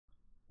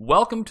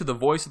Welcome to the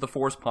Voice of the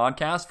Force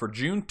podcast for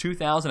June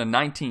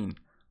 2019.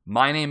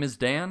 My name is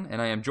Dan,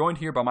 and I am joined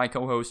here by my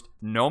co-host,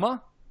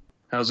 Noma.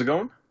 How's it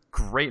going?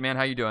 Great, man.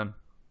 How you doing?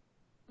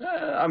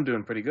 I'm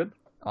doing pretty good.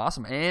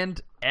 Awesome.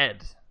 And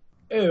Ed.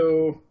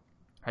 Heyo.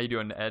 How you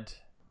doing, Ed?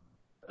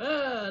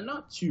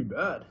 Not too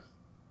bad.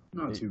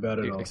 Not too bad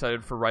at all.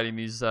 Excited for riding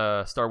these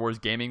Star Wars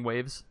gaming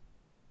waves?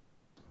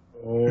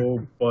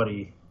 Oh,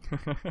 buddy.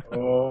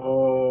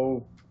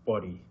 Oh,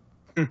 buddy.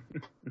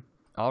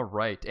 All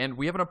right. And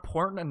we have an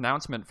important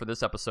announcement for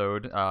this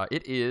episode.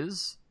 It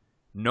is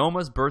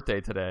Noma's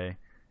birthday today.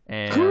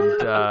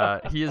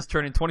 And he is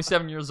turning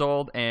 27 years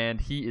old, and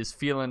he is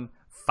feeling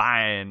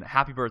fine.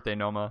 Happy birthday,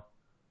 Noma.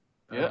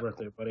 Happy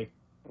birthday, buddy.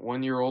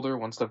 1 year older,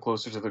 one step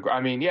closer to the...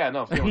 I mean, yeah,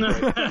 no, feeling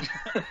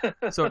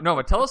great. So,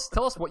 Noma, tell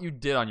us what you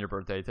did on your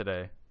birthday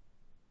today.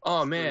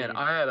 Oh, man,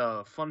 I had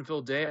a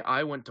fun-filled day.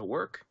 I went to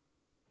work.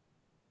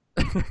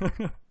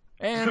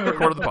 And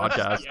recorded the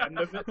podcast. The end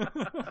of it.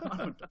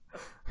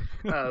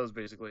 That was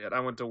basically it. I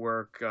went to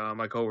work.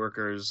 My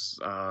coworkers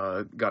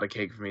got a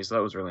cake for me, so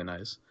that was really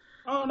nice.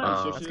 Oh,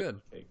 nice. That's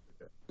good. Okay.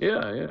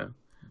 Yeah.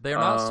 They are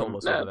not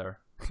soulless over there.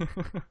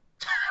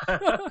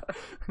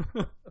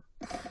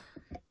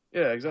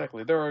 Yeah,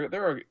 exactly. There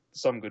are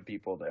some good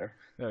people there.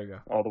 There you go.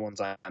 All the ones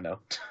I know.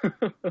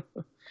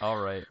 All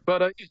right.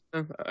 But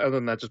other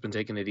than that, just been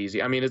taking it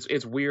easy. I mean,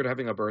 it's weird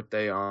having a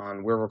birthday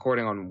on... We're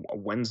recording on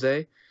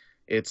Wednesday.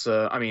 It's,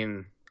 I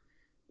mean,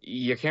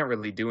 you can't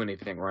really do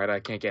anything, right? I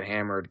can't get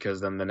hammered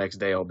because then the next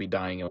day I'll be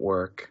dying at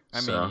work.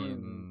 I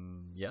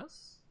mean,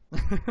 yes?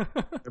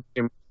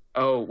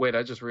 Oh, wait,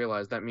 I just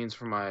realized that means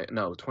for my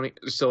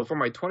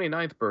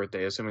 29th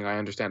birthday, assuming I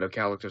understand how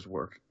calendars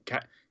work.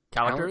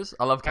 Calendars?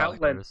 I love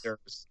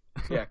calendars.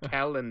 Yeah,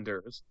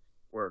 calendars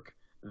work.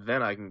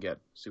 Then I can get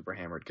super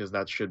hammered because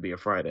that should be a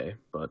Friday.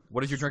 But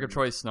what is your drink of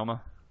choice,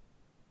 Noma?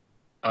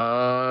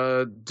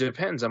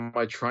 Depends. Am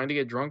I trying to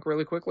get drunk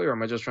really quickly, or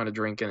am I just trying to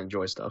drink and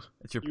enjoy stuff?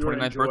 It's your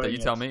 29th birthday. You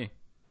tell me.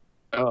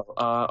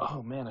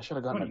 Oh man, I should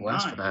have gotten a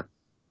glass for that.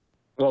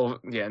 Well,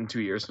 yeah, in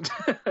 2 years.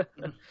 If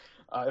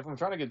I'm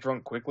trying to get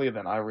drunk quickly,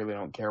 then I really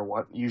don't care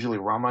what. Usually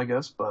rum, I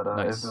guess. But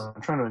nice. If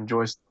I'm trying to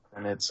enjoy stuff,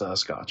 then it's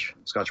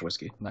Scotch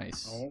whiskey.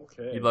 Nice.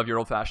 Okay. You love your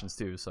old fashions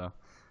too, so.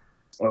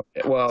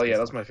 Well, yeah,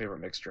 that's my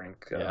favorite mixed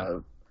drink. Yeah.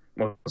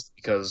 Most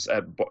because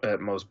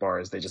at most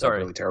bars they just have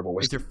really terrible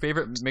whiskey. It's your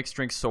favorite mixed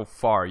drink so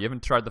far. You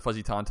haven't tried the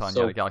Fuzzy Tauntaun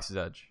yet at Galaxy's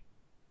Edge.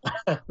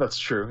 That's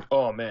true.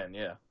 Oh man,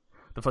 yeah.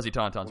 The Fuzzy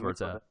Tauntaun's where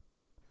it's at.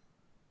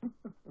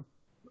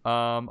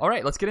 All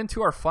right, let's get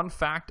into our fun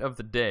fact of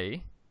the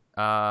day.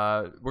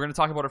 We're going to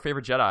talk about our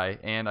favorite Jedi,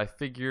 and I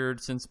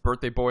figured since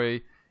birthday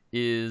boy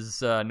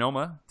is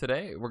Noma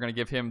today, we're going to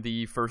give him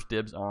the first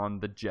dibs on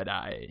the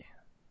Jedi.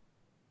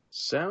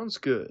 Sounds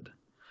good.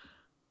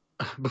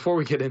 Before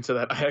we get into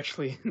that, I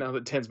actually, now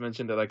that Ten's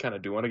mentioned it, I kind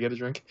of do want to get a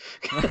drink.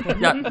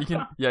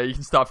 You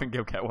can stop and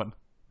go get one.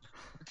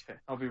 Okay,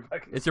 I'll be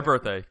back. It's your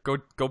birthday. Go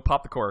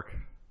pop the cork.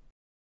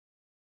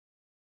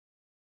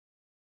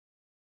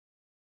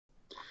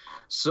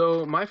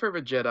 So my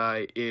favorite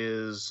Jedi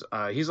is,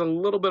 he's a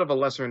little bit of a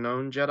lesser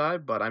known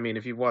Jedi, but I mean,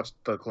 if you've watched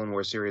the Clone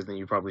Wars series, then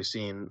you've probably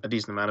seen a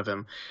decent amount of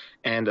him.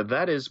 And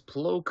that is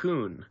Plo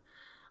Koon.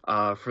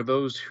 For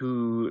those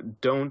who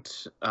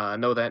don't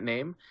know that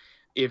name,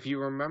 if you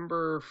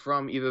remember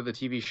from either the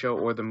TV show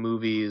or the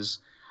movies,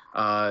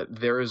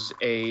 there's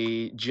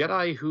a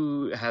Jedi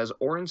who has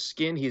orange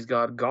skin. He's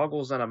got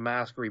goggles and a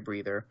mask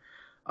rebreather.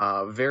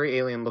 Very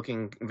alien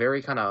looking,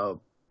 very kind of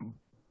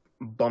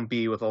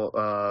bumpy with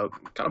kind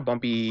of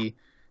bumpy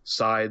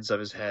sides of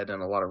his head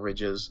and a lot of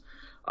ridges.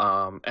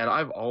 And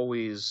I've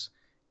always,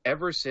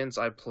 ever since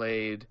I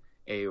played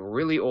a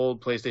really old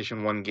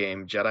PlayStation 1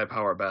 game, Jedi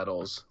Power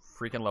Battles.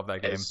 Freaking love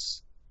that game.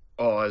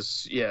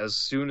 As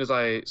soon as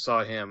I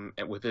saw him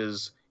with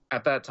his,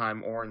 at that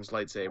time, orange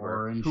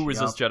lightsaber. Who is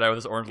this Jedi with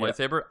his orange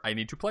lightsaber? I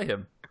need to play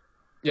him.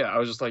 Yeah, I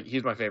was just like,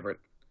 he's my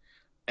favorite.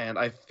 And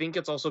I think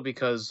it's also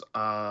because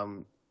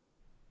of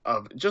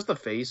just the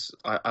face.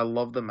 I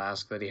love the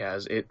mask that he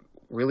has. It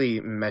really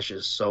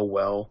meshes so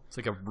well. It's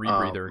like a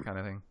rebreather kind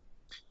of thing.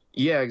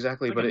 Yeah,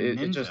 exactly. Like but it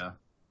just...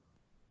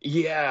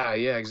 Yeah,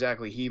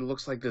 exactly. He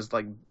looks like this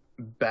like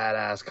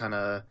badass kind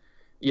of...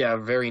 Yeah,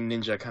 very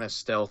ninja kind of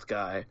stealth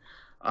guy.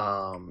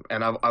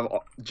 And I've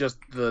just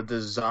the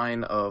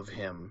design of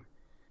him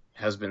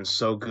has been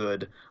so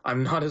good.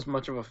 I'm not as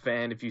much of a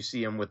fan if you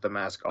see him with the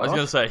mask off. I was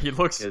gonna say he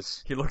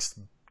looks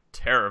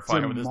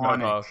terrifying with his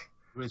mask off.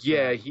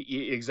 Yeah,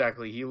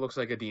 exactly. He looks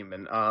like a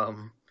demon.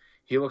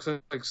 He looks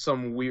like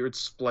some weird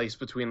splice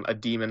between a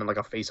demon and like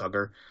a face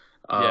hugger.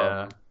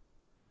 Yeah.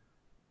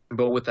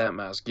 But with that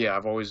mask, yeah,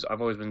 I've always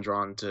been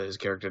drawn to his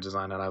character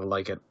design, and I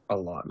like it a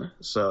lot.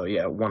 So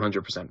yeah,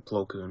 100%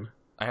 Plo Koon.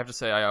 I have to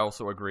say, I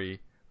also agree.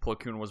 Plo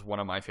Koon was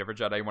one of my favorite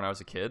Jedi when I was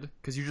a kid,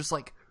 because you're just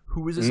like,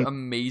 who is this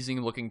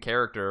amazing looking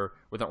character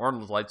with an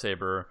orange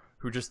lightsaber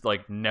who just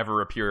like never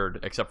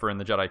appeared except for in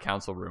the Jedi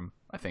Council room?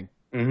 I think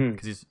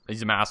because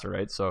he's a master,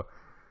 right? So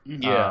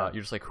you're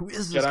just like, who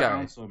is this Jedi guy?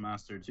 Council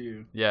master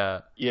too. Yeah.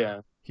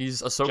 Yeah.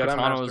 He's Ahsoka Jedi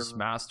Tano's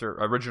master,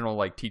 original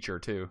like teacher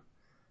too.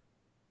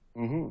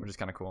 which is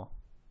kind of cool.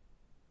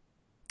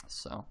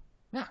 So,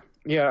 yeah.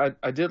 Yeah,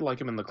 I did like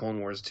him in the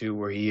Clone Wars too,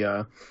 where he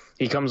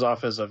comes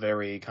off as a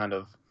very kind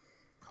of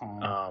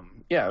a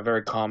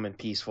very calm and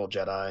peaceful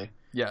Jedi.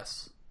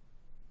 Yes.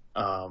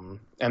 And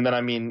then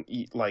I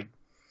mean, like,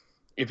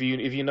 if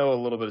you know a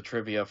little bit of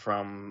trivia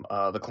from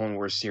the Clone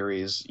Wars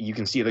series, you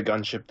can see the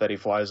gunship that he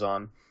flies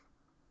on.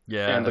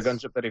 Yeah. And the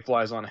gunship that he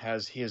flies on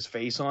has his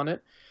face on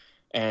it.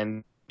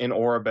 And in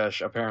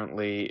Orabesh,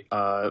 apparently,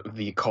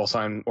 the call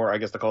sign, or I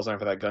guess the call sign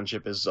for that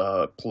gunship is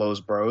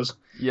Plo's Bros.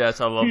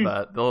 Yes, I love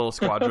that. The little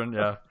squadron,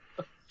 yeah.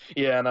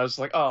 Yeah, and I was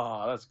like,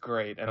 oh, that's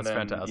great. And That's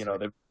then, fantastic. you know,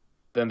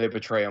 they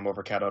betray him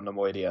over Cato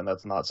Nemoidia, and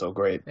that's not so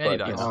great. And he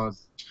but, you dies. know.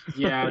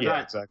 Yeah, Yeah,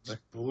 that exactly.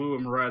 blew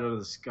him right out of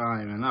the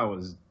sky, man. That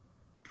was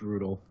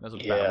brutal. That was a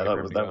bad Yeah, way for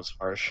him that to go. was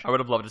harsh. I would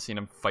have loved to seen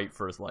him fight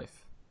for his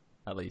life,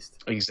 at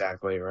least.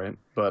 Exactly, right.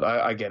 But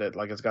I get it.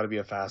 Like, it's got to be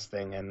a fast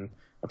thing, and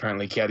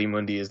apparently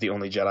Ki-Adi-Mundi is the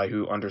only Jedi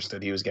who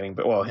understood he was getting...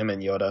 Well, him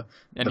and Yoda.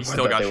 And he the-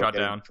 still that got they were shot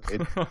getting down.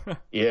 betrayed.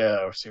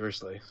 Yeah,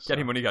 seriously. So-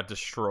 Getty Mooney got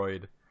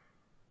destroyed.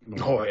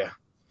 Oh, yeah.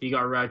 He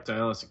got wrecked.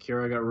 Ayla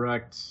Secura got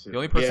wrecked. The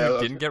only person Yeah, who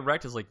that's- didn't get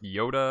wrecked is like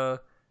Yoda.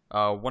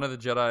 One of the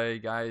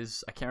Jedi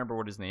guys, I can't remember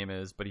what his name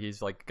is, but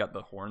he's like got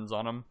the horns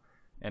on him.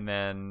 And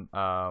then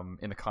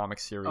in the comic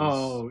series,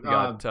 Oh, we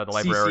got the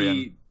librarian.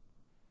 CC...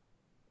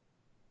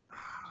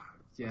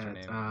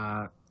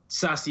 Yeah,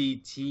 Sassy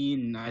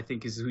Teen, I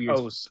think, is who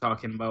you're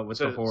talking about with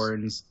the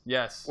horns.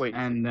 Yes. Wait,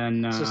 And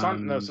then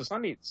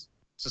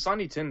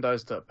Sasani Tin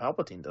dies to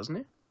Palpatine, doesn't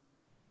he?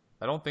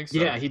 I don't think so.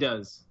 yeah, he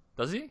does.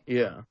 Does he?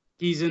 Yeah.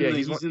 He's in Yeah,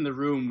 he's in the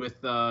room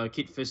with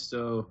Kit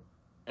Fisto.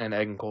 And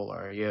Egg and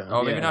Kolar, yeah.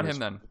 Oh, maybe Yeah, not it him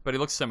then, but he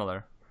looks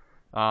similar.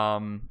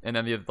 And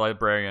then the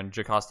librarian,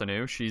 Jocasta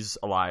Nu, she's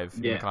alive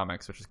in the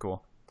comics, which is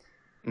cool.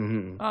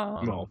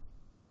 Mm-hmm. Well,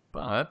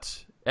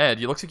 But Ed,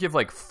 you looks like you have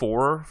like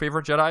 4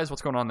 favorite Jedis.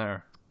 What's going on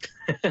there?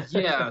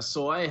 yeah,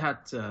 so I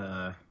had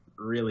to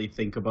really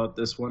think about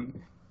this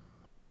one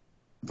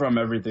from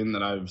everything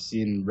that I've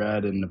seen,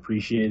 read, and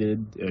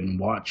appreciated and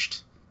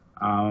watched.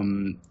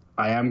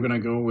 I am gonna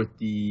go with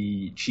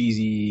the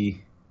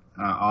cheesy,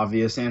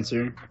 obvious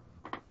answer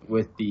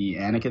with the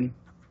Anakin.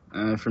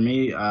 For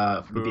me,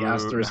 with the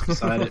asterisk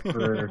beside it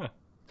for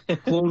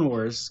Clone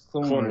Wars.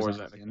 Clone Wars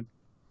Anakin.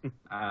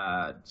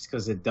 Just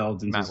because it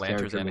delved into Matt his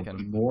Lanter's character a little Anakin.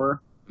 bit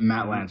more.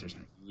 Matt Lanter's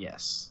Anakin,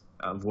 yes.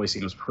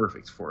 Voicing was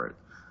perfect for it.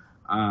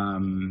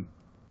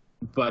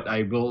 But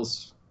I will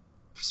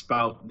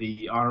spout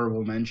the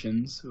honorable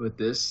mentions with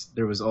this.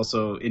 There was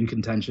also in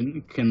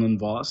contention Quinlan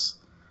Voss,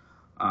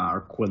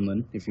 or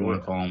Quinlan, if you want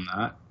to call him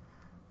that.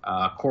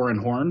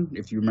 Corran Horn,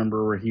 if you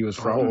remember where he was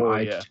from.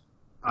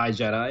 I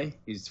Jedi.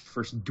 He's the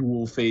first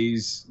dual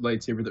phase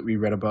lightsaber that we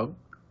read about,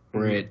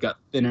 where it got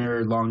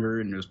thinner, longer,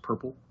 and it was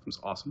purple. It was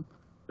awesome.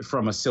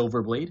 From a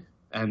silver blade,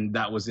 and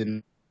that was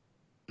in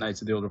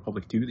Knights of the Old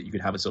Republic 2 that you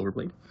could have a silver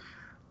blade.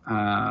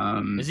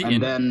 Is he and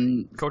in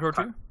then KOTOR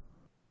 2?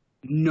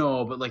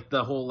 No, but like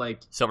the whole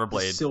like Silver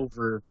blade.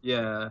 silver,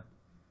 yeah.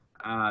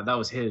 That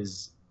was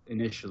his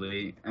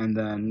initially, and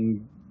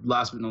then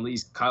last but not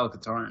least, Kyle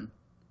Katarn.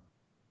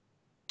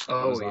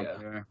 Oh, was on yeah.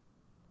 there.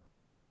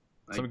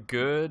 Some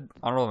good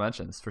honorable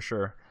mentions for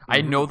sure.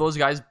 I know those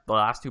guys, the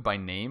last 2 by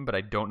name, but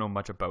I don't know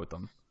much about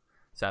them.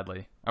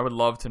 Sadly, I would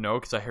love to know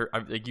because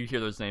like you hear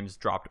those names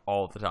dropped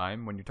all the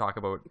time when you talk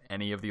about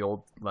any of the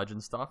old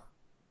legend stuff.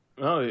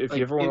 Oh, if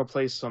you ever want to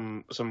play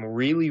some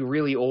really,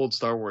 really old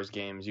Star Wars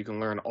games, you can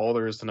learn all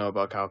there is to know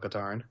about Kyle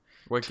Katarn.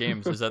 What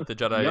games is that? The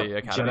Jedi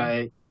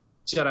Academy.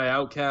 Jedi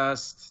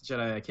Outcast,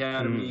 Jedi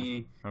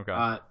Academy. Okay.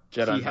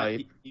 Jedi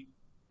Knight.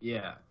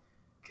 Yeah,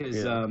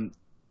 because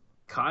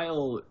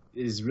Kyle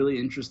is really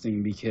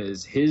interesting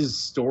because his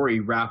story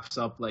wraps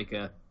up like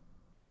at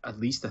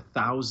least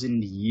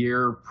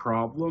 1,000-year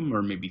problem,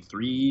 or maybe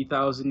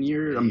 3,000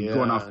 years. I'm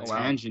going off a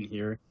tangent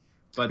here,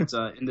 but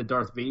in the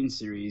Darth Bane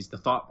series, the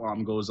thought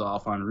bomb goes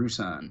off on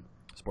Rusan.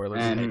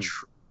 Spoilers. And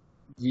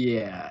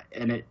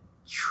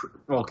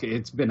okay,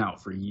 it's been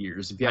out for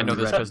years. If you I know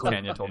haven't this read because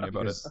Tanya told me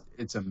about it.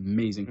 It's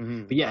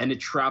amazing. But yeah, and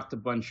it trapped a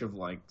bunch of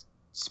like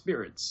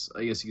spirits,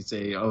 I guess you could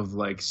say, of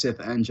like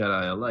Sith and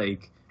Jedi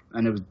alike,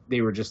 and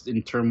they were just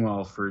in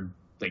turmoil for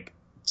like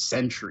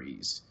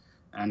centuries,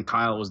 and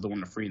Kyle was the one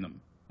to free them.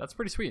 That's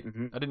pretty sweet.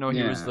 I didn't know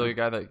he was the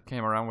guy that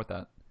came around with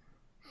that.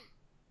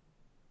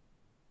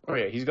 Oh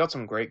yeah, he's got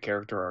some great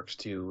character arcs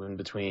too, in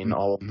between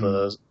all of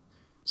the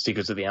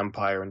Secrets of the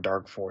Empire and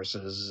Dark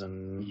Forces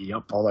and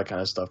all that kind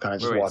of stuff. Kind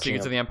of just watching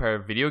Secrets of the Empire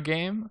video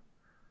game.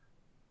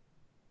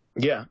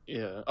 Yeah.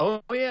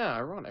 Oh yeah,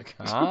 ironic.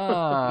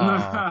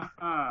 Ah,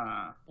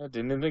 I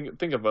didn't even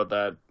think about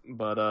that,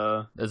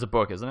 but there's a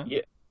book, isn't it? Yeah.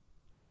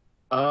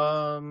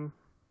 The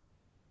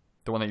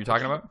one that you're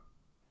talking about?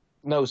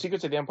 No,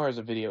 Secrets of the Empire is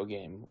a video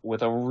game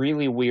with a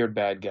really weird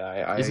bad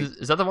guy.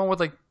 Is that the one with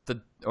like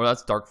oh,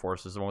 that's Dark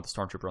Forces, the one with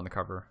the Stormtrooper on the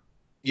cover.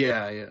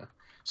 Yeah.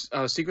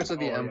 Secrets of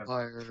the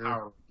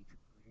Empire.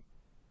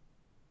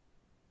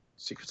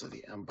 Secrets of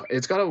the Empire.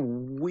 It's got a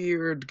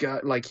weird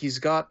guy. Like he's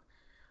got.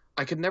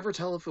 I could never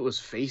tell if it was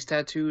face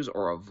tattoos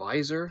or a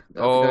visor.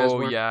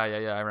 Oh yeah.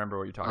 I remember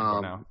what you're talking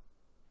about now.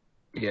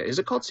 Yeah, is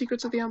it called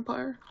Secrets of the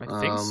Empire? I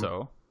think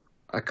so.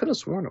 I could have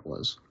sworn it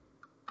was.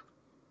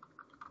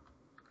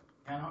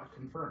 Cannot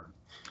confirm.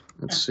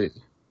 Let's see.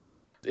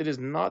 It is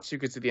not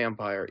Secrets of the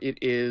Empire. It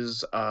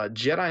is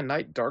Jedi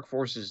Knight Dark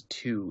Forces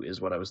 2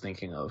 is what I was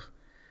thinking of.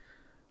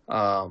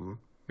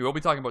 We will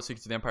be talking about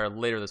Secrets of the Empire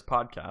later this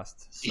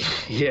podcast. So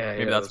yeah,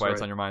 maybe that's why right.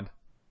 it's on your mind.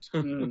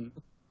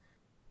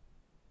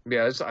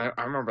 Yeah,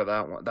 I remember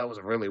that one. That was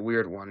a really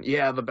weird one.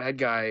 Yeah, the bad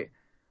guy,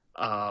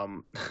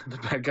 the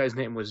bad guy's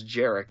name was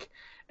Jarek,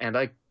 and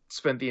I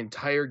spent the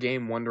entire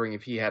game wondering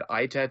if he had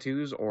eye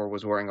tattoos or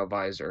was wearing a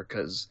visor,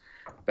 because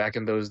back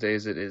in those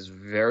days it is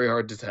very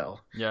hard to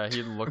tell. Yeah,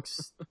 he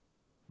looks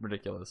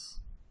ridiculous.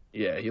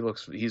 Yeah,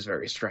 he's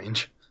very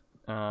strange.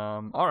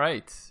 All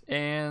right,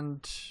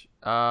 and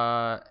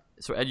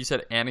so Ed, you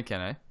said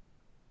Anakin, eh?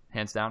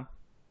 Hands down.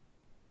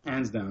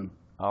 Hands down.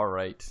 All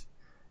right.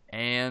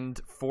 And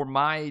for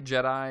my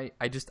Jedi,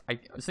 I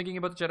was thinking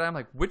about the Jedi. I'm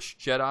like, which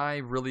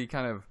Jedi really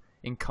kind of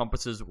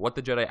encompasses what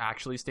the Jedi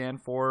actually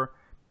stand for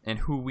and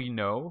who we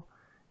know,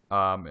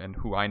 and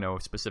who I know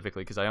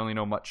specifically, because I only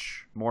know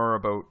much more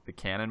about the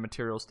canon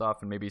material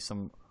stuff and maybe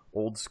some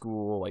old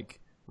school, like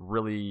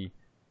really,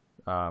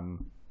 not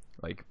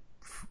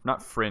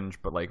fringe,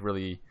 but like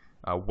really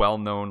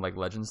well-known like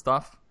legend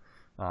stuff.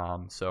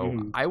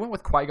 So I went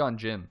with Qui-Gon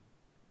Jinn,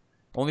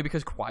 only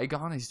because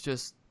Qui-Gon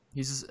is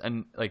he's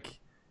an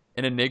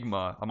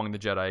enigma among the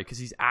Jedi, because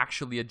he's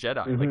actually a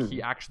Jedi. Like,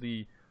 he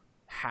actually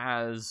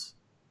has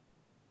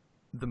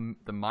the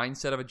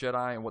mindset of a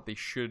Jedi and what they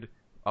should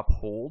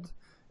uphold,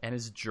 and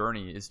his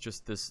journey is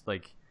just this,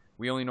 like,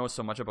 we only know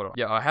so much about it.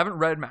 Yeah, I haven't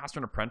read Master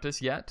and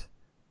Apprentice yet,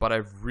 but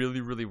I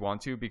really, really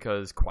want to,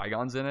 because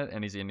Qui-Gon's in it,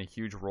 and he's in a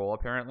huge role,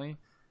 apparently,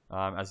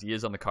 as he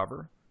is on the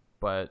cover.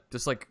 But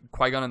just like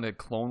Qui-Gon in the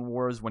Clone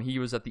Wars, when he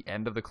was at the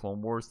end of the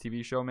Clone Wars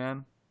TV show,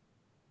 man,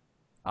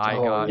 I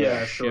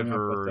got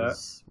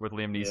shivers with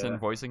Liam Neeson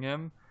voicing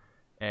him.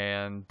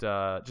 And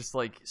just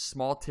like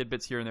small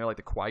tidbits here and there, like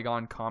the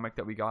Qui-Gon comic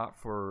that we got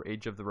for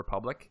Age of the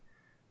Republic.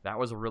 That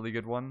was a really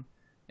good one.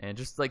 And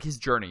just like his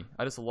journey.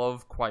 I just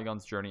love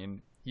Qui-Gon's journey.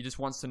 And he just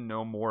wants to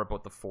know more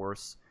about the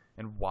Force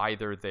and why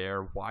they're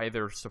there, why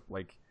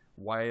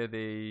are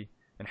they,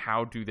 and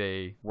how do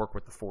they work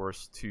with the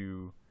Force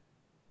to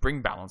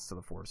bring balance to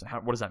the Force, and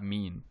what does that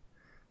mean?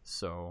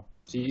 So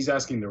he's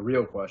asking the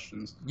real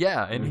questions.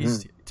 Yeah, and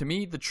he's, to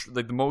me,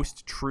 the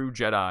most true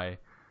Jedi,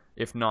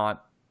 if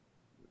not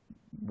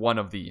one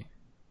of the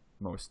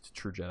most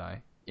true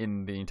Jedi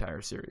in the entire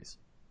series.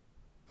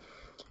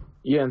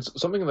 Yeah, and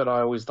something that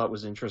I always thought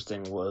was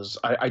interesting was,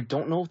 I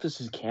don't know if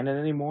this is canon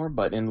anymore,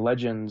 but in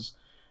Legends,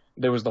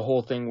 there was the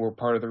whole thing where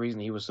part of the reason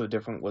he was so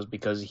different was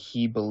because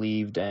he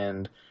believed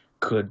and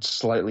could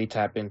slightly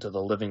tap into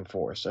the living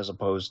Force, as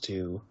opposed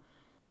to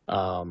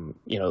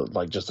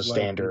like just a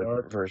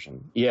standard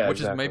version. Yeah,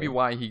 which is maybe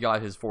why he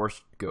got his Force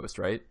Ghost,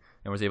 right?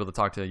 And was able to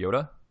talk to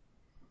Yoda.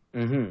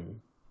 Mm-hmm. And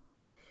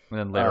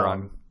then later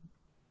on.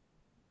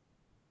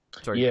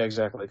 Sorry. Yeah,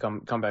 exactly.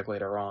 Come back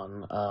later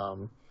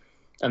on.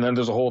 And then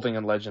there's a whole thing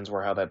in Legends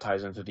where how that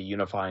ties into the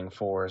unifying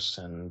Force,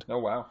 and oh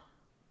wow.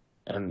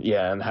 And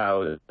yeah, and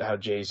how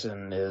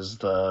Jason is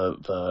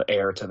the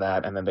heir to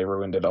that, and then they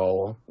ruined it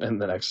all in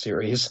the next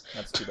series.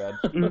 That's too bad.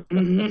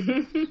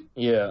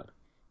 Yeah.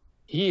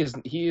 He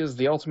is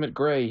the ultimate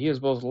gray. He is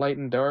both light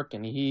and dark,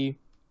 and he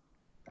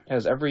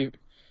has every,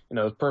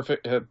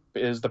 perfect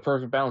is the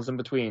perfect balance in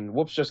between.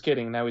 Whoops, just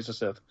kidding. Now he's a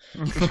Sith.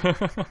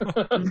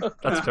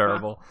 That's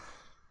terrible.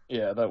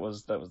 Yeah, that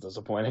was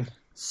disappointing.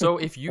 So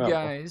if you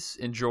guys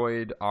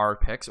enjoyed our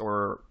picks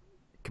or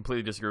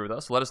completely disagree with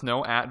us, let us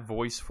know at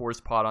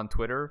VoiceForcePod on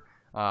Twitter.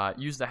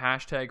 Use the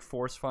hashtag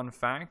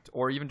ForceFunFact,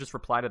 or even just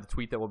reply to the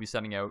tweet that we'll be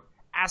sending out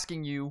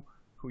asking you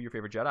who your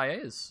favorite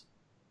Jedi is.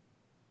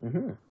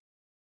 Mm-hmm.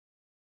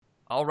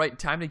 All right,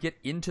 time to get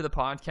into the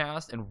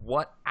podcast and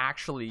what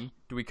actually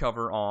do we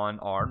cover on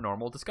our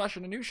normal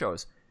discussion and news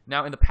shows.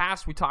 Now, in the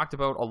past, we talked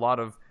about a lot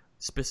of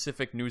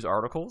specific news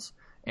articles,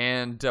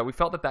 and we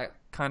felt that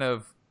kind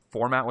of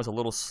format was a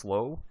little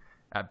slow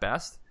at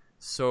best.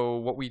 So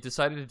what we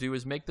decided to do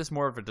is make this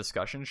more of a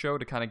discussion show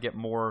to kind of get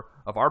more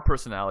of our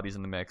personalities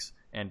in the mix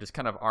and just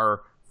kind of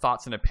our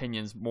thoughts and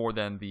opinions more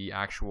than the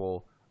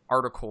actual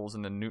articles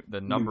and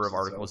the number of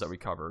articles that we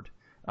covered.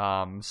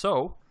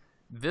 So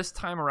this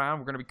time around,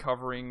 we're going to be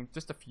covering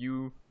just a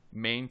few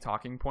main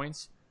talking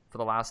points for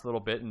the last little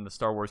bit in the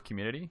Star Wars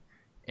community.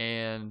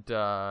 And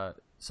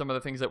some of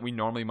the things that we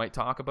normally might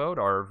talk about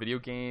are video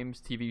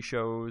games, TV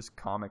shows,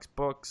 comics,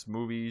 books,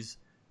 movies,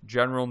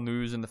 general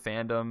news in the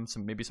fandom,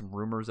 maybe some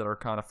rumors that are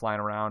kind of flying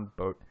around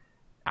about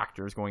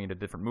actors going into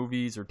different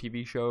movies or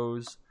TV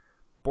shows,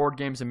 board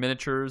games and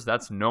miniatures.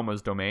 That's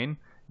Noma's domain.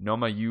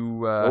 Noma,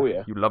 you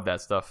love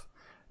that stuff.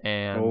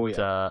 And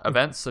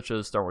events such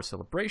as Star Wars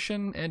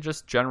Celebration and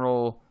just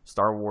general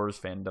Star Wars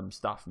fandom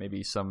stuff.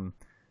 Maybe some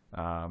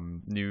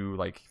new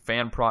like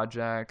fan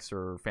projects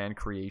or fan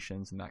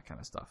creations and that kind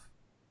of stuff.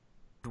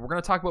 We're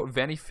going to talk about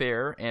Vanity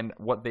Fair and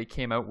what they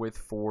came out with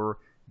for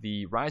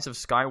the Rise of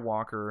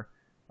Skywalker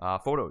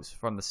photos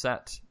from the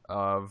set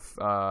of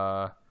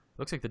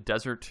looks like the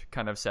desert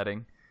kind of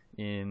setting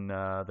in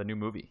the new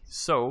movie.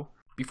 So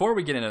before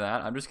we get into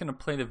that, I'm just going to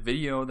play the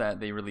video that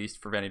they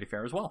released for Vanity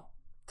Fair as well.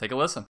 Take a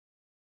listen.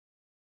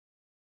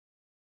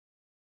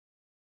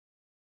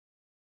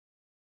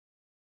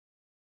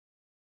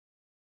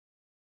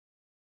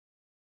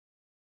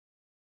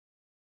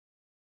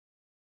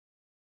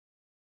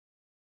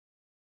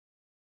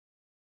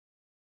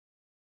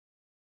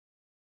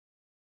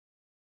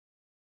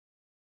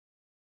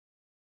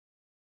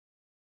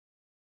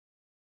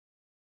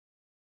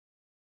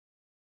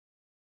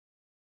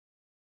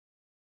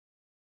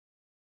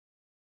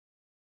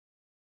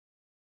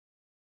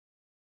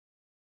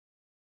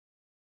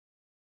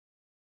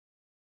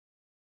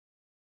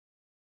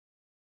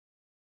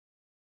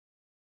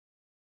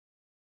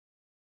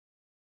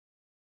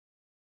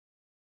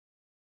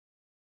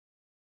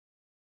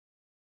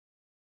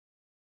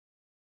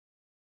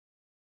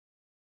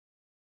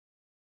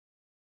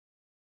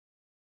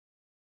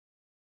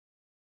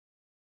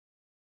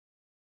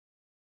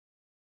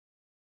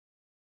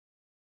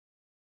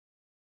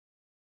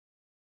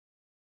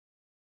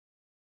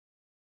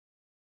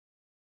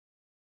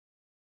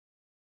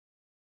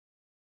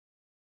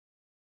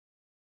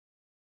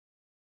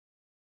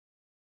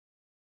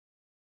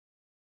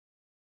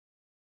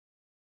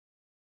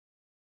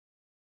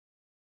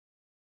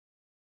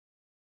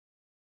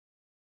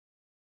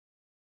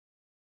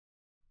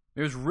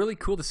 It was really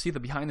cool to see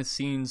the behind the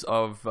scenes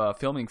of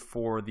filming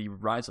for the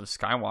Rise of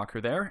Skywalker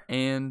there.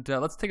 And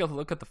let's take a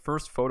look at the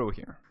first photo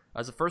here.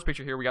 As the first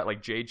picture here, we got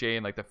like JJ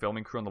and like the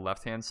filming crew on the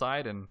left-hand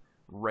side and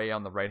Rey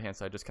on the right-hand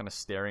side just kind of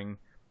staring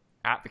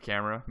at the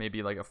camera.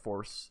 Maybe like a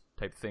Force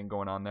type thing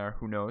going on there.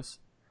 Who knows?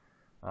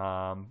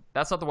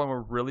 That's not the one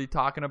we're really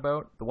talking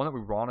about. The one that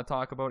we want to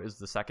talk about is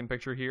the second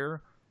picture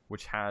here,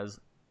 which has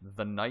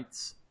the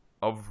Knights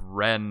of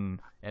Ren,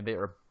 and they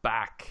are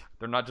back.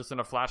 They're not just in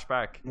a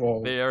flashback.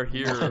 Well, they are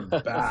here,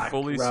 back,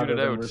 fully suited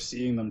out. We're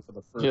seeing them for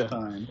the first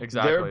time.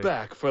 Exactly. They're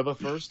back for the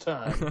first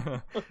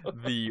time.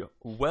 The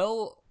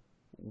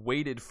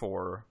well-waited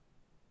for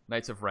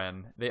Knights of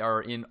Ren. They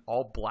are in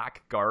all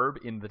black garb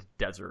in the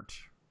desert.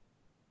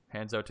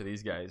 Hands out to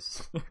these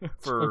guys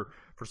for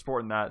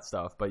sporting that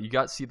stuff. But you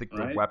got to see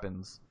the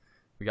weapons.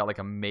 We got like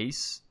a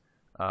mace,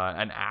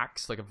 an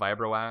axe, like a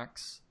vibro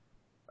axe.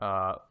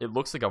 It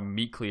looks like a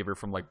meat cleaver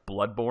from like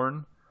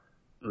Bloodborne,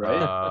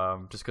 right?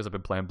 Just because I've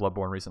been playing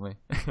Bloodborne recently,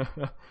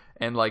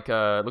 and like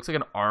it looks like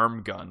an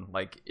arm gun,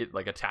 like it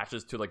like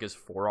attaches to like his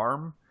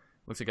forearm.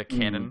 Looks like a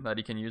cannon that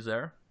he can use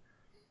there.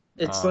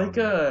 It's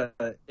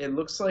it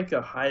looks like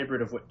a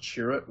hybrid of what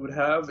Chirrut would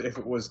have if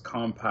it was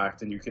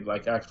compact and you could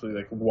like actually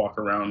like walk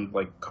around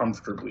like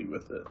comfortably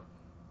with it.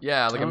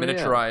 Yeah, like a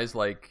miniaturized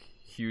like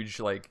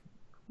huge like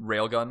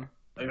railgun.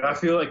 Like, I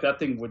feel like that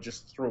thing would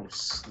just throw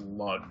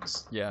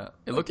slugs. Yeah,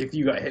 if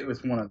you got hit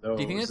with one of those.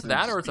 Do you think it's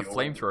that or it's a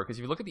flamethrower? Because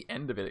if you look at the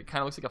end of it, it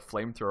kind of looks like a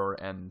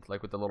flamethrower end,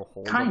 like with the little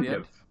holes at the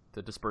end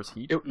to disperse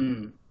heat.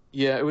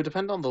 Yeah, it would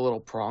depend on the little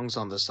prongs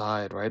on the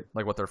side, right?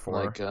 Like what they're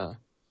for. Like,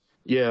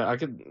 yeah,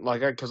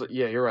 because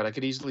you're right. I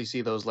could easily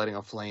see those lighting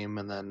a flame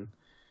and then,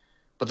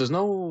 but there's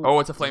no. Oh,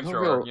 it's a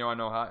flamethrower. You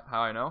know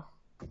how I know?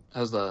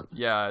 How's that?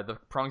 Yeah, the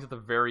prongs at the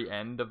very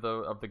end of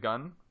the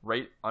gun,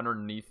 right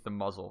underneath the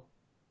muzzle.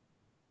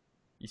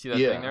 You see that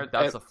thing there?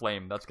 That's a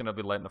flame. That's going to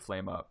be lighting the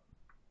flame up.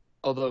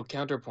 Although,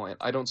 counterpoint,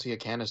 I don't see a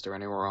canister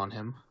anywhere on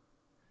him.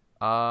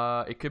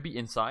 It could be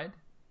inside.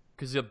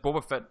 Because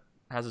Boba Fett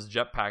has his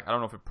jetpack. I don't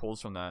know if it pulls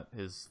from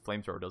his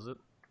flamethrower, does it?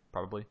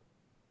 Probably.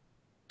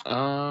 In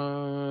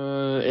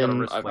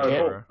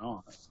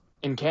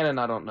canon,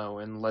 I don't know.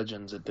 In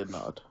Legends, it did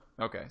not.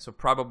 Okay, so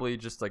probably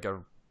just like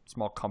a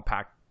small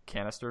compact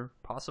canister,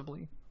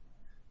 possibly.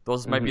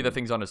 Those might be the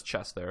things on his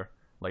chest there.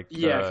 Like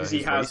because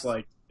he has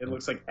waist. It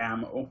looks like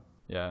ammo.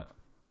 Yeah.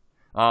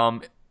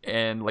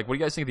 And like, what do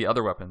you guys think of the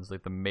other weapons?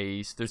 Like the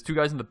mace. There's two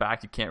guys in the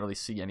back. You can't really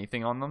see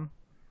anything on them.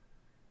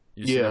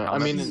 Yeah, I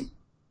mean,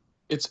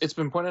 it's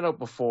been pointed out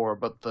before,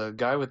 but the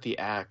guy with the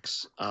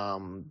axe,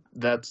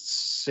 that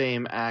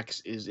same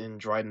axe is in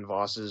Dryden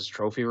Voss's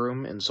trophy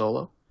room in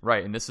Solo.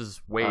 Right, and this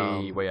is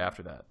way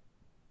after that.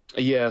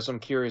 Yeah, so I'm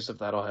curious if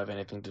that'll have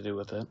anything to do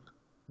with it.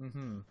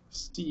 Mm-hmm.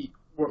 Steve,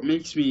 what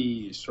makes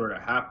me sort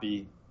of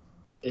happy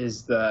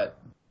is that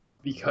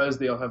because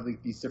they all have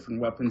like these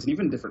different weapons and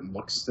even different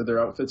looks to their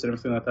outfits and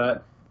everything like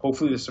that,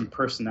 hopefully there's some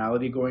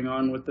personality going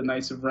on with the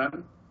Knights of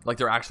Ren. Like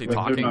they're actually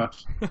talking.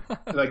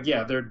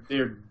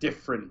 They're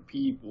different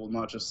people,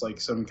 not just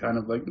like some kind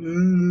of like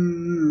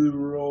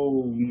we're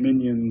all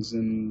minions,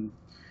 and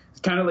it's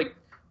kind of like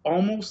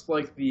almost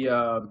like the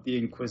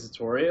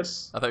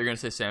Inquisitorius. I thought you were gonna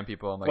say Sam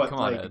people. I'm like, come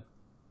on, Ed.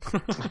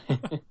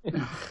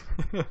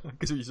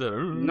 Because you said.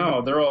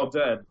 No, they're all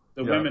dead.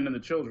 The women and the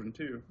children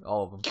too.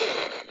 All of them.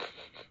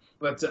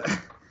 But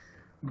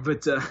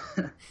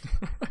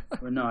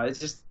no, it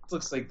just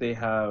looks like they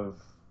have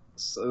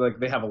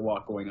a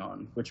lot going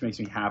on, which makes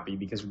me happy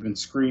because we've been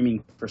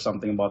screaming for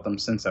something about them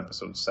since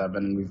episode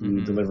 7, and we've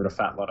been delivered a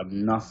fat lot of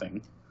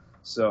nothing.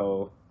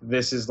 So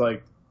this is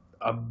like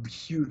a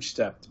huge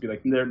step to be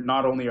like, they're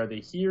not only are they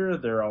here,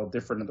 they're all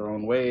different in their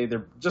own way.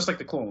 They're just like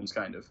the clones,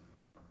 kind of.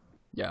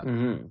 Yeah.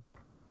 Mm-hmm.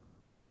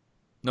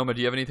 Noma,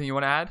 do you have anything you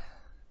want to add?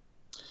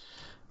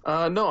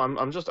 No,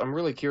 I'm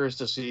really curious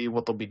to see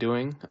what they'll be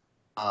doing.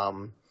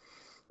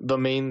 The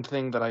main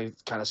thing that I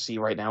kind of see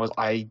right now is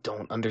I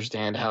don't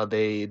understand how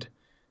they'd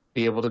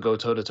be able to go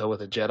toe to toe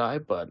with a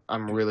Jedi, but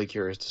I'm really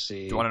curious to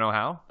see. Do you want to know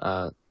how?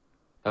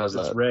 How's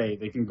It's that? Rey.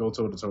 They can go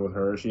toe to toe with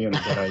her. She ain't a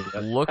Jedi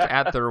yet. Look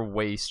at their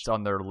waist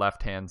on their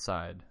left-hand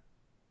side.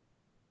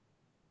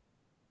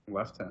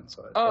 Left hand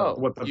side. Oh,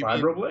 what the you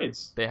vibro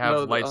blades? They have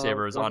No,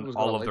 lightsabers one on was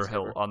got all a of their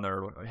lightsaber. on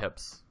their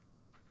hips.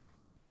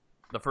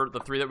 The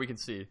three that we can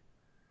see.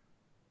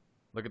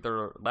 Look at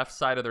their left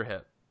side of their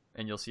hip,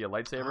 and you'll see a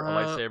lightsaber,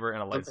 a lightsaber,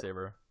 and a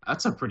lightsaber.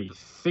 That's a pretty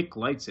thick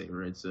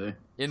lightsaber, I'd say.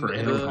 In for the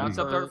anyone.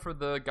 concept art for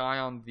the guy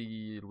on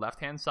the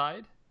left-hand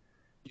side,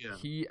 Yeah.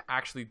 he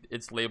actually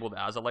it's labeled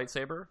as a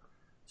lightsaber.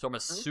 So I'm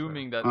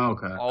assuming that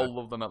Okay. all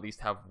of them at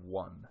least have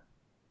one.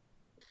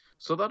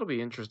 So that'll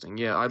be interesting.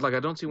 Yeah, I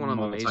don't see one on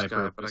the mace guy, but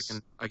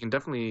Multi-purpose. I can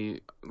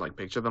definitely like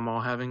picture them all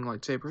having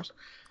lightsabers.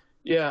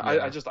 Yeah,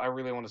 Yeah. I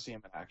really want to see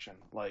him in action.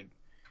 Like,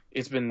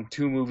 it's been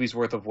 2 movies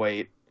worth of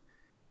wait,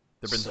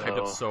 They've been hyped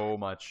up so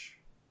much.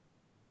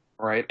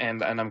 right?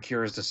 And I'm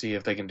curious to see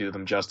if they can do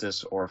them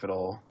justice or if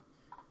it'll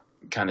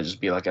kind of just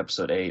be like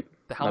episode 8.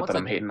 The Not helmets that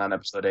I'm hating on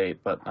episode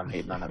 8, but I'm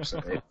hating on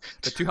episode 8.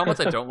 The 2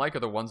 helmets I don't like are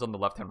the ones on the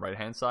left and right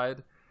hand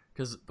side,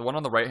 because the one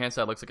on the right hand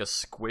side looks like a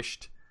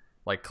squished,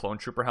 like clone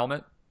trooper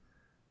helmet,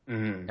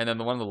 Mhm. and then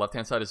the one on the left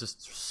hand side is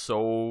just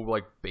so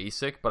like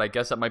basic. But I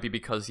guess that might be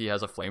because he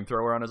has a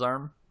flamethrower on his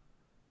arm.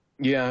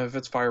 Yeah, if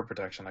it's fire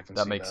protection, I can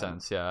see That makes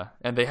sense, yeah.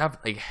 And they have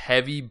like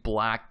heavy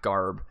black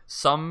garb,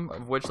 some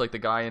of which, like the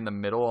guy in the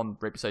middle, on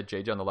right beside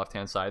JJ on the left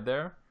hand side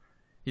there,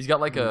 he's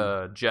got like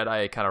a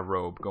Jedi kind of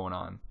robe going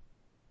on,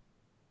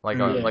 like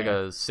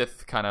a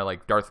Sith kind of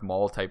like Darth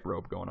Maul type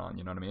robe going on.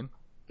 You know what I mean?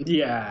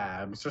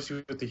 Yeah,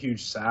 especially with the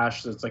huge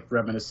sash that's like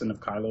reminiscent of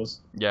Kylo's.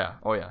 Yeah.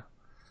 Oh yeah.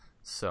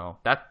 So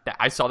that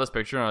I saw this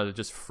picture and I was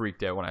just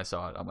freaked out when I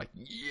saw it. I'm like,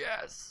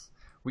 yes,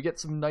 we get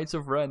some Knights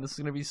of Ren. This is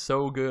gonna be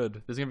so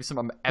good. There's gonna be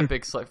some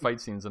epic fight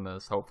scenes in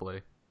this.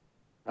 Hopefully.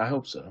 I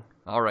hope so.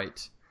 All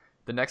right.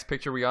 The next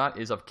picture we got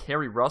is of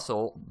Carrie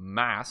Russell,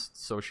 masked,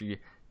 so she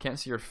can't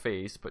see her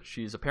face, but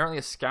she's apparently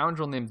a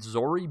scoundrel named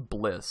Zori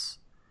Bliss,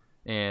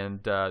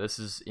 and this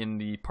is in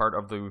the part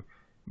of the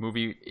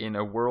movie in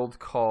a world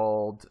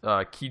called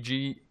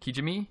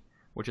Kijimi,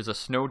 which is a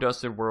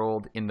snow-dusted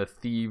world in the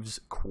Thieves'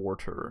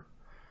 Quarter.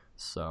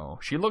 So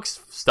she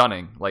looks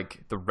stunning.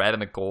 Like the red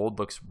and the gold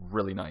looks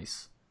really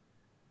nice.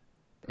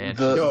 And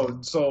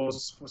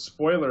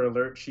Spoiler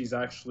alert, she's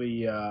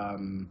actually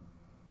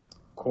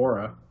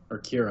Korra or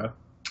Kira.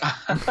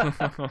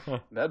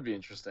 That'd be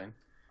interesting.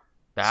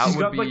 that She's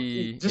would got,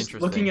 be just interesting.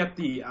 looking at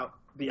the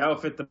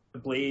outfit, the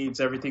blades,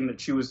 everything that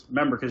she was.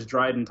 Remember, because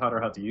Dryden taught her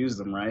how to use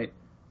them, right?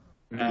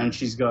 Mhm. And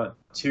she's got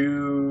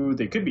 2.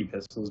 They could be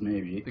pistols,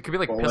 maybe. It could be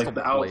like But, pistol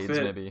the blades,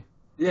 outfit, maybe.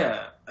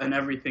 Yeah, and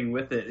everything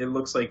with it. It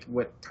looks like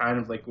what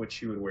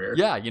she would wear.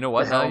 Yeah, you know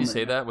what? The Now that you helmet.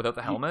 say that, without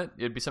the helmet,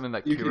 it'd be something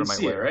that You Kira can might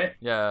see it, wear. right?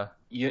 Yeah.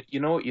 You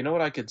know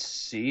what I could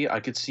see? I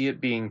could see it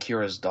being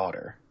Kira's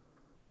daughter.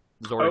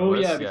 Zori Oh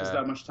Bliss, yeah, because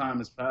that much time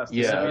has passed.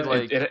 Yeah, Seems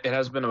like- it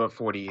has been about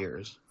 40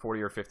 years.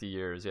 40 or 50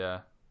 years,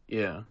 yeah.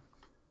 Yeah.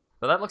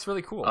 But that looks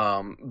really cool.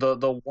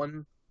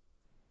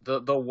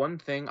 The one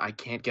thing I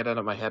can't get out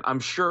of my head, I'm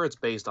sure it's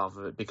based off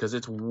of it because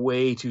it's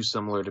way too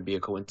similar to be a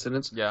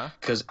coincidence. yeah.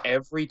 Because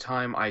every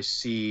time I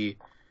see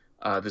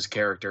this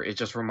character, it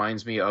just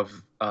reminds me of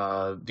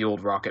the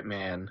old Rocket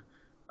Man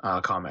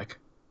comic.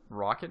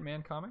 Rocket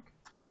Man comic?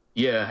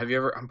 Yeah, have you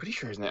ever? I'm pretty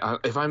sure his name.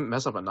 If I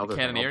mess up another thing,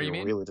 Cannoneer, I'll you be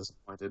mean? really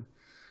disappointed.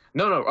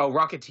 No,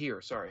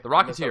 Rocketeer. Sorry, The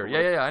I messed up Rocketeer. a Yeah,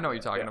 word. I know what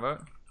you're talking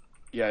about.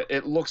 Yeah,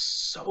 it looks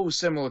so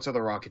similar to the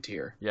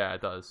Rocketeer. Yeah,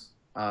 it does.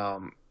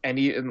 And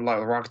the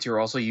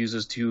Rocketeer also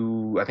uses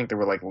 2. I think they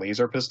were like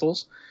laser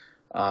pistols.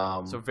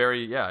 So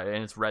very, yeah,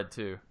 and it's red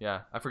too.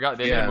 Yeah. I forgot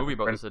they did Yeah, a movie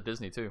about red. this at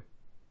Disney too.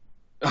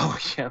 Oh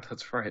yeah,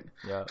 that's right.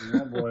 Yeah.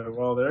 Oh boy.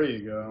 Well, there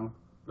you go.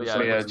 But So,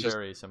 yeah, yeah, it looks just-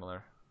 very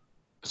similar.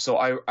 So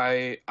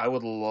I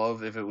would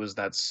love if it was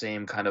that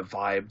same kind of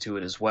vibe to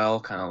it as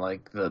well, kind of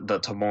like the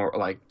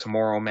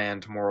Tomorrow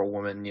Man, Tomorrow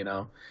Woman, you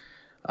know,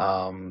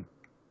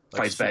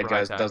 fights super bad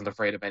guys, high-tech. doesn't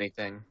afraid of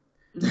anything.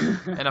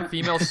 And a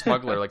female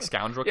smuggler, like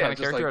scoundrel Yeah, kind of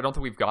just character, like- I don't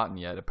think we've gotten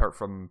yet, apart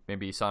from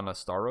maybe Sana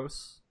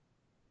Staros.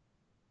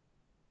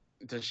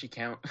 Does she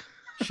count?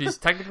 She's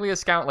technically a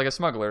scout, like a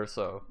smuggler,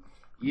 so.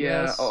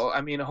 Yeah. Yes. Oh,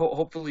 I mean,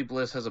 hopefully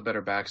Bliss has a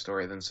better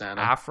backstory than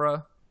Santa.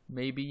 Afra,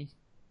 maybe.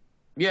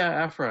 Yeah,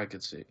 Afra I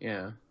could see.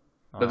 Yeah,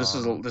 but this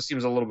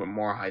seems a little bit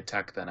more high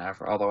tech than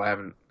Afra. Although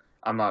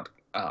I'm not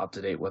up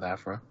to date with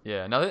Afra.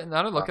 Yeah, now that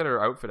I look at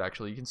her outfit,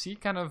 actually, you can see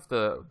kind of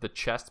the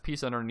chest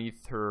piece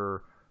underneath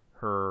her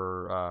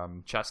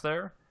chest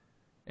there,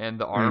 and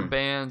the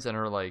armbands and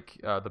her like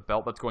the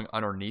belt that's going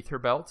underneath her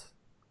belt,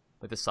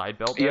 like the side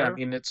belt there. Yeah, I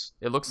mean it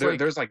looks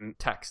there's like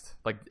text,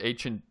 like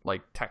ancient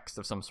like text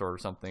of some sort or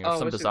something, oh, or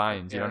some I see-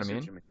 designs. You yeah, know what I see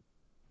mean? you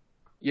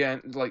Yeah,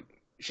 and, like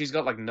she's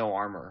got like no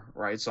armor,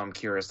 right? So I'm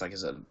curious, like,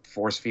 is it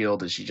force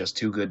field? Is she just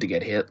too good to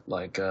get hit?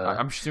 Like,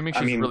 I'm assuming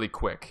she's I mean- really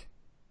quick.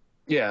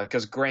 Yeah,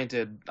 because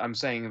granted, I'm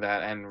saying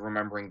that and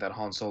remembering that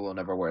Han Solo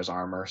never wears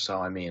armor, so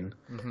I mean,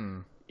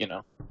 you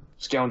know,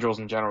 scoundrels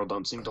in general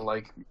don't seem to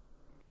like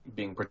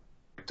being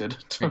protected.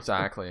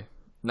 Exactly.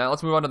 Now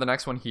let's move on to the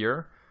next one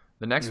here.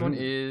 The next one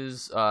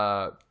is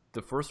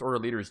the First Order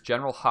leader is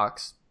General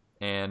Hux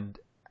and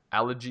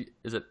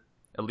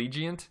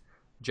Allegiant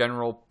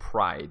General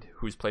Pride,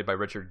 who's played by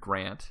Richard E.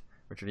 Grant.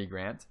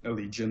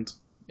 Allegiant,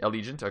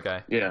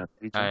 okay. Yeah.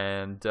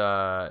 And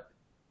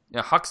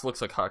Hux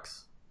looks like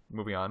Hux.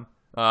 Moving on.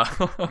 We're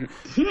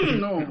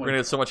gonna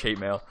get so much hate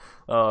mail.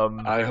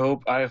 I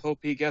hope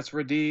he gets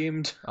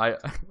redeemed. I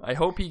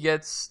hope he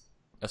gets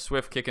a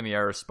swift kick in the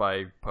arse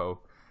by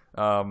Poe.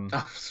 I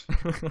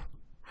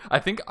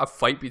think a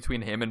fight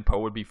between him and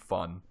Poe would be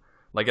fun,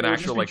 like an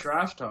actual like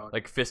trash talk,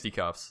 like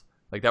fisticuffs.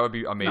 Like that would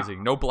be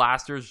amazing. No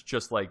blasters,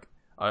 just like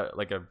a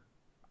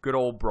good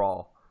old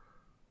brawl.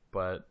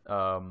 But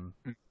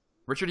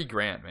Richard E.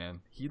 Grant, man,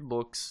 he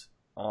looks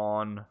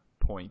on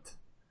point.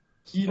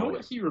 You know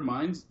what he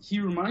reminds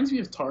me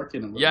of Tarkin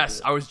a little Yes,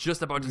 bit. I was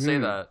just about to say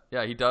that.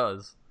 Yeah, he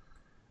does.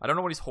 I don't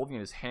know what he's holding in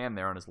his hand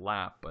there on his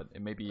lap, but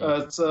it may be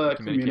it's a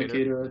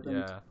communicator, I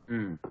think.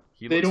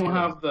 Yeah. They don't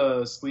have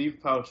the sleeve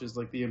pouches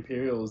like the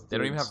Imperials did. They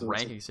don't even have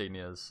rank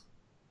insignias.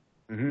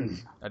 Mm-hmm.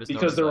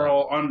 Because they're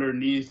all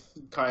underneath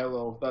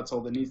Kylo. That's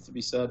all that needs to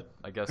be said.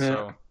 I guess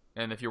so.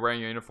 And if you're wearing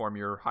your uniform,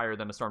 you're higher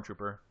than a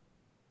stormtrooper.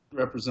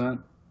 Represent.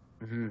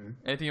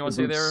 Anything you want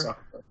to say there,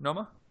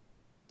 Noma?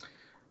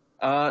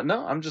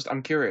 No,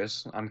 I'm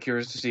curious. I'm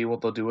curious to see what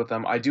they'll do with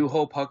them. I do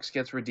hope Hux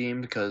gets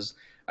redeemed because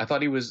I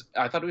thought he was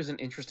an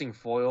interesting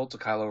foil to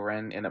Kylo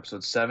Ren in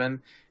Episode 7,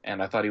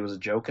 and I thought he was a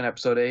joke in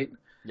Episode 8.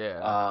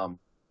 Yeah.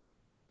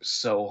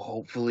 So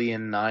hopefully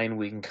in 9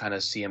 we can kind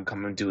of see him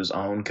come into his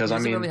own. Because he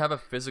doesn't really have a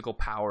physical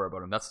power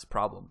about him. That's his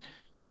problem.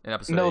 In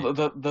Episode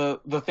 8.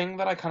 The thing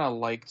that I kind of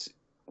liked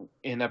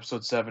in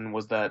Episode 7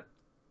 was that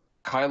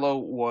Kylo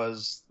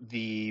was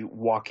the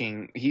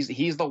walking.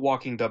 He's the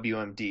walking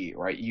WMD,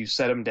 right? You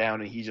set him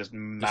down and he just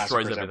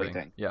massacres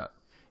everything. Yeah.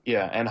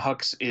 Yeah, and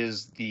Hux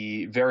is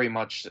very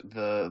much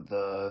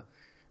the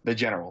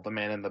general, the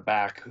man in the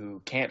back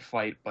who can't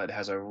fight but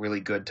has a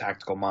really good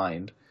tactical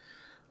mind.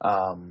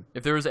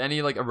 If there was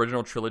any like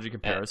original trilogy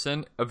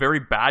comparison, a very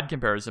bad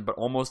comparison, but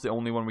almost the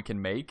only one we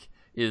can make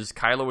is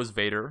Kylo is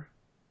Vader,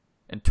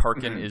 and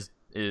Tarkin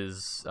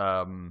is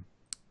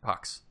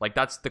Hux. Like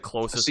that's the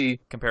closest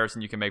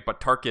comparison you can make.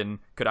 But Tarkin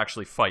could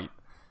actually fight.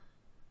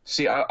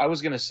 See, I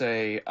was gonna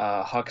say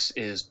Hux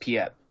is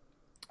Piet.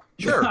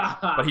 Sure,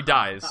 but he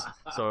dies.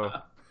 So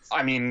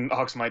I mean,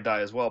 Hux might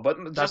die as well,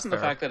 but just in the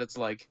fact that it's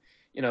like,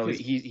 you know,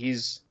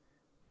 he's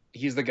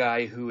the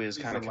guy who is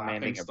kind of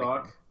commanding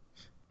everything.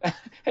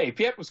 Hey,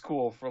 Piet was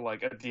cool for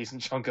like a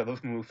decent chunk of the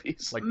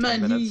movies. Like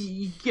 10 minutes.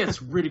 He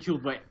gets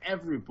ridiculed by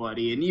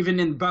everybody, and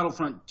even in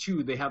Battlefront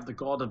 2, they have the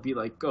gall to be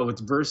like, "Oh,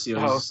 it's Versio."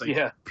 Oh, it's like,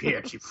 yeah,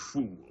 Piet, you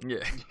fool.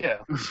 Yeah.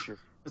 Sure.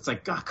 It's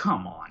like, God,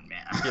 come on,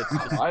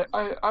 man.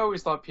 I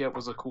always thought Piet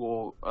was a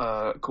cool.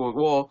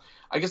 Well,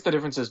 I guess the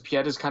difference is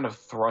Piet is kind of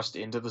thrust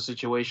into the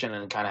situation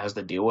and kind of has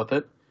to deal with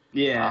it.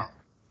 Yeah.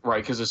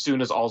 Right, because as soon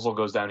as Ozzel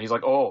goes down, he's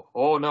like,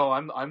 "Oh no,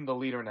 I'm the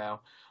leader now."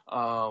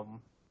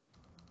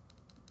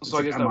 So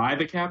I guess am I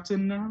the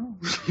captain now?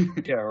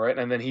 Yeah, right.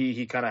 And then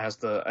he kind of has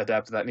to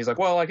adapt to that, and he's like,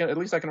 "Well, at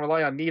least I can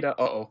rely on Nita."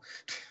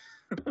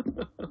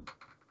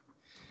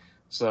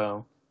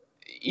 So,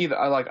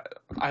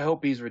 I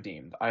hope he's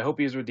redeemed.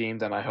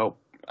 And I hope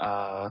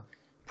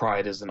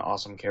Pride is an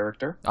awesome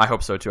character. I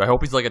hope so too. I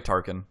hope he's like a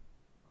Tarkin.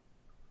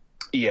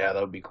 Yeah,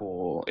 that would be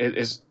cool. It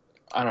is.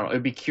 I don't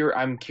know.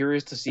 I'm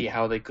curious to see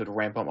how they could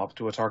ramp him up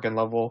to a Tarkin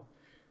level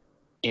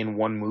in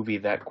one movie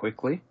that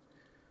quickly.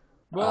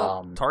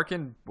 Well,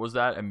 Tarkin was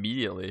that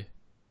immediately.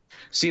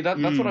 See, that's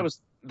what I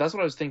was. That's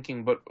what I was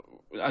thinking. But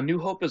A New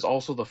Hope is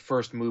also the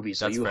first movie,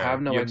 so you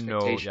have no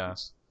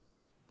expectations.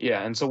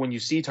 Yeah, and so when you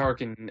see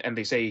Tarkin and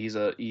they say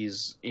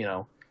he's you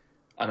know,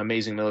 an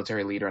amazing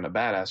military leader and a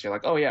badass, you're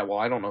like, oh yeah, well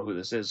I don't know who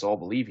this is, so I'll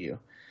believe you.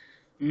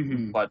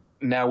 Mm-hmm. But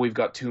now we've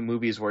got 2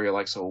 movies where you're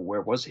like, so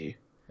where was he?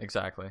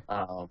 Exactly.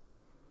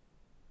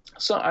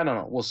 So I don't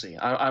know. We'll see.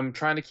 I'm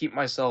trying to keep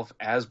myself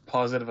as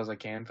positive as I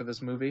can for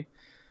this movie.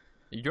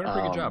 You're doing a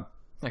pretty good job,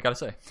 I gotta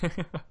say.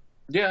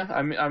 Yeah,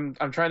 I'm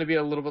trying to be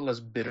a little bit less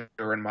bitter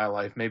in my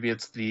life. Maybe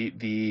it's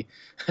the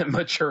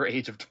mature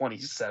age of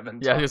 27.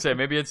 Yeah, I was gonna say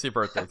maybe it's your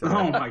birthday today.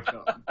 Oh my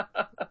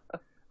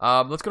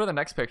god. Let's go to the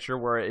next picture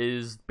where it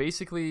is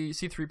basically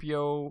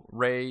C-3PO,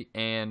 Rey,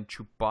 and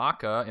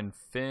Chewbacca and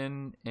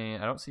Finn,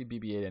 and I don't see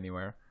BB-8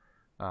 anywhere,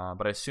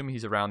 but I assume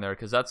he's around there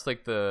because that's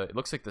like it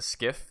looks like the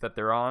skiff that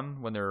they're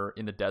on when they're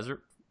in the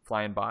desert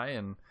flying by,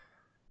 and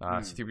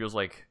C-3PO's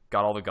like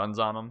got all the guns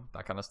on him,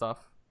 that kind of stuff.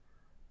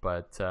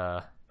 But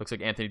looks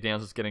like Anthony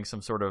Daniels is getting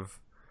some sort of,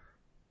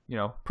 you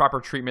know, proper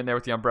treatment there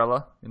with the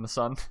umbrella in the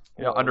sun,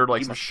 under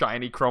like some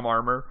shiny chrome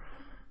armor.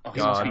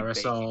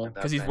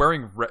 Because he's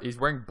wearing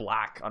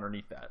black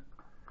underneath that.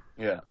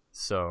 Yeah.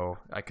 So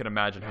I could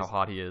imagine how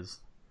hot he is.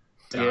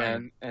 Yeah,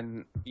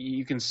 and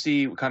you can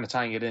see kind of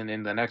tying it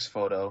in the next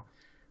photo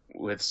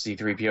with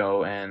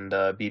C-3PO and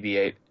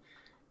BB-8.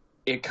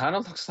 it kind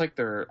of looks like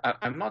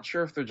I'm not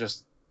sure if they're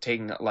just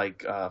taking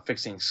like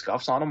fixing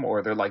scuffs on him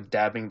or they're like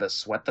dabbing the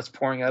sweat that's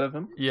pouring out of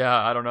him. Yeah,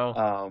 I don't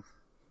know.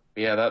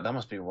 Yeah, that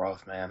must be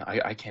rough, man.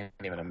 I can't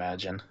even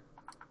imagine.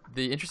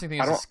 The interesting thing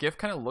is the skiff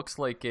kind of looks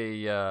like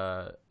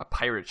a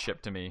pirate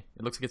ship to me.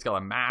 It looks like it's got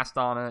a mast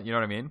on it. You know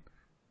what I mean?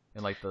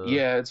 And like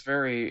it's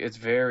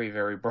very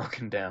very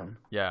broken down.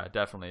 Yeah,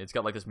 definitely. It's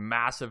got like this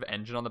massive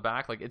engine on the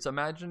back. Like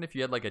imagine if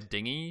you had like a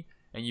dinghy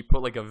and you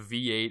put like a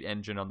V8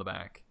 engine on the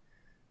back,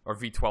 or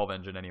V12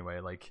 engine anyway.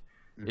 Like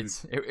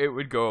it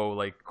would go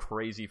like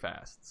crazy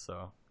fast.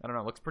 So I don't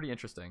know. It looks pretty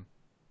interesting.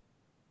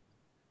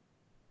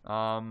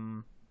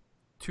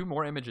 Two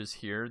more images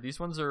here. These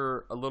ones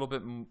are a little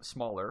bit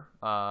smaller,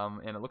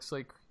 and it looks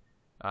like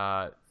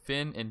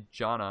Finn and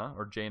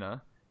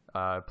Jaina,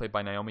 played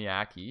by Naomi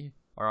Aki,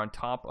 are on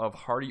top of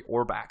hardy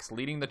Orbaks,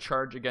 leading the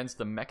charge against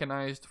the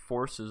mechanized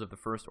forces of the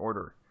First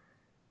Order.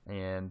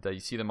 And you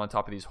see them on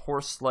top of these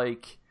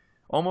horse-like,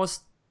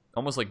 almost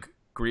like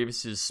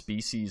Grievous's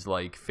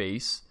species-like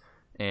face,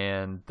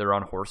 and they're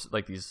on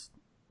these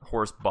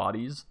horse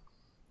bodies.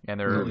 And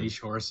they're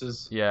leash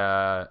horses.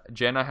 Yeah,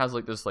 Jaina has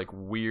like this like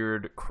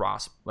weird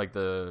not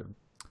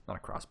a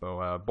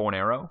crossbow, bow and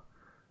arrow,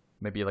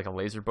 maybe like a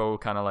laser bow,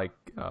 kind of like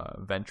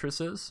Ventress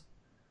is.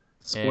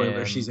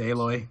 Spoiler: she's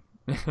Aloy.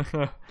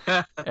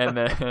 And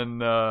then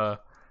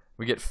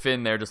we get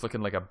Finn there, just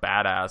looking like a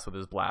badass with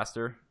his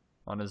blaster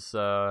on his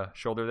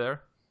shoulder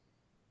there.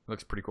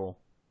 Looks pretty cool.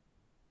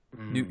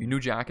 New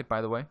jacket, by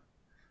the way,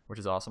 which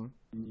is awesome.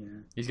 Yeah,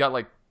 he's got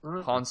like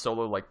Han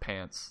Solo like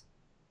pants.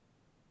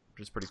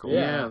 Which is pretty cool.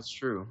 Yeah, that's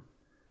true.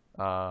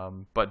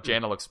 But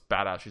Jaina looks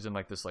badass. She's in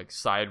like this like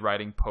side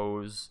riding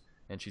pose,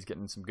 and she's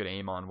getting some good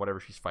aim on whatever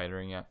she's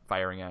firing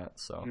at.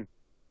 So,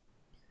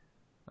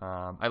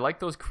 I like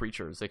those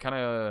creatures. They kind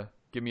of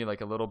give me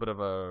like a little bit of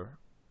a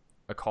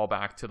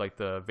callback to like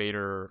the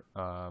Vader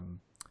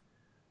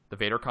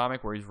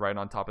comic where he's right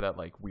on top of that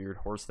like weird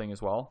horse thing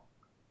as well.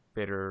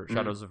 Vader,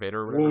 Shadows of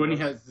Vader. Or well, when he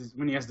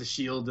has the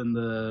shield and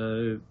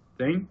the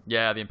thing.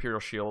 Yeah, the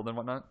Imperial shield and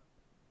whatnot.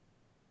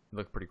 They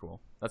look pretty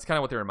cool. That's kind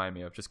of what they remind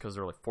me of, just because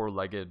they're like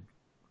four-legged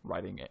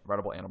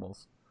rideable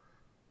animals.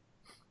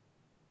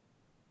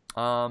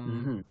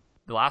 The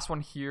last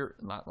one here,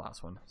 not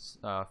last one,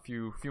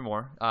 few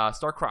more.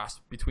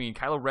 Star-crossed between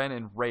Kylo Ren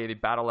and Rey. They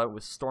battle out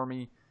with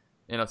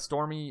in a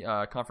stormy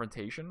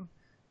confrontation,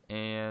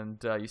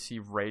 and you see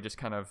Rey just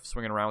kind of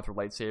swinging around with her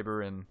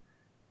lightsaber, and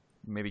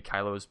maybe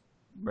Kylo's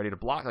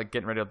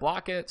getting ready to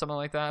block it, something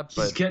like that.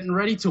 But he's getting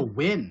ready to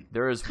win.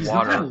 There is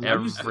water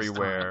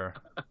everywhere.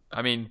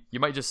 I mean, you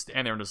might just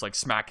stand there and just like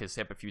smack his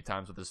hip a few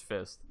times with his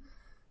fist,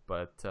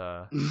 but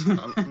not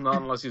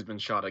unless he's been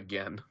shot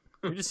again.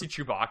 You just see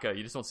Chewbacca.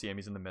 You just don't see him.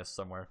 He's in the mist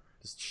somewhere,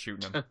 just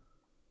shooting him.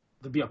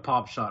 There'll be a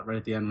pop shot right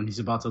at the end when he's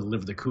about to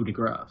deliver the coup de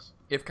grace.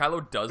 If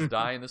Kylo does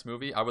die in this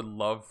movie, I would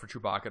love for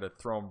Chewbacca to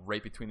throw him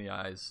right between the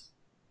eyes.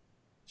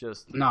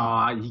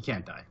 No, he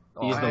can't die.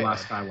 He is the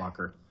last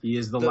Skywalker. He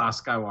is the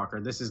last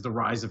Skywalker. This is the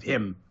rise of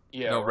him.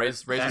 Yeah, no,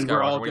 Rey's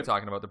Skywalker. What are you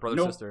talking about? The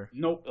brother-sister?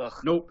 Nope.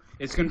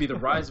 It's going to be the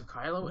rise of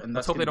Kylo, and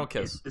let's hope they don't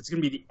kiss. It's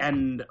going to be the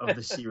end of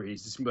the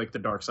series. It's going to be like the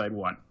Dark Side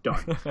 1.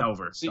 Done.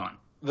 Over. Done.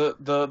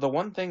 The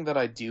one thing that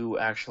I do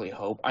actually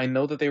hope, I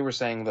know that they were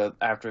saying that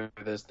after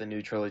this, the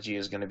new trilogy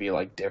is going to be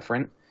like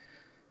different,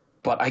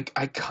 but I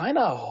kind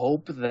of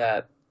hope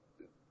that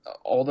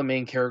all the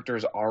main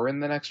characters are in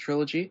the next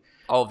trilogy.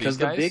 All these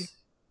guys?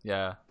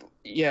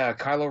 Yeah,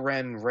 Kylo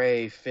Ren,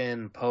 Rey,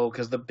 Finn, Poe,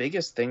 because the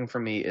biggest thing for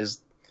me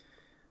is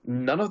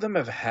none of them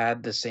have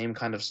had the same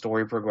kind of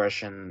story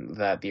progression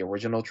that the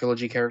original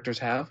trilogy characters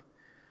have,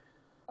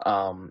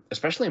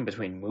 especially in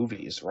between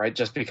movies, right?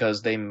 Just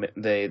because they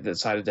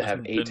decided to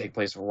have 8 take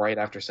place right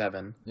after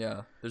 7.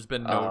 Yeah, there's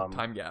been no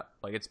time gap.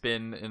 Like, it's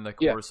been in the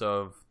course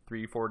of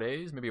 3-4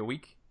 days, maybe a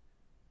week.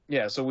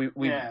 Yeah, so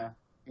we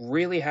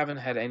really haven't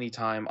had any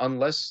time,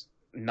 unless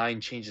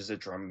 9 changes it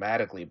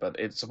dramatically, but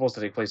it's supposed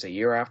to take place a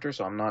year after,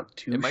 so I'm not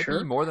too sure. It might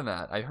be more than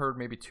that. I heard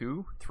maybe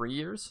 2-3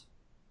 years.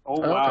 Oh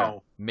wow! Okay.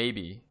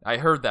 Maybe I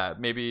heard that.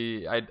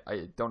 Maybe I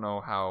don't know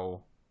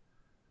how.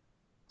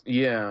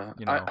 Yeah,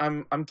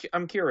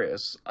 I'm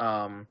curious.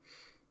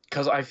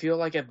 Because I feel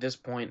like at this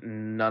point,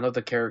 none of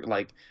the characters,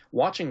 like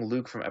watching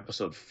Luke from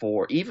episode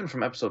 4, even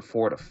from episode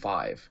 4 to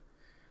 5.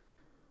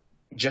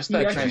 Just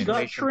that he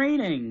got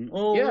training.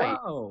 Oh yeah,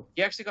 wow!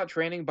 He actually got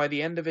training. By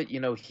the end of it,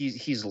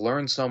 he's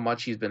learned so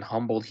much. He's been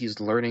humbled. He's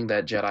learning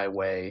that Jedi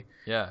way.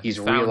 Yeah, he's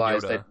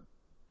realized that.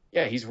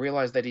 Yeah, he's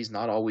realized that he's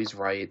not always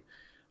right.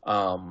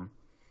 So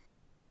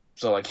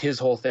like his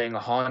whole thing,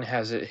 Han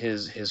has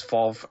his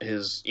fall,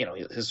 his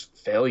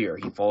failure.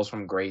 He falls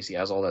from grace. He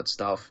has all that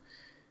stuff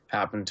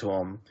happen to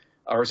him.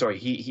 Or sorry,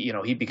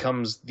 he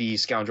becomes the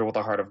scoundrel with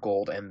the heart of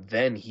gold, and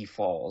then he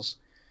falls.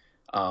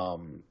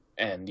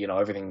 And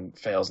everything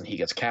fails and he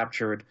gets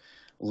captured.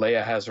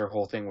 Leia has her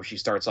whole thing where she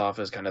starts off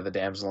as kind of the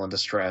damsel in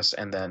distress,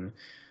 and then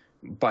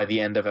by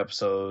the end of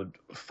episode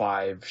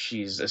 5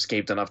 she's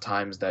escaped enough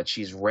times that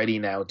she's ready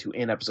now to,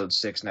 in episode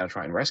 6, now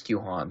try and rescue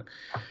Han.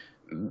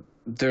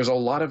 there's a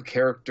lot of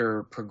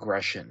character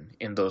progression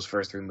in those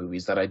first 3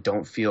 movies that I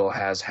don't feel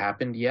has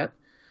happened yet.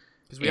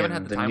 Because we haven't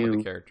had the time with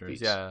the characters,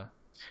 movies. Yeah.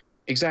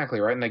 Exactly,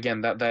 right? And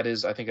again, that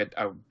is, I think,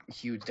 a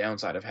huge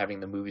downside of having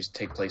the movies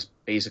take place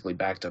basically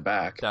back to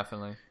back.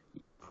 Definitely.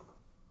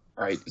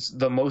 Right?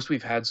 The most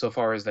we've had so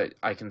far is that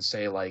I can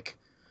say, like,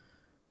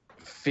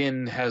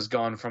 Finn has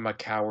gone from a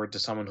coward to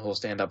someone who'll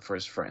stand up for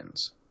his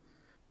friends.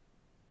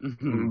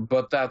 Mm-hmm.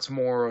 But that's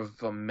more of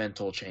a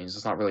mental change.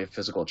 It's not really a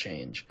physical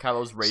change.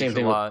 Kylo's raged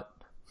a lot.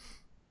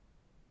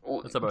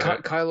 That's about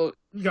it. Kylo,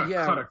 you got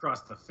cut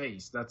across the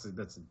face. That's and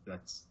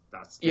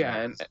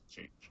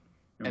change.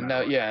 And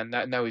now,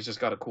 now he's just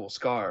got a cool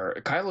scar.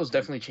 Kylo's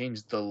definitely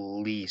changed the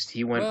least.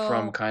 He went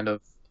from kind of,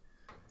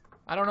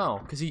 I don't know,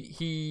 because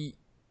he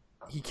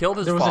killed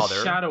his father. There was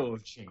a shadow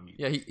of change.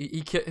 Yeah,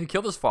 he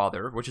killed his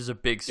father, which is a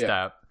big step.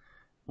 Yeah.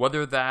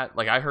 Whether that,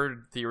 like, I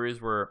heard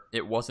theories where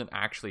it wasn't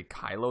actually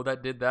Kylo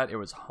that did that, it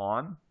was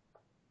Han.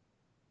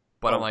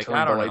 But I'm like,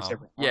 I don't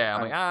know. Yeah,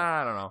 I'm like,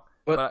 I don't know.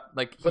 But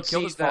like, he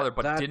killed his father,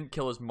 but didn't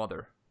kill his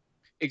mother.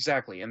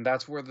 Exactly, and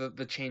that's where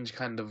the change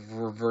kind of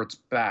reverts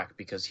back,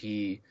 because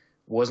he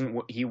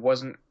wasn't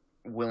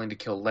willing to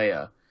kill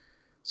Leia,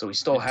 so he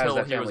still has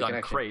that family connection. Until he was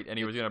on Crate, and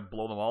he was going to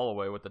blow them all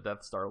away with the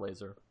Death Star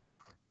laser.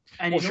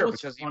 And well, sure,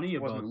 because he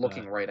wasn't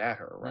looking right at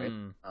her, right?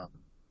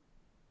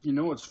 You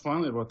know what's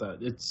funny about that?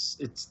 It's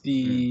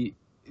this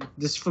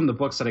is from the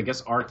books that I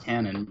guess are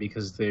canon,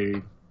 because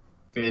they've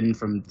been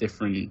from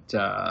different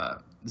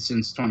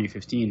since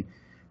 2015.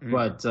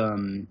 But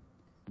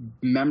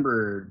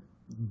remember,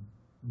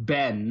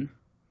 Ben,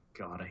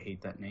 God, I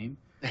hate that name,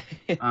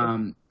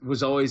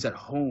 was always at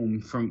home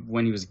from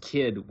when he was a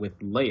kid with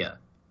Leia.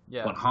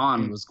 Yeah. But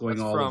Han was going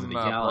all over the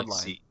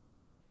galaxy. Bloodline.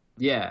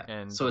 Yeah.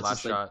 And so it's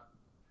just like,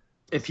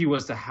 if he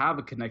was to have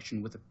a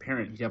connection with a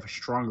parent, he'd have a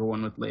stronger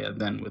one with Leia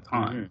than with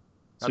Han.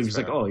 So he was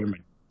like, "Oh,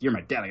 you're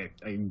my dad. I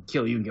can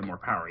kill you and get more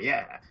power."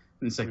 Yeah.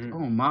 And it's like, "Oh,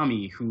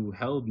 mommy who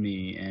held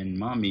me, and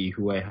mommy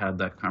who I had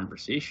that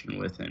conversation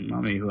with, and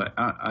mommy who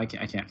I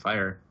can't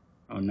fire.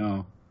 Oh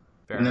no."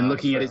 And then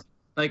looking at it,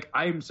 like,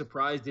 I'm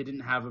surprised they didn't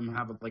have him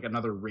have like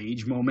another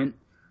rage moment,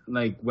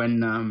 like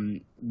when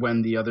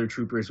the other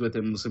troopers with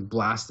him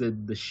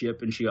blasted the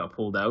ship and she got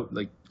pulled out.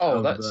 Like,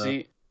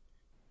 that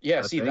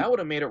would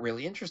have made it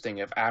really interesting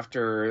if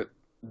after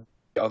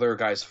the other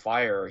guys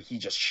fire, he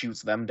just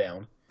shoots them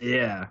down.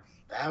 Yeah.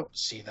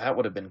 That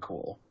would have been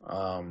cool.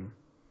 Then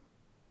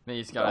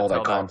you just gotta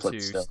tell that to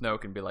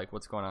Snoke and be like,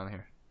 "What's going on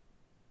here?"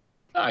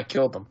 I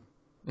killed them.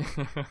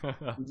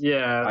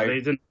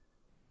 They didn't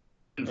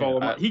follow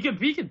my... He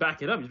could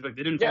back it up. He's like,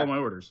 they didn't follow my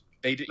orders.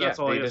 They did. That's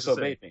all they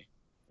disobeyed me.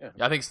 Yeah.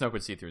 I think Snoke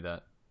would see through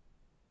that.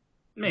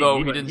 Maybe,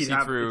 though he didn't see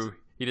through.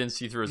 He didn't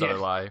see through his other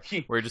lie,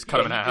 where he just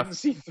cut him in half. He didn't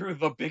see through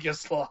the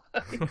biggest lie.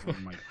 Oh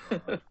my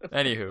God.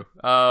 Anywho,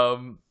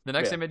 the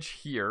next image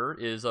here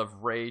is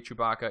of Rey,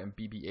 Chewbacca, and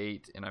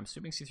BB-8, and I'm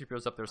assuming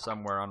C-3PO's up there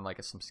somewhere on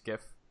like some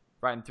skiff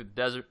riding through the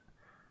desert.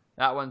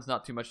 That one's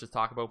not too much to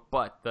talk about,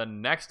 but the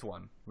next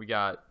one, we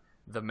got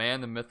the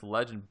man, the myth, the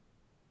legend,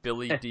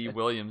 Billy D.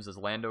 Williams as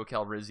Lando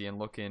Calrissian,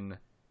 looking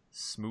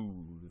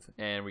smooth,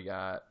 and we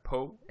got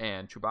Poe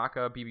and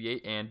Chewbacca,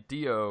 BB-8, and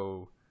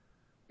D-0.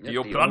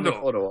 D-0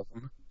 Brando.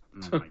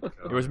 Oh my God.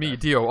 It was me,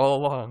 D-0, all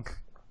along.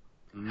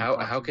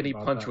 How can he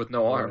punch with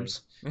no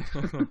arms?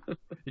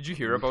 Did you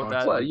hear about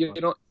that? What, you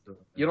don't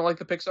like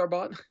the Pixar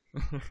bot?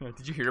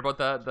 Did you hear about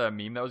the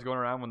meme that was going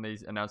around when they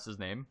announced his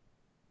name?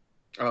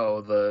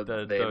 Oh, the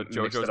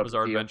JoJo's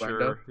Bizarre Adventure.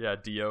 Brando? Yeah,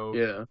 D-0.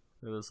 Yeah.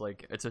 It was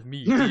like, it's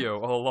me, D-0,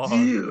 all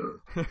along.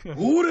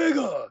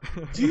 Orega,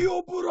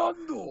 D-0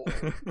 Brando.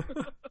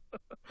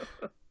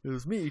 It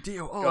was me,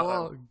 D-0, all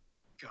along.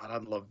 God,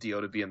 I'd love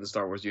D-0 to be in the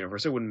Star Wars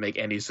universe. It wouldn't make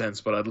any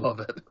sense, but I'd love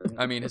it.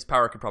 I mean, his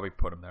power could probably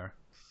put him there.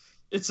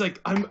 It's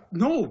like,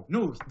 no,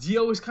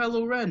 D-0 is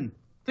Kylo Ren.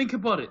 Think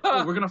about it.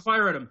 Oh, we're going to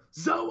fire at him.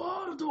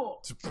 Zawardo!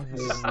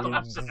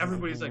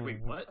 Everybody's like, wait,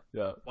 what?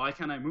 Yeah. Why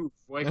can't I move?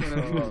 Why can't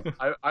I move?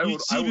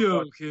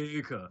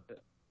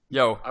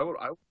 Yo,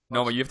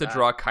 no, you have to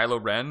draw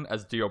Kylo Ren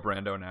as D-0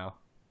 Brando now.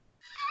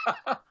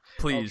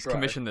 Please,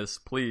 commission this,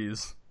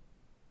 please.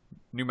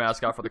 New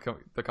mascot for the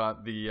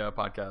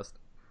podcast.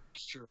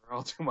 Sure,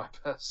 I'll do my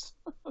best.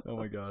 Oh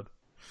my God.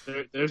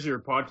 There's your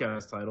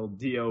podcast title.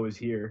 D-0 is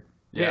here.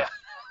 Yeah.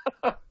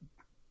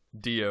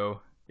 D-0.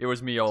 It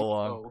was me all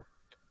along.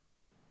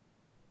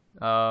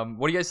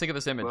 What do you guys think of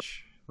this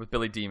image with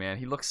Billy D, man?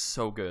 He looks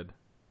so good.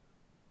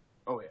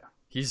 Oh yeah.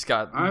 He's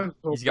got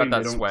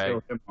that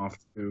swag. Him off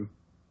too.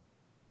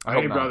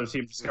 I'd rather see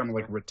him just kind of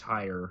like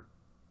retire.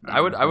 I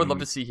would love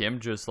to see him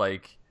just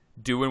like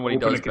doing what he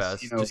does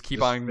best. Just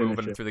keep on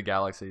moving through the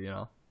galaxy, you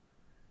know.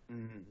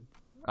 Mm-hmm.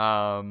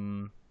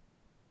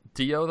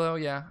 D-0 though,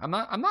 yeah, I'm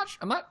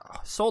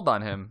not sold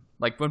on him.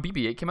 Like when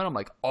BB-8 came out, I'm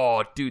like,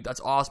 oh dude,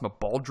 that's awesome, a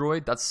ball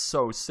droid, that's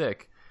so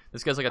sick.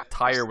 This guy's like a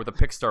tire with a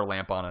Pixar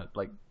lamp on it.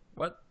 Like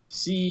what?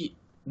 See,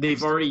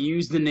 they've already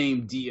used the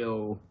name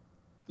D-0.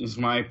 Is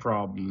my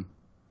problem.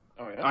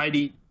 Oh yeah.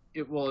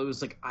 It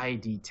was like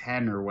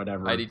ID-10 or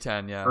whatever.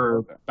 ID-10, yeah.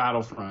 For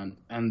Battlefront,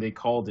 and they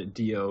called it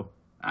D-0.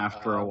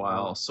 after a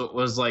while. So it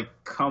was like,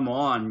 come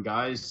on,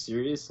 guys,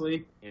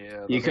 seriously?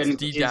 Yeah, You couldn't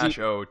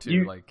D-O too.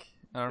 you- Like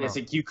I don't know. It's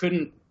like you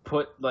couldn't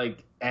put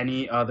like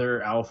any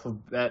other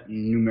alphabet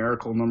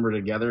numerical number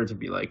together to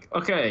be like,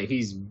 okay,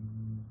 he's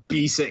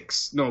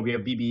B6. No, we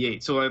have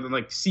BB8. So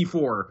like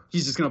C4,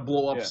 he's just gonna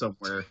blow up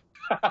somewhere.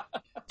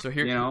 So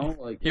here, You know,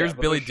 like here's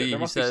but Billy there should- D. there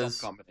He must be some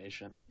says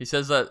combination.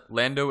 that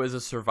Lando is a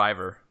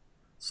survivor.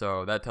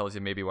 So that tells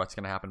you maybe what's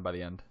gonna happen by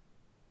the end.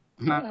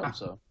 I hope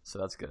so. So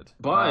that's good.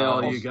 Bye, all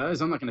Um, you guys.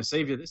 I'm not gonna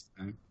save you this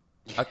time.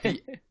 At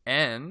the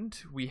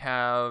end, we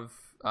have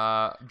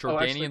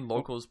Jordanian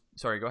locals.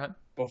 Sorry, go ahead.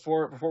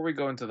 Before we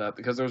go into that,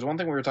 because there was one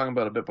thing we were talking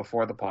about a bit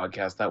before the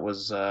podcast that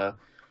was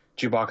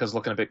Chewbacca's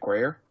looking a bit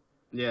grayer.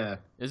 Yeah,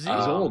 Is he?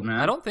 he's old, man.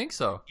 I don't think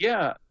so.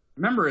 Yeah,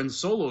 Remember in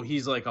Solo,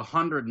 he's like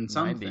 100 and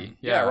something. 90.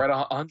 yeah, right,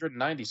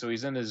 190. So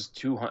he's in his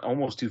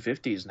almost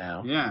 250s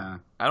now. Yeah,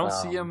 I don't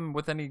see him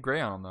with any gray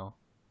on him though.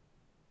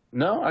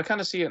 No, I kind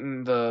of see it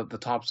in the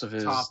tops of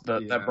his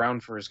that brown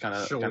fur is kind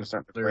of starting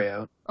to gray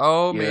out.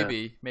 Oh, Yeah.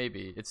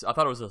 maybe. I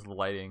thought it was just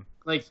lighting.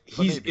 like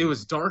maybe. it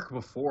was dark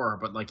before,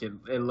 but like it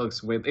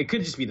looks weird. It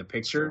could just be the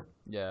picture.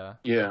 Yeah.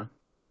 Yeah,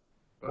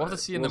 We'll have to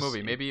see in the we'll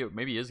movie. see.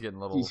 Maybe he is getting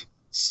a little. He's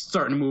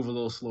starting to move a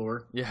little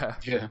slower. Yeah.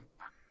 yeah.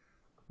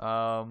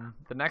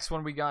 The next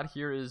one we got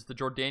here is the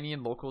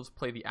Jordanian locals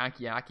play the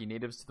Aki-Aki,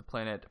 natives to the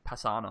planet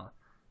Pasana.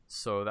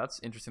 So that's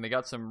interesting. They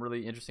got some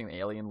really interesting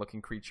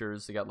alien-looking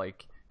creatures. They got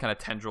like kind of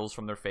tendrils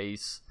from their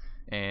face,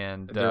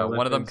 and They're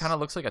one of them lipids. kind of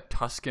looks like a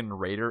Tusken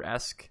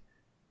Raider-esque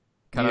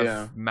kind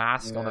Yeah. of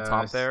mask on the Yeah, I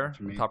top see there, what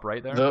you mean. top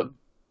right there.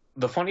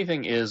 The funny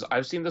thing is,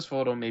 I've seen this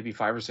photo maybe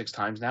 5 or 6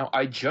 times now.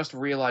 I just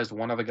realized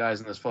one of the guys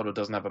in this photo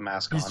doesn't have a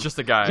mask He's on. just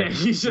a guy. Yeah,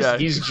 he's just-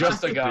 He's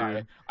just a Dude.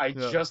 guy. I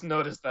Yeah. just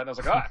noticed that. And I was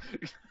like, ah.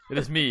 It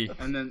is me.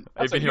 And then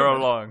I've That's been a here all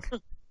human. along.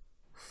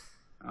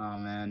 oh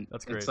man,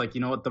 That's great. It's like,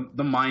 you know what,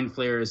 the mind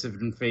flayers have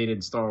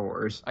invaded Star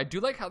Wars. I do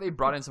like how they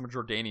brought in some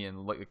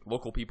Jordanian like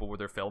local people where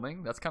they're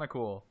filming. That's kind of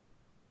cool.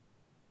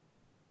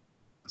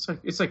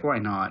 It's like why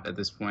not at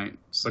this point?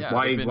 It's like Yeah,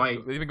 why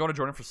they've been going to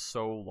Jordan for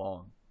so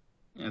long.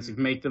 Yeah, it's like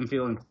make them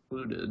feel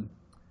included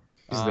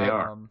because they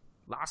are.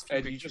 Last few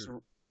Ed, pictures.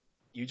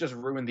 you just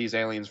ruined these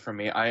aliens for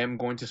me. I am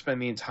going to spend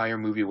the entire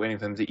movie waiting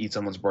for them to eat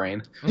someone's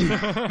brain.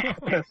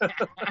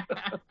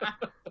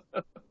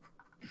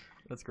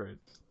 That's great.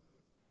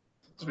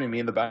 It's me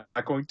in the back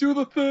going, do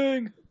the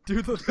thing.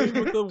 Do the thing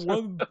with the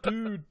one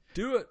dude.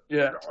 Do it.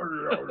 Yeah.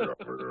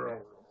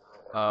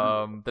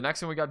 The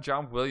next one we got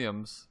John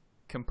Williams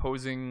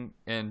composing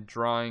and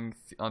drawing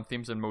on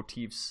themes and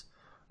motifs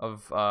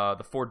of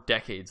the 4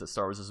 decades that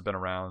Star Wars has been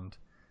around.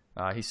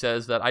 He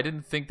says that I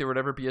didn't think there would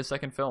ever be a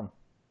second film.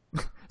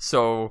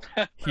 So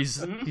he's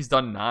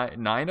done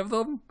nine of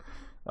them.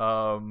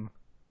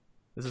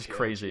 This is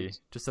crazy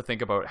just to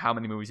think about how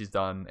many movies he's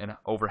done and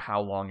over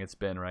how long it's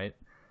been, right?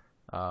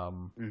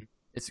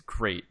 It's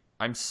great.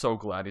 I'm so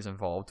glad he's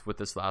involved with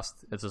this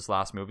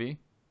last movie.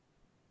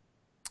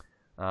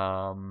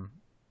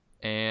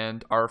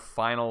 And our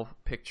final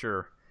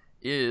picture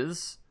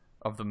is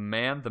of the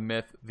man, the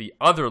myth, the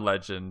other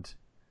legend,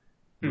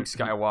 Luke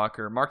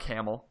Skywalker. Mark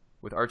Hamill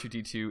with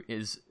R2-D2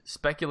 is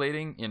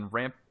speculating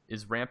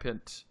is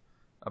rampant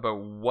about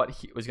what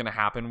was going to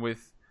happen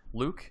with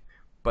Luke.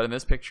 But in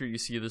this picture, you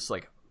see this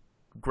like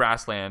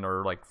grassland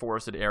or like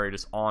forested area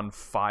just on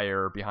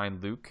fire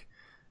behind Luke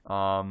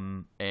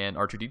and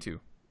R2-D2.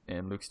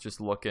 And Luke's just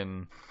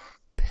looking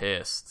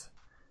pissed.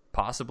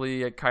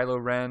 Possibly at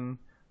Kylo Ren,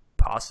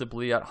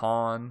 possibly at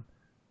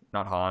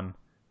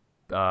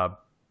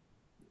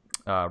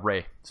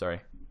Rey.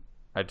 Sorry.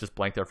 I just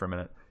blanked there for a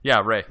minute.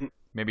 Yeah, Rey.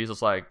 Maybe he's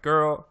just like,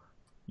 girl,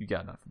 you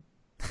got nothing.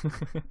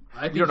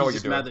 I think you don't know what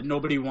he's you're just mad doing. that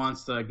nobody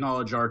wants to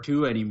acknowledge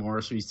R2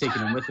 anymore, so he's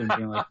taking him with him,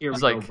 being like, "Here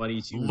He's we like, go, buddy.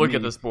 it's you and look me.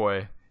 at this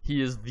boy.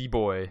 He is the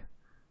boy.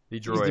 The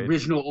He's droid. the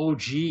original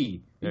OG. There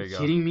Are you you go.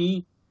 kidding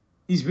me?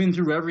 He's been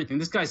through everything.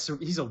 This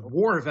he's a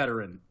war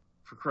veteran,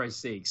 for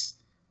Christ's sakes.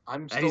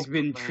 And he's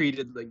been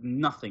treated like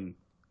nothing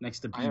next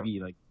to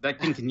BB. Like that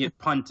thing can get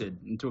punted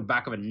into the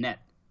back of a net.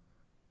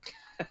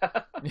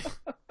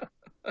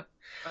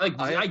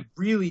 I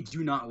really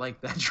do not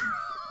like that droid.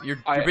 You're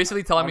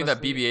basically telling me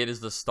that BB-8 is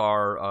the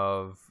star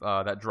of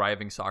that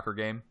driving soccer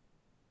game?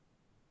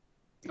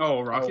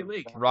 Oh, Rocket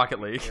League. Rocket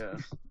League.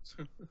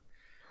 Yeah.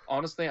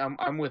 Honestly,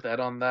 I'm with Ed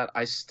on that.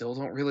 I still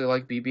don't really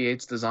like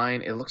BB-8's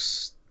design. It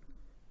looks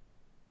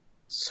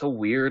so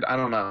weird. I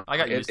don't know. I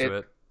got used to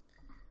it.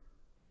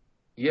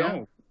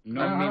 Yeah.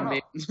 No, I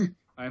mean,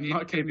 I'm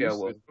not getting maybe I used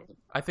to will. it.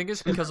 I think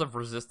it's because of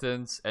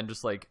Resistance and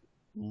just like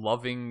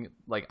loving,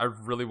 like I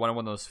really wanted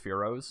one of those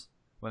Spheros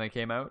when they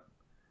came out.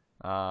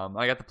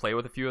 I got to play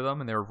with a few of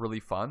them and they were really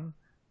fun.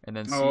 And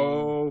then seeing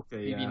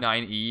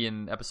BB-9E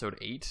in episode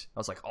 8, I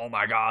was like, oh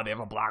my god, they have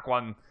a black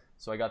one.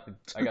 So I got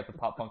the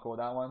Pop Funko with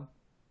that one.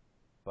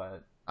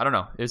 But I don't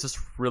know. It's just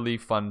really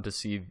fun to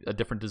see a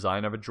different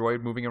design of a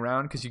droid moving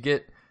around because you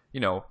get,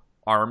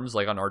 arms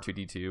like on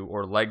R2-D2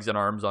 or legs and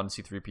arms on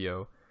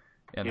C-3PO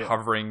and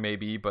hovering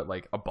maybe, but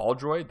like a ball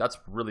droid, that's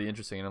really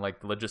interesting. And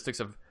like the logistics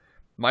of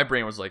my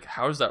brain was like,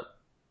 how does that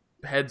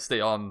head stay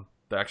on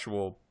the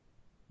actual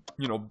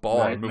ball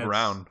Right, and move that's-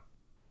 around.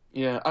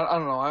 Yeah, I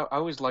don't know. I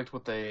always liked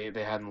what they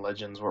had in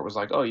Legends, where it was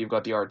like, oh, you've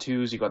got the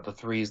R2s, you got the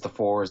 3s, the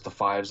 4s, the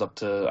 5s, up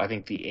to I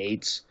think the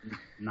 8s,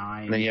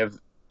 9. and then you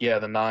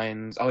have the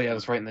 9s. Oh yeah,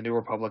 that's right. In the New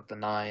Republic, the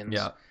 9s.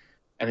 Yeah.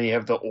 And then you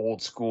have the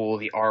old school,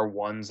 the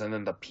R1s, and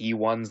then the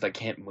P1s that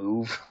can't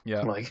move.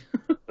 Yeah. Like,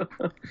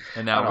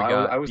 And now we I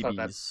got always thought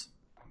that- BBs.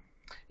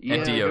 yeah,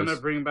 And They're Dios.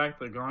 gonna bring back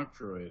the Gonk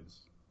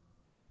droids.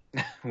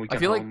 we I can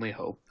feel like- only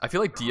hope. I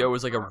feel like Dio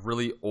is like a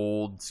really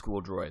old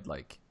school droid,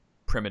 like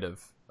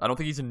primitive. I don't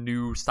think he's a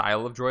new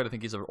style of droid. I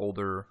think he's an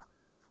older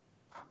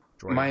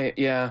droid. My only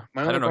don't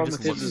know, he problem just with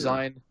his looks-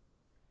 design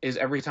is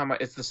every time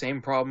it's the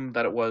same problem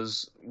that it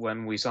was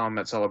when we saw him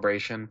at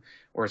Celebration,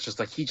 where it's just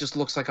like he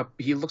looks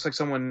like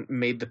someone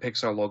made the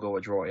Pixar logo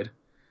a droid.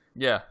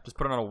 Yeah, just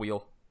put it on a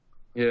wheel.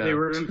 Yeah, They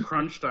were in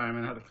crunch time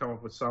and had to come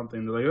up with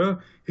something. They're like,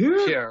 here,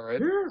 yeah, right.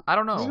 here. I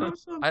don't you know. have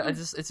something."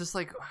 It's just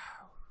like,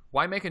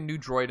 why make a new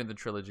droid in the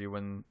trilogy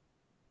when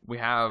we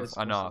have It's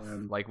enough?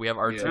 just, Like we have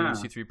R2, Yeah.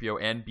 C-3PO,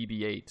 and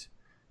BB-8.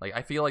 Like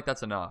I feel like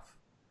that's enough.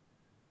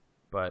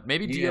 But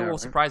maybe Yeah, Dio will right.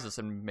 surprise us,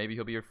 and maybe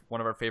he'll be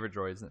one of our favorite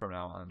droids from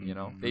now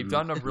on. They've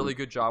done a really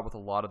good job with a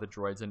lot of the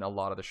droids in a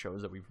lot of the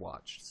shows that we've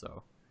watched.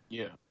 So,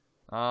 Yeah.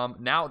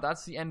 now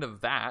that's the end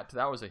of that.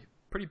 That was a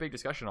pretty big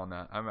discussion on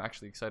that. I'm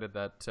actually excited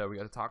that we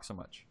got to talk so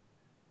much.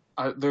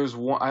 I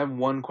have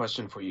one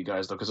question for you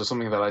guys though, because it's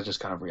something that I just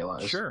kind of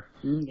realized. Sure.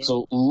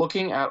 So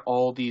looking at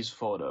all these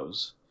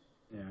photos,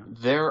 Yeah.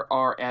 there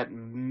are at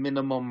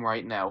minimum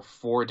right now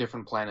 4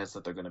 different planets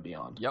that they're going to be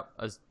on. Yep.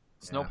 A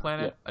snow Yeah.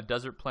 planet, a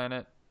desert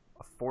planet,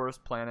 a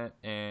forest planet,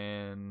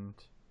 and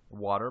a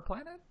water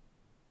planet.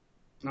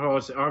 Oh,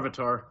 it's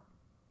Avatar.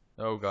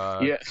 Oh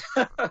god. Yeah.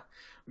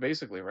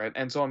 Basically, right?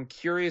 And so I'm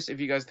curious if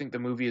you guys think the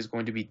movie is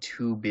going to be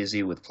too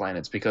busy with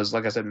planets, because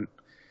like I said,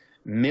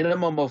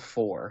 minimum of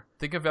 4.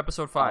 Think of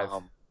episode 5.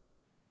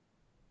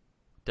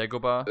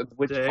 Dagobah,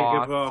 Which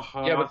Dagobah,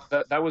 Hoth, yeah,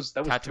 but that was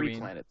 3 Tatooine.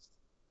 planets.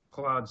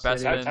 Cloud Bespin.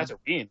 City.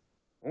 Tatooine.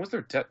 When was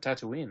there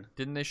Tatooine?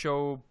 Didn't they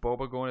show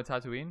Boba going to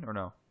Tatooine or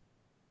no?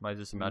 Am I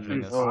just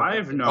imagining this?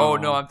 5? No. Oh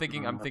no, I'm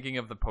thinking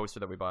of the poster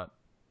that we bought.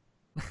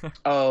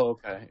 Oh,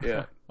 okay,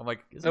 yeah. I'm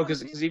like, is No, that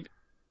because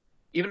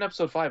even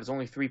episode 5 is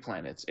only 3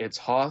 planets. It's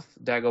Hoth,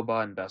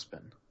 Dagobah, and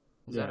Bespin.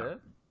 is that Yeah. it?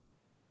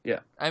 Yeah.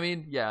 I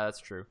mean, yeah, that's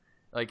true.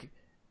 Like,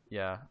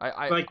 yeah,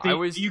 I Like I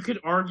always you could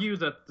argue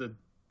that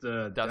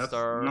the Death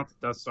Star- not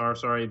the Death Star,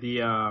 sorry,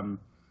 the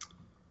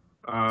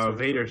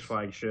Vader's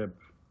flagship,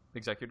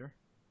 Executor.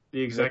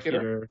 the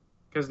Executor,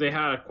 because they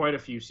had quite a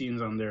few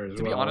scenes on there as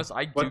To well. be honest,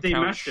 I do But they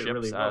count meshed it ships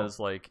really well. as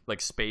like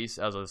space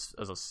as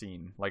a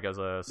scene, like as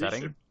a They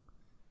setting. should-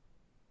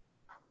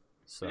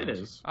 So It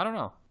is. I don't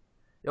know.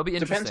 It'll be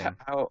interesting.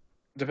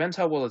 Depends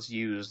how well it's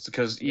used.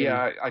 Because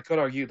I could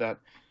argue that,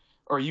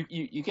 or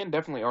you can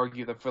definitely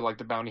argue that for like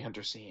the bounty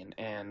hunter scene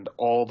and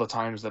all the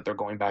times that they're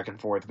going back and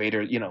forth.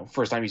 Vader,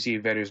 first time you see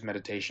Vader's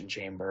meditation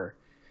chamber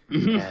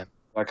and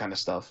that kind of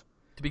stuff.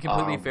 To be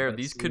completely fair, let's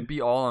these see. could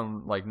be all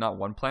on like not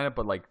one planet,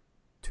 but like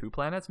 2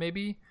 planets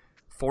maybe.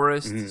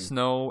 Forest, Mhm.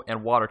 snow,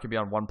 and water could be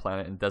on one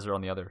planet and desert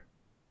on the other.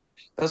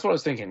 That's what I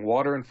was thinking.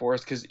 Water and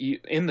forest, because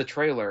in the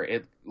trailer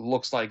it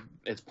looks like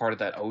it's part of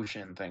that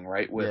ocean thing,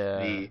 right? With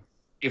Yeah.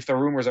 if the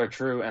rumors are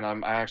true, and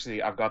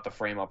I've got the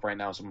frame up right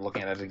now, so I'm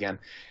looking at it again.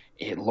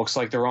 It looks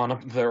like they're on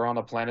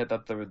a planet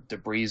that the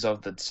debris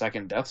of the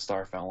second Death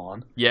Star fell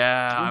on.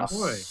 Yeah, Oh, I'm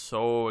boy.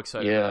 so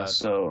excited. for Yeah, that.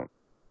 so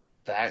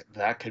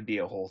that could be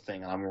a whole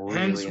thing, and I'm really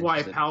Hence why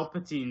interested.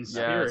 Palpatine's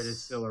spirit Yes.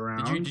 is still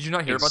around. Did you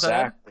not hear about that?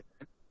 Ed? Exactly.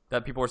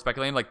 That people were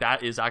speculating like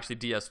that is actually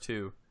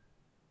DS2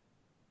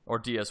 or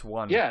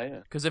DS1. Yeah.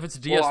 Because if it's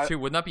Well, DS2,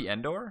 wouldn't that be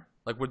Endor?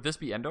 Like, would this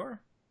be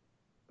Endor?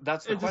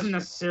 That's the It doesn't question.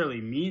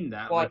 necessarily mean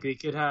that. Well, Like it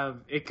could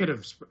have.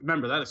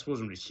 Remember that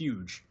explosion was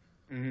huge.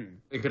 Mhm.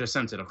 It could have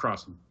sent it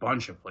across a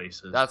bunch of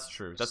places. That's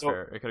true. That's So-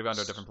 fair. It could have gone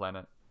to a different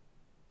planet.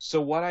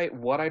 So what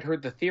I'd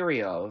heard the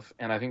theory of,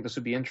 and I think this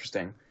would be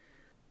interesting,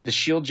 the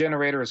shield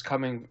generator is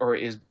coming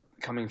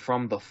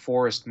from the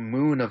forest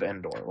moon of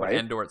Endor, Like right?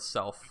 Endor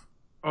itself.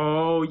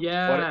 Oh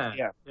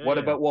yeah. What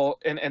about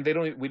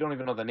we don't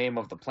even know the name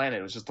of the planet.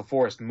 It was just the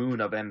forest moon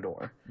of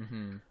Endor.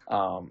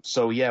 Mm-hmm.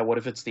 So yeah, what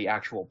if it's the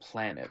actual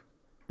planet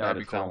That that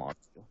would it be fell cool. on?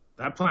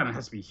 That planet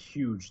has to be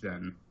huge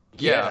then.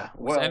 Yeah.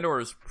 well, Endor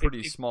is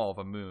pretty it- small of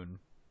a moon.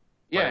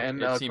 yeah, Like,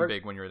 and it seemed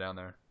big when you were down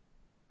there.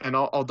 And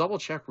I'll double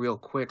check real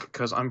quick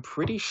because I'm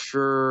pretty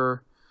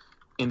sure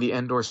in the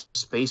Endor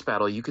space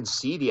battle you can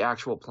see the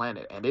actual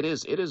planet, and it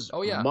is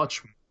Oh, yeah.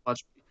 much.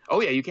 Oh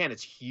yeah, you can.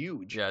 It's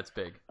huge. Yeah, it's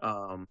big.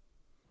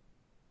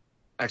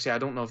 Actually, I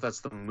don't know if that's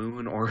the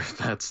moon or if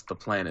that's the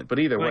planet, but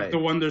either Like way, the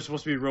one they're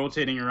supposed to be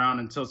rotating around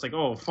until it's like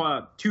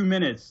 2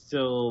 minutes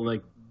till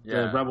like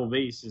Yeah. the rebel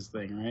bases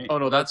thing, right? oh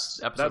no, That's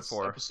that's episode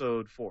 4.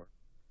 Episode 4.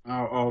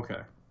 Oh,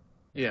 okay.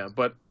 Yeah,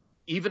 but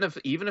even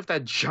if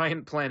that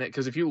giant planet,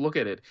 because if you look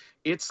at it,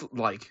 it's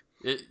like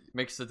It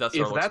makes the Death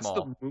Star if look that's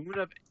small.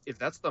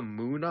 the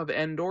moon of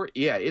Endor,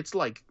 yeah, it's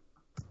like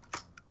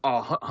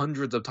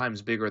hundreds of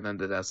times bigger than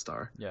the Death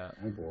Star. Yeah.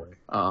 Oh boy.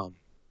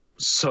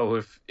 So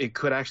if it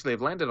could actually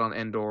have landed on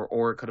Endor,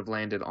 or it could have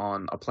landed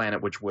on a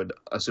planet which would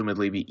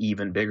assumedly be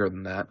even bigger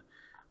than that,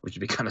 which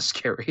would be kind of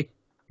scary.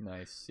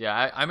 Nice.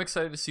 Yeah, I'm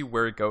excited to see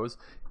where it goes.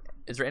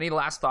 Is there any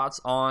last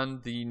thoughts on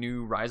the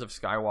new Rise of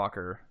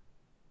Skywalker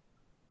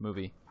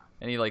movie?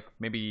 Any, like,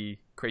 maybe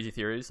crazy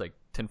theories, like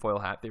tinfoil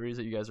hat theories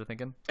that you guys are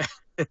thinking?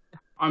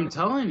 I'm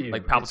telling you,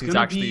 Like Palpatine's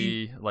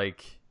actually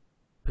like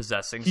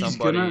possessing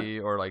somebody,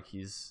 or like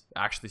he's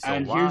actually still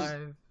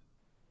alive.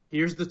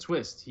 Here's the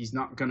twist. He's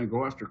not going to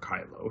go after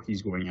Kylo.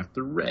 He's going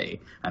after Rey.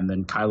 And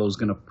then Kylo's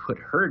going to put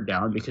her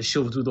down because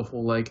she'll do the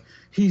whole, like,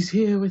 he's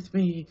here with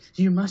me.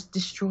 You must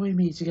destroy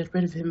me to get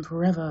rid of him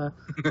forever.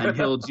 And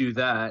he'll do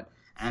that.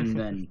 And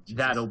then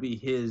that'll be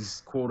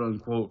his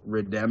quote-unquote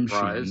redemption.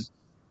 Rise.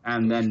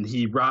 And then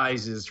he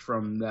rises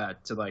from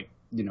that to, like,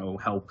 you know,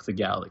 help the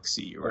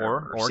galaxy.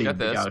 Or get save the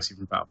this. galaxy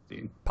from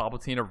Palpatine.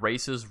 Palpatine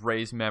erases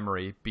Rey's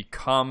memory,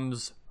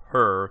 becomes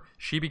her.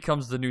 She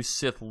becomes the new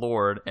Sith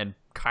Lord, and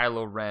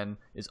Kylo Ren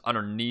is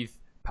underneath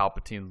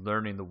Palpatine,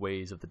 learning the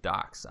ways of the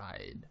dark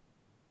side.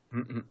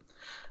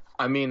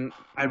 I mean,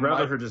 I'd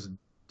rather her just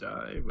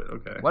die, but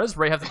okay. Why does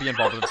Rey have to be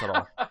involved in this at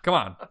all? Come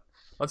on,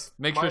 let's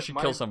make sure she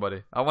kills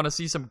somebody. I want to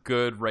see some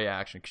good Rey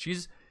action.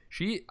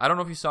 She. I don't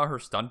know if you saw her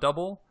stunt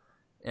double,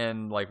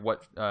 and like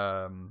what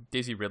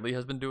Daisy Ridley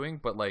has been doing,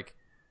 but like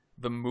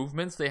the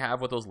movements they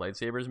have with those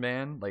lightsabers,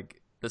 man.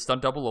 Like the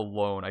stunt double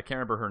alone, I can't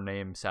remember her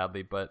name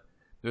sadly, but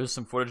there's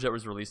some footage that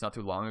was released not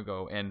too long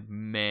ago, and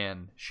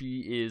man,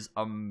 she is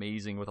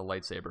amazing with a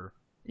lightsaber.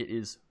 It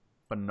is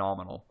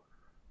phenomenal.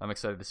 I'm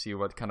excited to see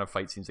what kind of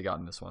fight scenes they got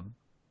in this one.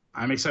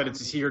 I'm excited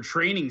to see her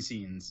training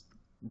scenes.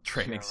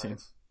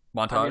 Scenes.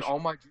 Montage. I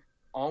mean,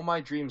 all my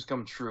dreams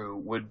come true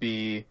would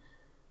be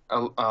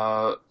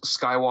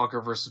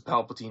Skywalker versus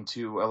Palpatine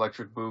 2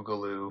 Electric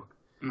Boogaloo.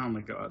 Oh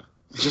my god.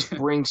 Just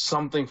bring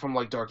something from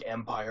like Dark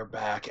Empire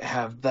back.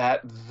 Have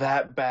that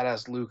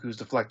badass Luke who's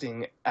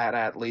deflecting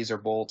at laser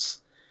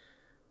bolts.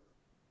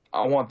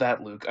 I want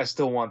that Luke. I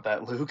still want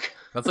that Luke.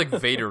 That's like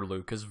Vader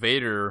Luke, because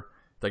Vader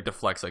like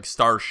deflects like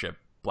starship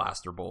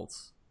blaster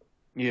bolts.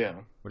 Yeah,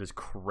 which is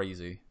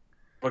crazy.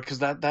 But because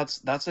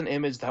that's an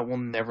image that will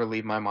never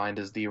leave my mind.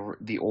 Is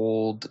the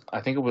old?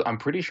 I'm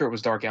pretty sure it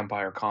was Dark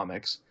Empire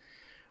comics,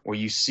 where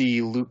you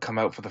see Luke come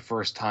out for the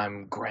first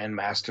time,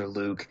 Grandmaster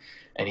Luke,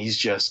 and he's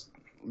just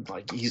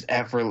like he's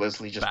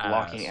effortlessly just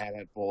blocking at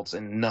bolts,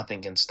 and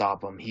nothing can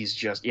stop him. He's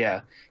just he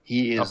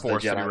is the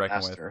Jedi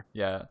Master.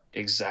 Yeah,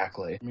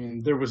 exactly. I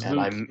mean, there was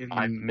Luke.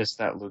 I miss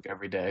that Luke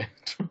every day.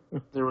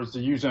 There was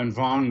the Yuzhan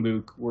Vong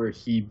Luke, where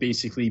he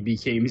basically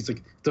became. He's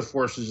like the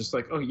Force was just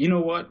like, oh, you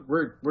know what?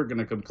 We're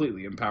gonna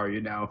completely empower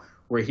you now.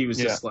 Where he was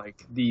just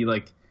like he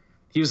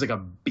was like a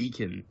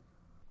beacon,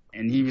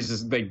 and he was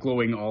just like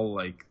glowing all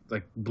like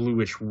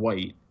bluish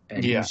white.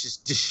 And he was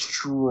just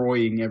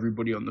destroying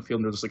everybody on the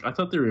field. And they're just like, I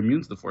thought they were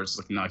immune to the Force. It's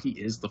like, no, he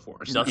is the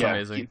Force. That's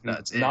amazing.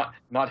 That's it.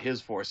 Not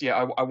his Force.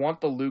 Yeah, I want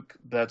the Luke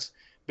that's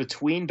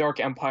between Dark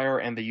Empire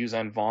and the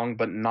Yuzhan Vong,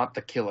 but not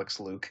the Killix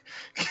Luke.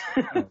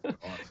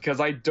 Because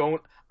I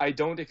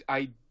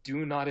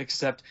do not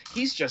accept.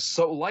 He's just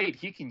so light.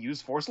 He can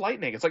use Force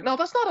lightning. It's like, no,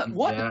 that's not a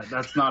what? Yeah,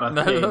 that's not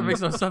a thing. That makes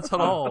no sense at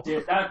all.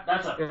 Dude,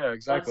 that's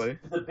exactly.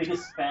 That's the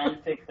biggest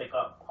fanfic that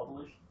got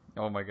published.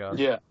 Oh my god.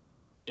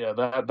 Yeah,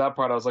 that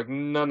part I was like,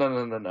 no.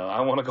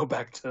 I want to go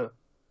back to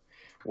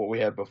what we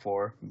had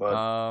before. But you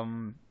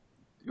want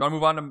to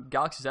move on to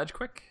Galaxy's Edge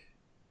quick?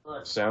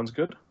 Sounds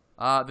good.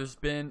 There's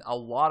been a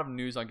lot of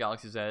news on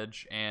Galaxy's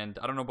Edge, and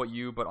I don't know about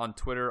you, but on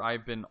Twitter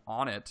I've been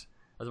on it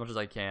as much as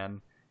I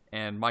can.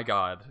 And my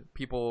god,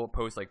 people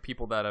post like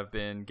people that have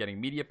been getting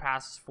media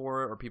passes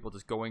for it, or people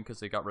just going because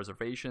they got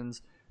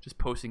reservations, just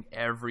posting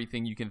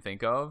everything you can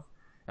think of.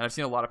 And I've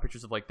seen a lot of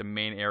pictures of like the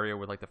main area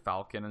with like the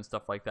Falcon and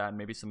stuff like that, and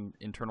maybe some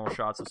internal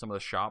shots of some of the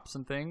shops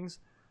and things.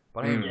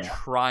 But I am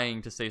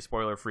trying to stay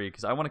spoiler free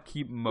because I want to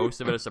keep most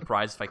of it a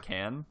surprise if I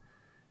can.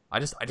 I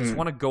just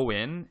want to go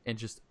in and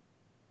just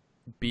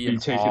be in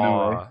taken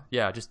awe. away.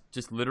 Yeah,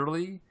 just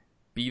literally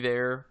be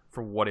there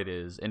for what it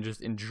is and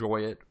just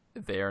enjoy it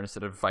there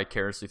instead of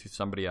vicariously through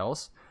somebody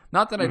else.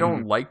 Not that I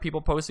don't like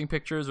people posting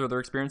pictures or their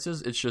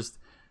experiences. It's just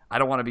I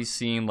don't want to be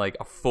seeing like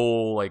a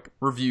full like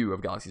review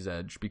of Galaxy's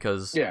Edge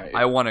because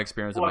I want to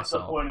experience it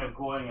myself. What's the point of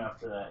going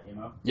after that, you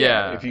know?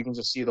 Yeah. If you can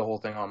just see the whole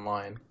thing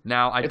online.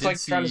 Now it's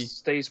like trying to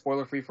stay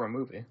spoiler free for a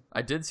movie.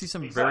 I did see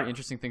some very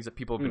interesting things that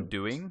people have been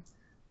doing.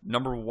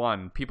 Number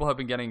one, people have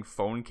been getting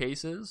phone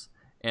cases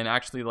and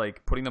actually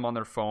like putting them on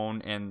their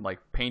phone and like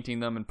painting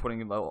them and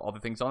putting all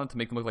the things on them to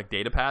make them look like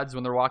data pads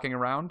when they're walking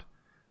around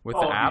with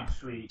the app.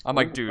 Sweet. I'm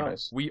like, dude,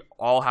 we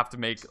all have to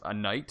make a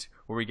night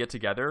where we get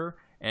together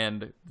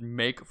and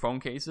make phone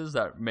cases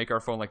that make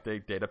our phone like the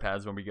data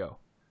pads when we go.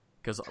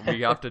 Because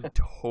we have to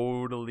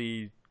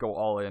totally go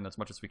all in as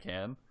much as we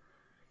can.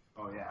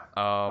 Oh, yeah.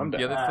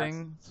 The other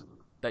thing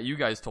that you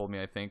guys told me,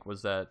 I think,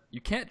 was that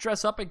you can't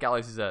dress up at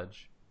Galaxy's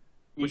Edge.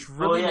 Which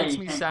really makes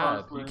me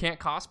sad. Cosplay. You can't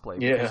cosplay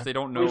because they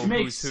don't know Which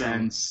makes who's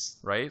sense.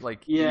 who. Right?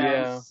 Like,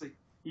 Like,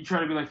 you try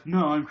to be like,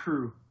 no, I'm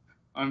crew.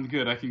 I'm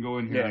good. I can go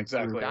in here. Yeah,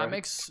 exactly. That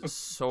makes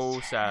so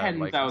sad.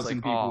 Like, it's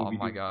like, oh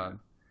my god.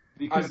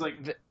 because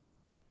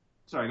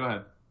sorry, go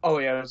ahead. Oh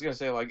yeah, I was gonna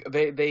say like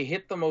they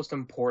hit the most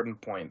important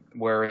point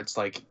where it's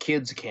like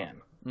kids can.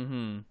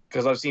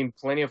 Because I've seen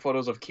plenty of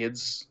photos of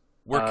kids.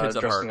 We're kids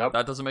at dressing heart. up.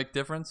 That doesn't make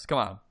difference. Come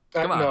on.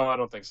 Come on. No, I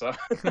don't think so.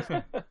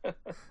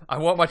 I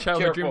want my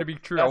childhood dream to be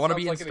true. I want to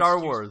be in Star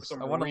excuse Wars. for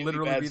some I want to really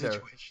literally bad be there.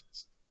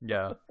 situations.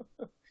 Yeah.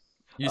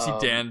 You see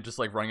Dan just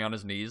like running on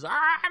his knees.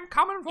 I'm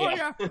coming for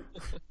you.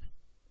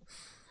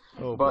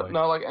 Oh, but boy.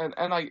 no, like,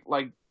 and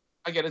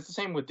I get it's the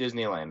same with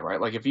Disneyland, right?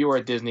 Like, if you were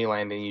at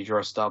Disneyland and you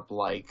dressed up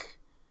like,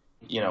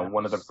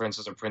 one of the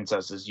princes or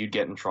princesses, you'd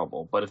get in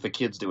trouble. But if the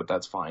kids do it,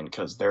 that's fine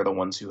because they're the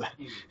ones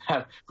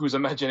whose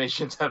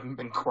imaginations haven't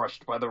been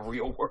crushed by the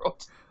real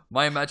world.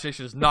 My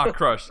imagination is not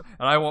crushed,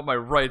 and I want my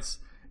rights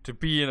to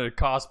be in a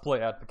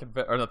cosplay at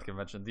the not the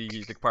convention, the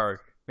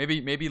park.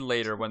 Maybe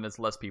later when there's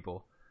less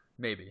people.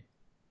 Maybe.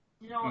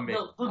 They'll I'm give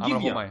gonna you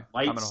hold a my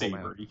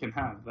lightsaber. You can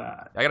have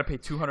that. I gotta pay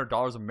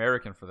 $200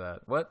 American for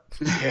that. What?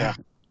 Yeah.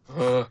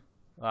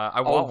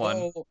 I want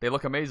one. They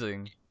look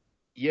amazing.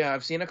 Yeah,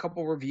 I've seen a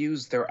couple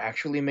reviews. They're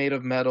actually made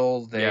of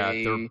metal.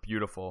 They're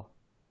beautiful.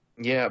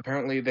 Yeah,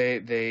 apparently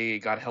they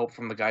got help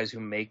from the guys who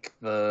make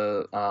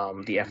the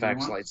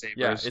FX lightsabers.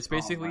 Yeah, it's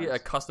basically a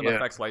custom Yeah.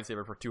 FX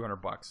lightsaber for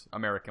 $200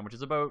 American, which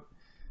is about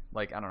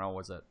like I don't know,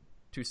 what's that?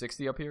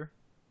 $260 up here?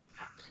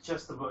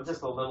 Just a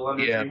little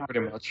under. Yeah, 300.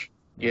 pretty much.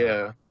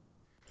 Yeah.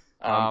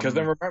 Because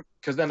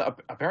then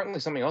apparently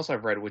something else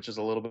I've read, which is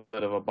a little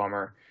bit of a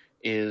bummer,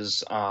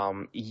 is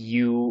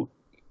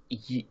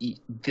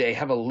they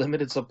have a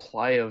limited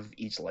supply of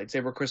each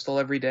lightsaber crystal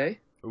every day.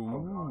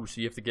 Ooh,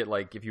 so you have to get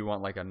like if you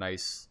want like a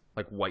nice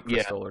like white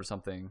crystal or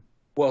something.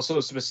 Well, so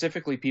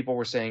specifically, people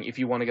were saying if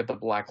you want to get the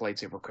black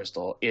lightsaber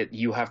crystal,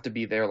 you have to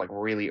be there like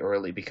really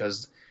early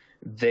because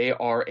they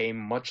are a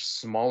much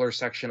smaller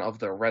section of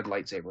the red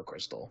lightsaber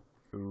crystal.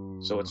 Ooh.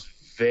 So it's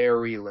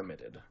very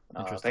limited.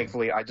 Interesting.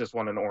 Thankfully, I just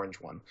want an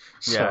orange one.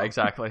 So, Yeah,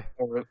 exactly.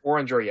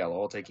 Orange or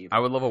yellow, I'll take either. I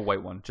would love a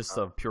white one, just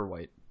a pure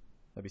white.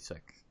 That'd be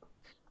sick.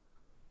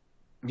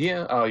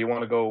 Yeah. You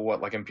want to go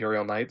like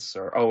Imperial Knights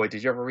or? Oh wait,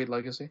 did you ever read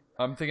Legacy?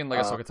 I'm thinking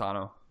like Ahsoka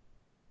Tano.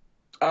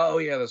 Oh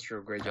yeah, that's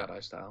true. Grey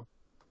Jedi style.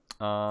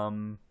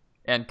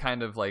 And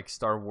kind of like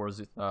Star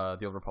Wars, The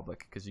Old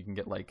Republic, because you can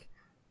get like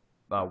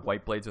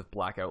white blades with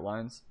black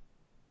outlines.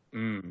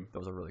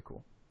 Those are really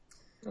cool.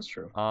 That's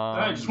true.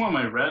 I just want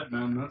my red,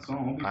 man. That's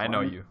all. I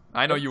know you.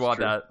 I know you want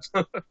that.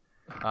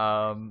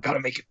 Gotta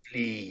make it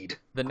bleed.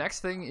 The next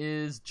thing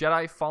is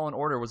Jedi Fallen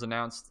Order was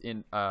announced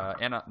in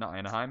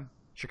Anaheim,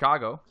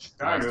 Chicago.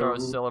 Star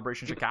Wars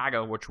Celebration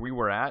Chicago, which we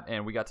were at,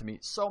 and we got to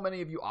meet so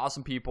many of you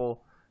awesome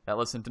people that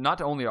listen to not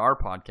only our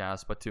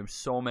podcast, but to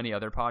so many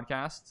other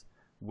podcasts,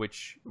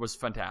 which was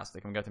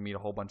fantastic. And we got to meet a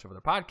whole bunch of other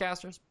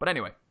podcasters. But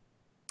anyway,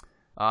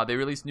 they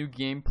released new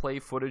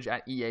gameplay footage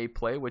at EA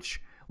Play,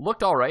 which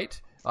looked all right.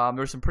 There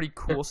was some pretty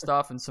cool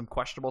stuff and some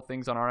questionable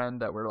things on our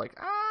end that were like,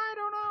 I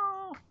don't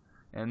know.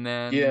 And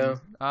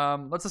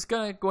then let's just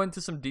gonna go into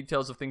some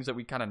details of things that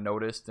we kind of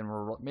noticed and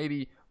were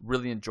maybe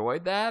really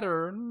enjoyed that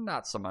or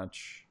not so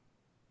much.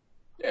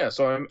 Yeah,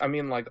 so I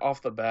mean, like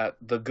off the bat,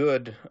 the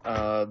good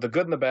and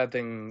the bad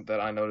thing that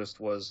I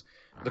noticed was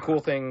the cool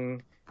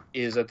thing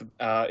is that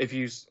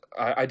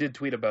I did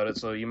tweet about it,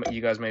 so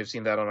you guys may have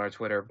seen that on our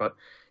Twitter. But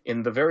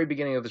in the very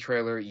beginning of the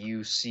trailer,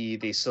 you see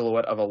the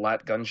silhouette of a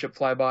LAT gunship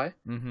fly by.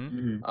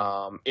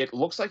 It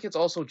looks like it's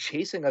also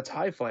chasing a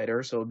TIE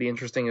fighter, so it'd be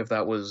interesting if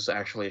that was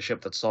actually a ship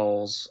that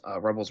Saul's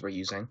rebels were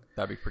using.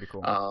 That'd be pretty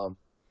cool.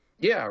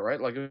 Yeah, right.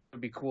 Like it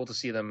would be cool to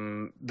see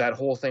them. That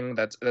whole thing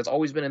that's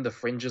always been in the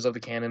fringes of the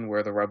canon,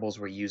 where the rebels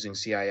were using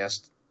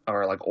CIS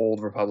or like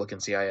old Republican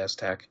CIS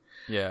tech.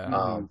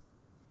 Yeah.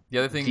 The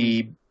other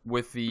thing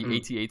with the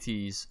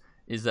AT-ATs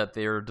is that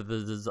they're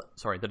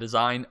the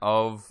design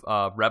of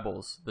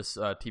Rebels, this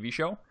TV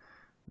show.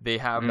 They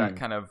have that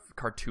kind of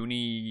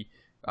cartoony,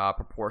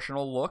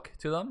 proportional look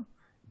to them,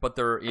 but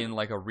they're in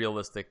like a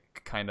realistic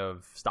kind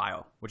of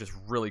style, which is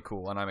really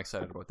cool, and I'm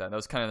excited about that. That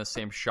was kind of the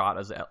same shot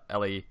as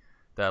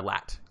the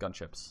LAT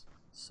gunships.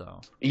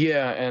 So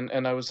yeah,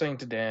 and I was saying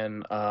to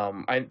Dan,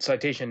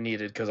 citation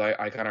needed because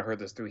I kind of heard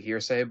this through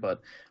hearsay,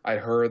 but I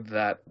heard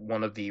that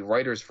one of the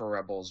writers for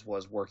Rebels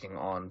was working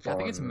on Fallen I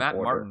think it's Matt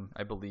Order. Martin,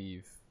 I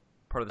believe,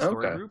 part of the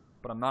story group,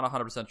 but I'm not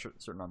 100%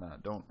 certain on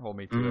that. Don't hold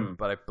me to it,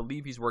 but I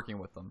believe he's working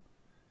with them.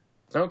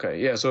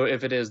 Okay, yeah. So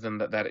if it is, then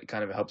that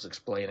kind of helps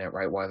explain it,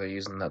 right? Why they're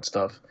using that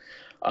stuff.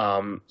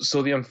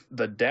 So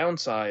the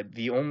downside,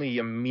 the only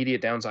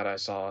immediate downside I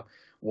saw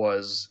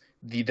was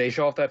they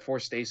show off that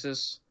Force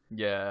stasis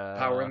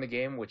power in the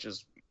game, which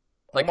is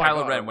like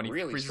Kylo Ren God, when he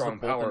really freezes strong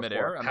the bolt power in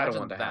midair. for Imagine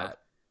Padawan to that, have.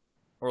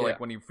 or like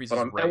when he freezes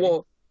Rey.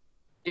 Well,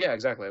 yeah,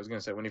 exactly. I was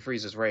gonna say when he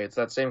freezes Rey, it's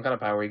that same kind of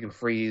power. He can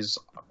freeze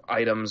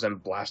items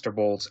and blaster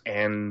bolts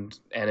and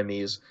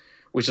enemies,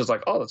 which is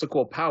like, oh, that's a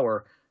cool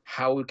power.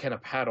 How can a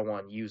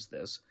Padawan use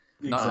this?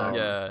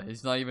 Yeah,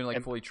 he's not even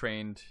like fully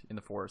trained in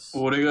the Force.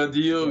 Orega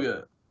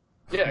Dioga.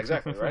 Yeah,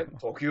 exactly, right?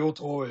 Tokyo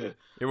Toy.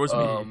 It was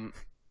me.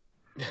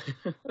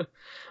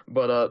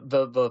 But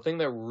the thing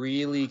that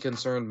really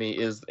concerned me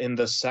is in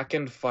the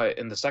second fight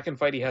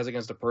he has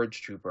against a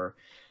purge trooper,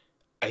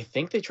 I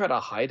think they try to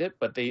hide it,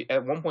 but they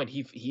at one point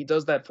he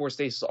does that force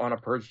stasis on a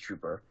purge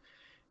trooper,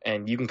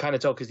 and you can kind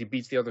of tell because he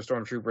beats the other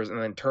stormtroopers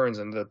and then turns,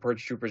 and the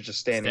purge trooper's just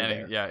standing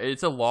there. Yeah,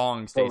 it's a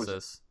long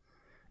stasis.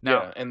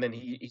 Now, and then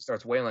he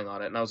starts wailing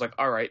on it, and I was like,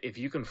 all right, if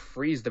you can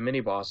freeze the mini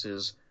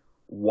bosses,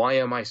 why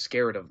am I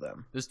scared of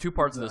them? There's two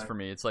parts of this for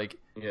me. It's like,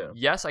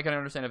 yes, I can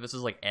understand if this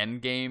is like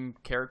endgame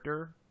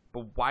character,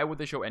 but why would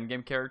they show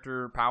endgame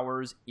character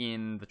powers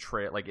in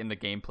the like in the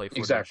gameplay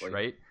footage,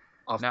 right?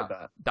 Off the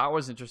bat. That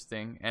was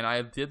interesting, and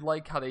I did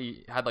like how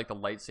they had like the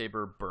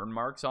lightsaber burn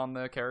marks on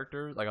the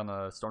characters, like on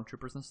the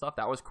stormtroopers and stuff.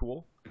 That was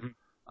cool.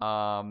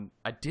 Mm-hmm.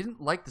 I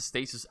didn't like the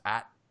stasis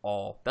at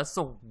all. That's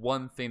the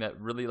one thing that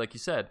really, like you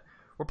said,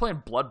 we're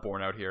playing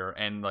Bloodborne out here,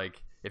 and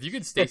like if you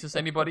could stasis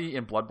anybody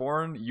in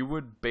Bloodborne, you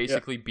would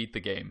basically beat the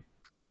game.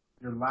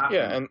 You're laughing.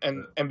 Yeah,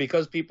 and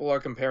because people are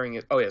comparing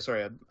it. Oh yeah,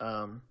 sorry.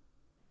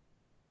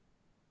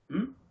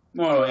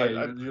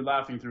 You're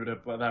laughing through it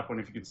at that point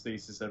if you could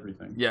stasis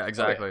everything. Yeah,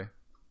 exactly. Oh, yeah.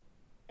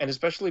 And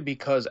especially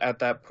because at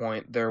that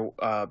point there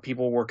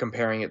people were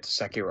comparing it to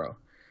Sekiro.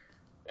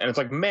 And it's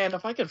like, man,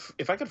 if I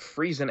could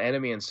freeze an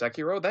enemy in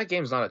Sekiro, that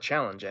game's not a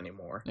challenge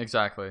anymore.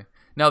 Exactly.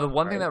 Now the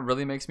one thing that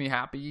really makes me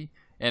happy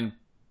and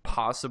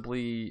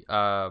possibly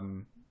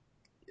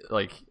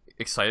like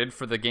excited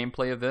for the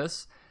gameplay of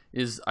this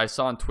is I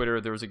saw on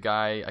Twitter there was a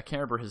guy, I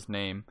can't remember his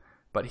name,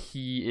 but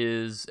he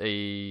is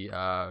a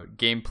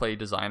gameplay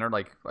designer,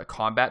 like a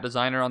combat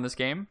designer on this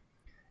game,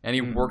 and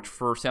he worked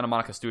for Santa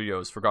Monica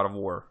Studios for God of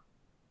War.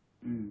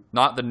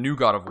 Not the new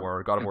God of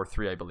War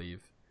 3, I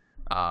believe,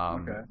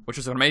 which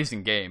was an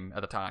amazing game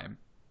at the time.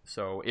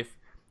 So if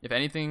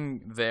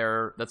anything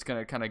there, that's going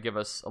to kind of give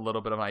us a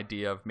little bit of an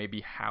idea of maybe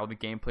how the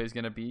gameplay is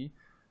going to be,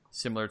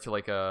 similar to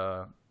like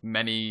a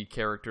many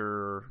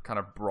character kind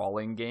of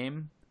brawling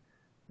game.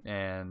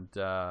 And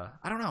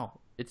I don't know,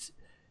 it's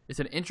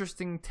an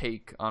interesting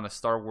take on a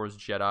Star Wars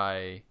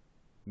Jedi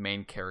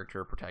main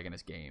character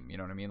protagonist game. You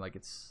know what I mean? Like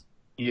it's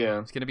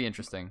going to be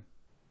interesting.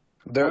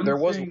 There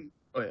was.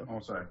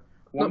 Oh, sorry.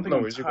 One thing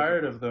I'm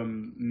tired of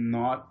them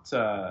not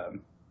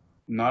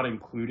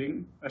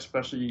including,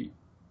 especially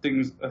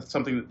things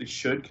something that they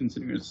should,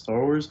 considering it's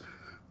Star Wars,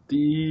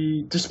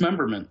 the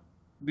dismemberment.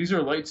 These are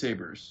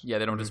lightsabers. Yeah,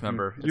 they don't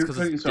dismember. It's because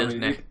it's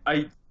Disney.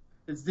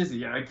 It's Disney.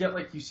 Yeah, I get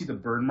like you see the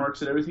burn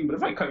marks and everything, but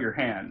if I cut your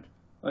hand,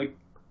 like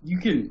you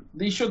can.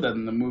 They showed that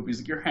in the movies.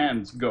 Like your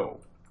hands go.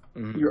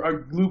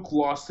 Luke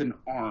lost an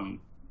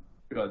arm,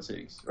 for God's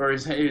sakes, or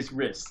his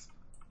wrist.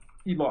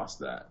 He lost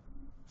that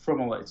from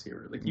a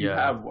lightsaber. Like you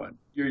have one,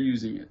 you're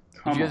using it.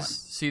 Did you guys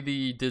see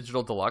the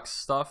digital deluxe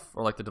stuff,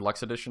 or like the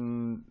deluxe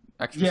edition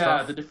extra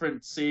stuff? Yeah, the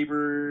different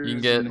sabers. You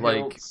can get like,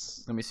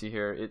 hilts. let me see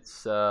here.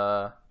 It's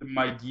the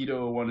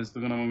Megiddo one is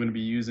the one I'm going to be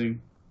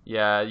using.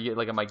 Yeah, you get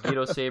like a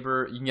Megiddo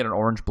saber. You can get an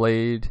orange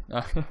blade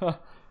and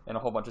a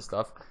whole bunch of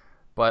stuff.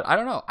 But I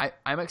don't know.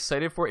 I'm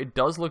excited for it. It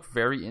does look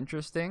very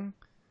interesting.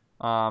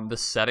 The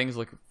settings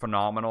look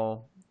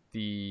phenomenal.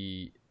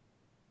 The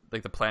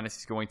planets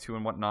he's going to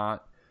and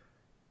whatnot.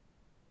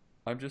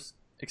 I'm just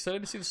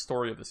excited to see the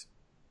story of this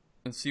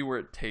and see where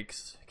it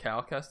takes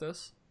Cal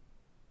Kestis.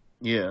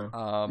 Yeah.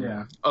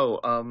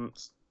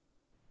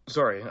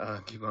 Sorry.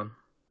 Keep on.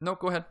 No,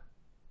 go ahead.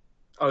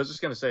 I was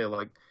just gonna say,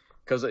 like,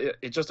 because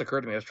it just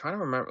occurred to me. I was trying to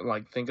remember,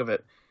 like, think of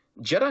it.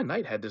 Jedi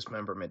Knight had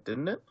dismemberment,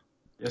 didn't it?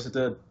 Yes, it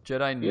did.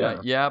 Jedi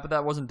Knight. Yeah, but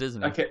that wasn't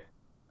Disney.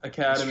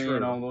 Academy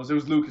and all those. It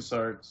was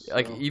LucasArts. So.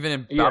 Like even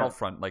in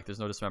Battlefront, like there's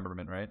no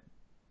dismemberment, right?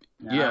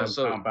 Yeah,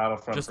 so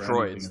Battlefront just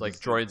droids. Like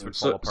droids would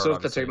fall apart. So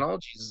if the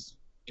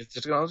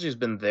technology's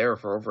been there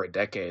for over a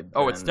decade.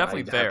 Oh, it's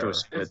definitely there.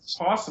 It's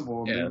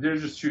possible. Yeah. They're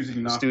just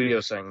choosing not. The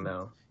studio saying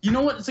no. You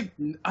know what? It's like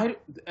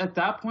at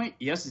that point,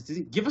 yes, it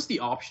didn't give us the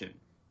option.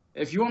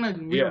 If you want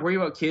to worry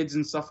about kids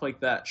and stuff like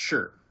that,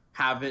 sure,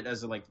 have it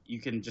as you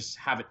can just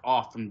have it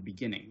off from the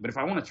beginning. But if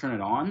I want to turn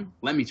it on,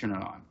 let me turn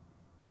it on.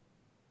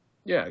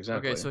 Yeah,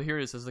 exactly. Okay, so here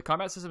it is. The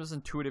combat system is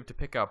intuitive to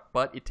pick up,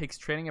 but it takes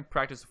training and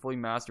practice to fully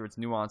master its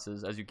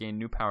nuances as you gain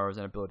new powers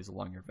and abilities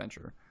along your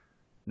adventure.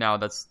 Now,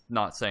 that's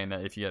not saying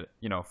that if you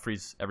get,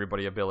 freeze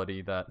everybody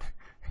ability that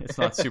it's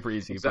not super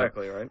easy.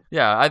 Exactly, but, right?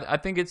 Yeah, I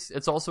think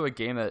it's also a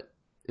game that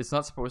it's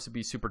not supposed to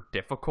be super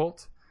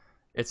difficult.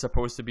 It's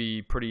supposed to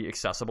be pretty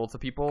accessible to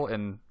people,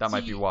 and that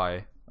might be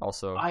why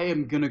also. I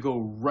am going to go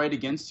right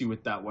against you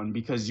with that one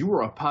because you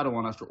were a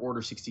Padawan after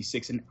Order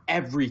 66, and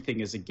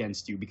everything is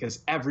against you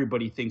because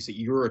everybody thinks that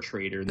you're a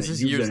traitor. This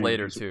is years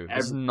later, too.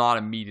 This is not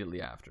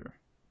immediately after.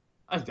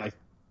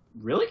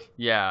 Really?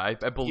 Yeah,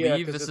 I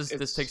believe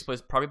this takes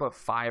place probably about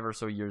 5 or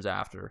so years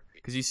after.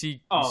 Because you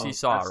see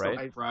Saw, right?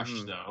 So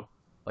fresh, though.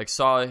 Like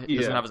Saw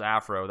doesn't have his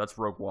afro. That's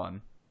Rogue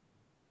One.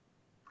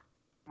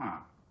 Huh.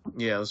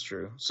 Yeah, that's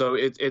true. So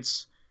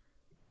it's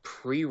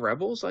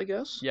pre-Rebels, I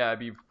guess? Yeah, it'd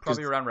be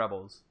probably around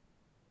Rebels.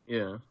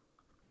 Yeah.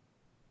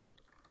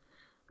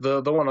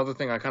 The one other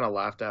thing I kind of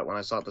laughed at when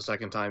I saw it the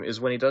second time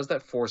is when he does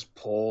that force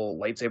pull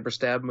lightsaber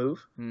stab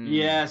move.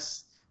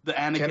 Yes, the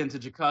Anakin to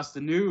Jocasta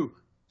Nu.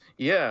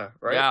 Yeah,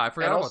 right? Yeah, I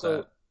forgot about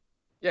that.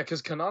 Yeah,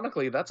 because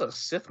canonically, that's a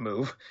Sith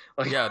move.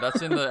 Yeah,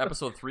 that's in the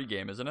Episode 3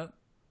 game, isn't it?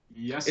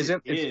 Yes,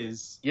 Isn't it it's,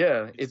 is.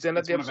 Yeah, it's in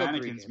It's the one of episode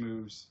 3 Anakin's game.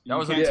 moves. That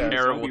was a can't do the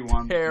terrible, zombie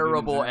one.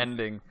 terrible Yeah.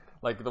 ending.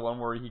 Like the one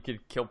where he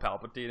could kill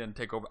Palpatine and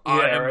take over.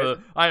 Yeah,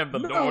 I am the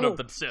Lord of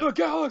the Sith. The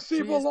galaxy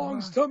She's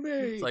belongs mine. to me.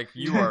 It's like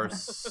you are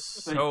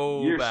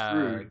so You're bad.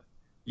 screwed.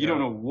 You don't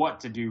know what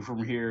to do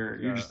from here.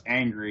 Yeah. You're just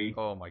angry.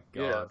 Oh my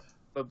Yeah. god.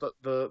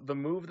 The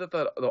move that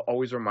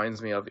always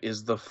reminds me of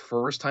is the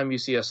first time you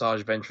see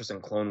Asajj Ventress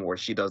in Clone Wars.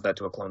 She does that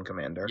to a clone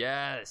commander.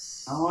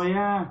 Yes. Oh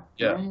yeah.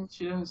 Yeah.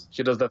 She does.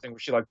 She does that thing where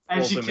she like And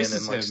pulls she him in kisses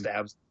and like him.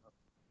 stabs.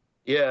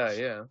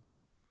 Yeah.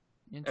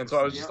 And so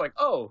I was just like,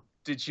 oh,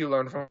 did you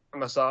learn from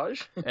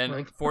Asajj? And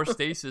Like, Force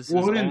Stasis has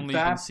Wouldn't only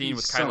that been seen be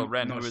with Kylo some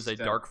Ren, who is a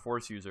nostalgia? Dark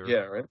Force user. yeah,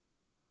 right.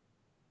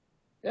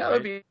 Yeah, Right?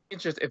 that'd be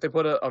interesting if they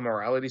put a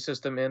morality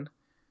system in.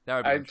 That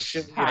would be I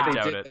interesting. should. I If they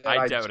doubt did it. that,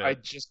 I doubt I'd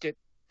it. just get.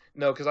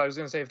 No, because I was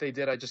gonna say if they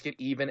did, I'd just get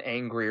even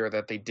angrier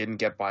that they didn't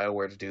get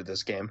BioWare to do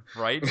this game.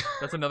 Right?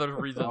 That's another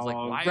reason. It's like,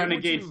 why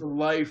Renegade would for you?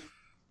 life.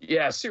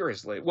 Yeah,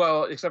 seriously.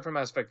 Well, except for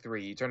Mass Effect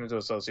 3, you turn into a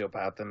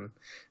sociopath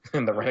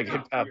in the Renegade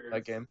got path of weird.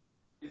 that game.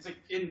 It's like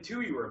in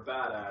 2 you were a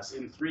badass.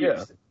 In 3 Yeah. you're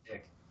just a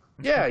dick.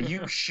 Yeah,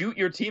 you shoot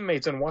your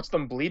teammates and watch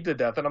them bleed to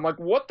death, and I'm like,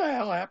 what the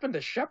hell happened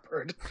to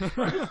Shepard?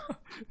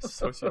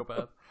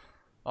 Sociopath.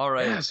 All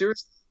right. Yeah,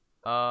 seriously.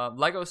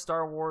 Lego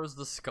Star Wars: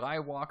 The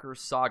Skywalker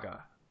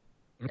Saga.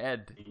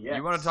 Ed, Yes.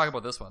 you want to talk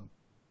about this one?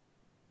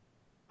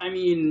 I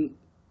mean,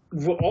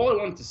 all I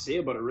wanted to say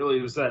about it really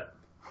was that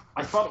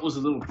I thought it was a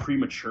little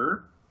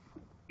premature.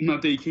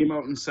 Not that he came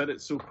out and said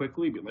it so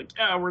quickly, but like,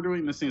 yeah, we're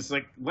doing this thing. It's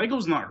like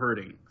Lego's not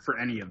hurting for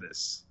any of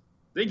this.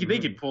 They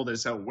could pull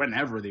this out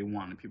whenever they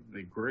want, and people would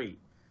be great.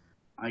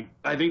 I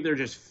think they're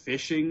just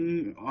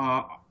fishing,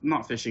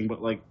 not fishing,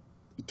 but like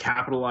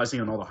capitalizing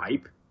on all the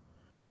hype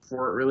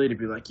for it. Really, to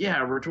be like,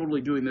 yeah, we're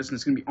totally doing this, and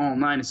it's gonna be all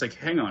 9. It's like,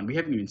 hang on, we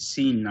haven't even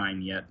seen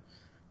 9 yet.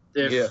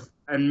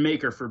 And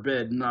Maker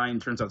forbid 9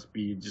 turns out to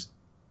be just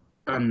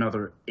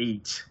another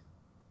 8,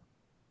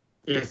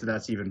 if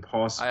that's even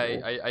possible.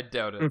 I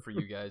doubt it for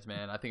you guys,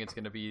 man. I think it's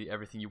going to be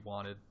everything you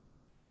wanted.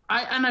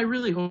 I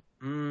really hope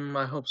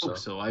I hope so.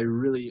 so. I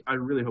really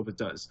hope it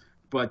does.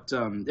 But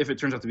if it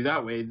turns out to be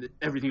that way,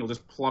 everything will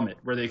just plummet.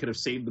 Where they could have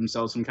saved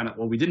themselves some kind of,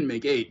 well, we didn't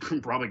make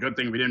 8. Probably good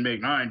thing we didn't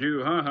make 9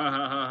 too. Ha ha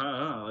ha ha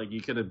ha. Like you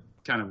could have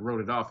kind of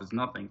wrote it off as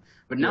nothing.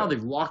 But now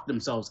they've locked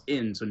themselves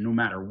in. So no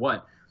matter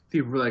what,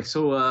 people were like,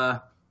 so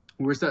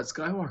where's that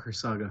Skywalker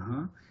saga,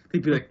 huh?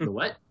 They'd be like, the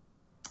what?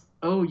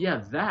 Oh yeah,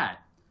 that.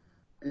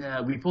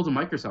 We pulled a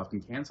Microsoft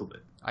and canceled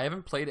it. I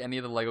haven't played any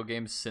of the Lego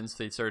games since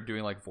they started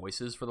doing like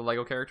voices for the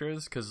Lego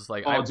characters, because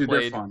like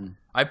They're fun.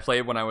 I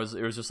played when it was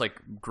just like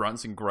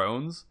grunts and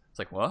groans. It's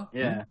like, what?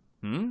 Yeah.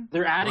 Hmm?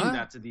 They're adding What?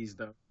 that to these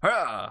though.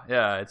 Ah!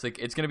 Yeah, it's like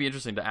it's gonna be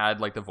interesting to add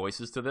like the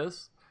voices to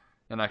this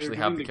and actually They're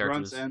have doing the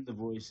grunts characters. and the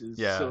voices.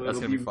 Yeah, so that's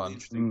it'll gonna be fun.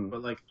 Interesting.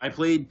 But like I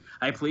played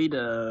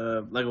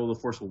Lego The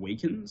Force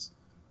Awakens,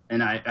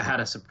 and I had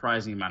a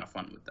surprising amount of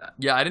fun with that.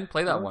 Yeah, I didn't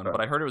play that Okay. one, but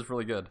I heard it was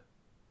really good.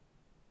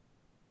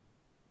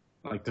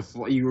 Like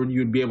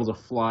you'd be able to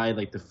fly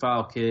like the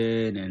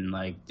Falcon and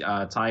like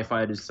TIE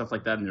fighters and stuff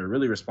like that, and they're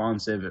really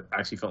responsive. It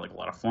actually felt like a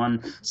lot of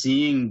fun.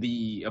 Seeing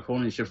the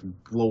opponent ships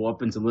blow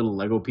up into little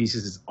Lego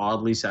pieces is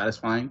oddly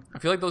satisfying. I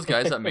feel like those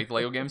guys that make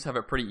Lego games have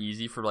it pretty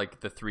easy for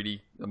like the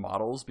 3D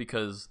models,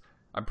 because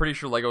I'm pretty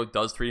sure Lego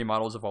does 3D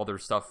models of all their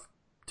stuff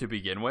to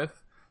begin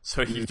with.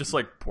 So you just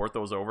like port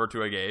those over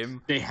to a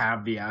game. They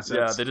have the assets.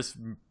 Yeah, they just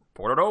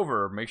port it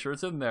over, make sure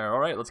it's in there. All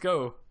right, let's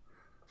go.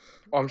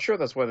 Well, I'm sure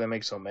that's why they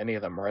make so many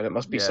of them, right? It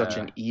must be such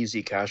Yeah. an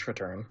easy cash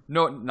return.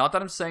 No, not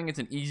that I'm saying it's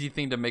an easy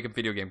thing to make a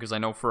video game, because I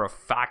know for a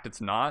fact it's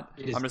not.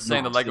 It is I'm just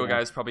saying the not, Lego yeah.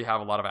 guys probably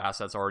have a lot of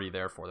assets already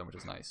there for them, which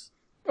is nice.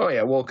 Oh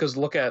yeah, well, because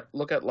look at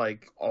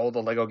like all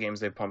the Lego games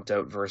they pumped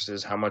out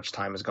versus how much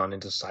time has gone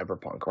into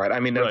Cyberpunk, right? I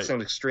mean, that's Right.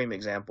 an extreme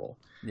example,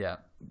 Yeah.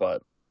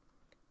 but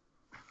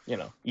you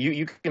know,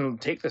 you can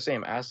take the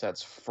same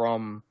assets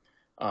from,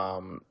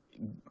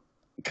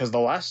 because the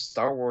last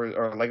Star Wars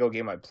or Lego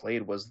game I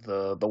played was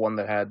the one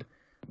that had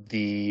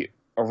the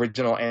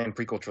original and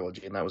prequel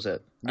trilogy, and that was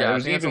it. Yeah, And it I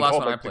was think that's the even last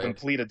called, one I like, the played.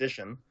 complete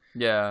edition.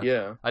 Yeah.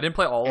 Yeah. I didn't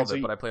play all And of so it,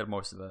 you- but I played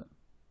most of it.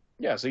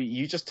 Yeah, so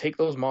you just take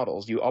those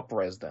models, you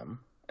up-res them.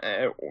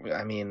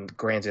 I mean,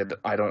 granted,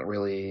 I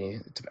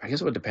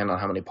guess it would depend on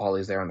how many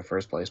polys there are in the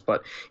first place,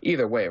 but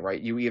either way, right,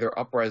 you either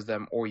up-res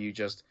them or you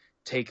just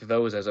take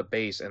those as a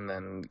base and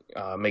then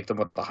make them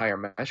with the higher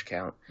mesh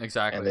count,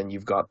 Exactly. and then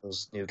you've got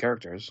those new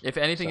characters. If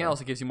anything So- else,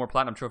 it gives you more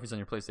platinum trophies on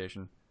your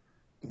PlayStation.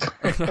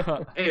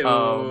 Hey,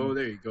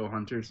 there you go,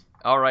 hunters.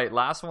 All right,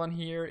 last one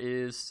here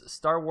is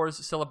Star Wars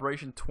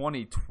Celebration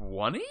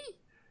 2020.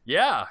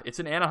 Yeah, it's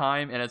in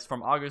Anaheim, and it's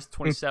from August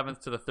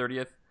 27th to the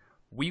 30th.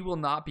 We will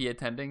not be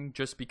attending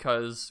just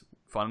because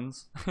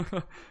funds.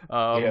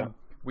 Yeah.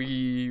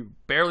 We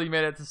barely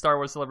made it to Star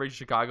Wars Celebration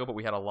Chicago, but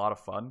we had a lot of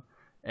fun.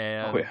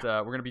 And we're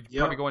going to be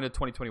probably going to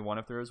 2021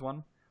 if there is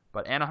one.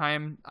 But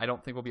Anaheim, I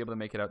don't think we'll be able to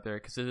make it out there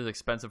because it is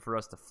expensive for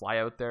us to fly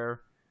out there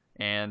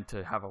and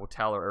to have a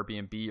hotel or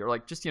Airbnb or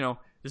like just,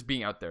 just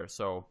being out there.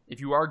 So if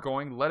you are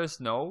going, let us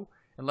know.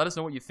 And let us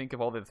know what you think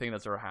of all the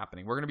things that are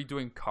happening. We're going to be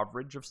doing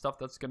coverage of stuff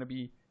that's going to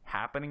be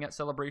happening at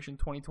Celebration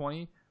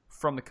 2020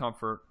 from the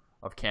comfort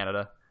of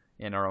Canada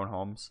in our own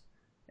homes.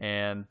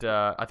 And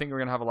I think we're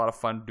going to have a lot of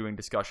fun doing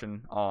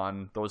discussion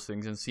on those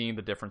things and seeing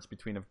the difference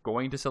between of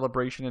going to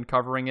Celebration and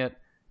covering it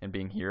and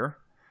being here.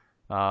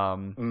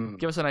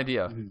 Give us an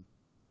idea.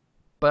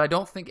 But I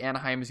don't think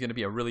Anaheim is going to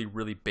be a really,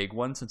 really big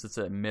one since it's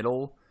a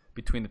middle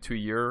between the 2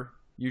 year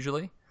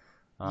usually.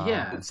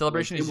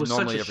 Celebration is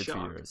normally every 2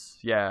 years.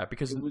 Yeah,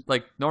 because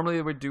normally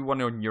they would do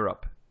one in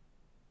Europe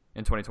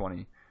in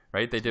 2020,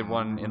 right? They did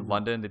one in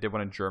London, they did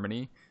one in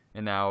Germany,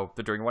 and now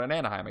they're doing one in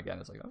Anaheim again.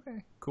 It's like,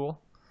 okay, cool.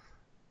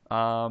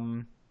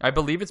 I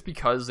believe it's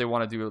because they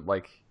want to do it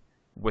like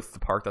with the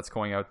park that's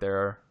going out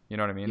there. You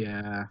know what I mean?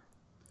 Yeah.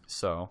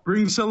 So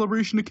bring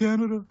Celebration to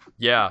Canada.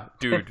 Yeah,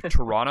 dude.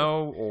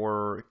 Toronto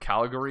or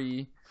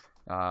Calgary,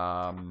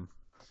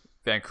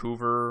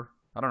 Vancouver.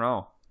 I don't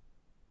know.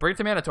 Bring it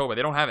to Manitoba.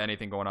 They don't have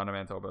anything going on in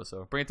Manitoba,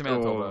 so bring it to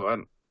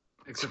Manitoba.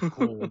 Except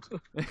cold.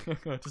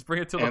 Just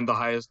bring it to the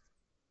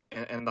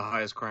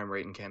highest crime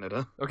rate in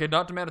Canada. Okay,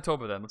 not to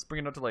Manitoba then. Let's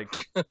bring it up to we'll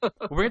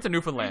bring it to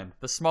Newfoundland,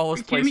 the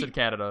smallest place in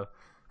Canada.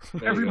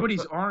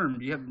 Everybody's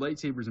armed. You have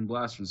lightsabers and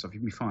blasters and stuff.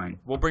 You'd be fine.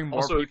 We'll bring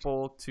more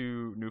people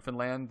to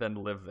Newfoundland than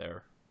live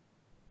there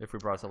if we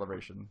brought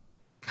Celebration.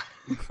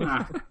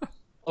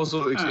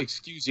 Also,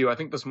 excuse you, I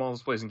think the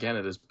smallest place in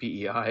Canada is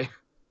PEI.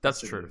 That's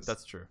true.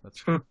 That's true. That's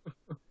true.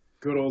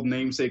 Good old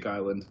namesake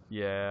island.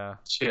 Yeah.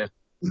 Shit.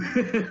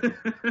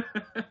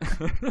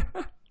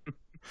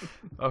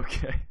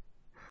 Okay.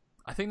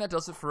 I think that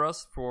does it for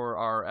us for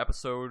our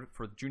episode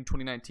for June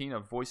 2019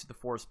 of Voice of the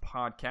Forest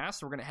podcast.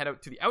 So we're going to head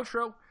out to the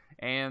outro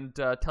and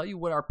tell you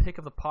what our pick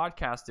of the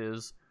podcast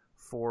is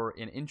for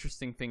an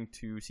interesting thing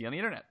to see on the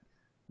internet.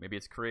 Maybe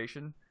it's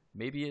creation.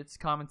 Maybe it's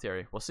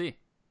commentary. We'll see.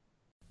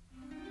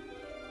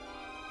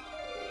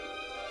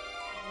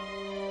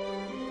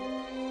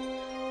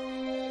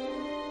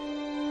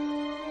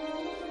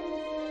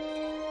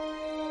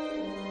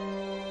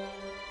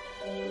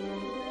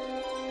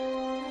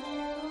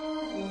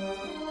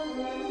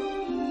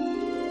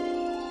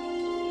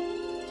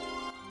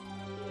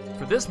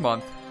 For this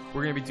month,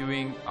 we're going to be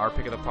doing our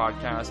pick of the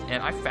podcast,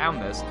 and I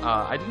found this.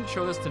 I didn't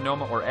show this to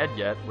Noma or Ed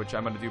yet, which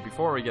I'm going to do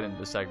before we get into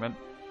the segment.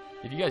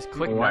 If you guys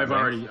click, I've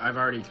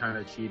already kind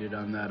of cheated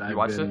on that.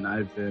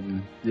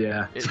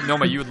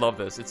 Noma, you would love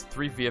this. It's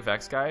 3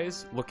 VFX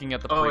guys looking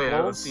at the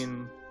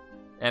prequels,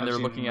 they're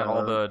looking at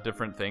all the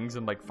different things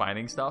and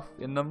finding stuff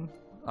in them.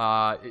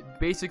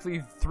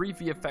 Basically, 3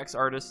 VFX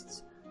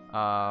artists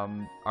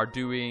are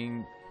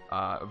doing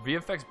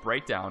VFX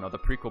breakdown of the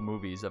prequel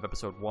movies of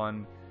Episode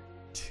 1,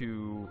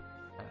 2,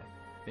 I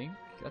think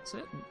that's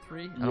it.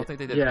 3. I don't think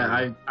they did.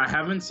 Yeah, 3. I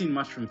haven't seen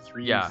much from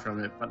 3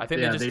 from it, but I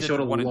think they showed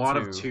a lot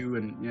of 2,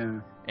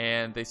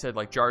 and they said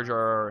Jar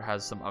Jar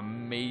has some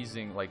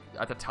amazing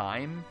at the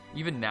time,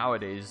 even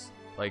nowadays,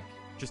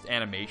 just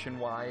animation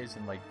wise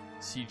and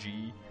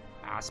CG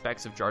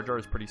aspects of Jar Jar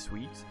is pretty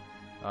sweet.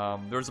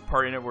 There's a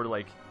part in it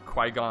where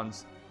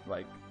Qui-Gon's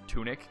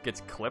tunic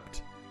gets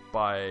clipped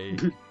by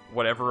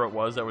whatever it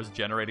was that was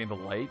generating the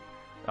light.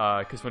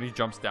 Because when he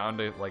jumps down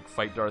to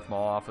fight Darth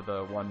Maul off of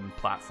the one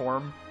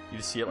platform, you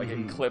just see it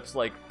it clips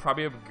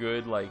probably a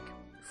good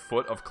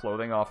foot of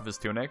clothing off of his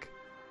tunic.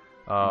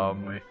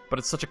 But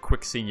it's such a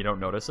quick scene you don't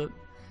notice it.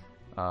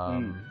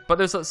 But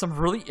there's some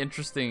really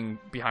interesting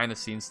behind the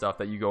scenes stuff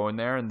that you go in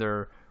there, and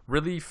they're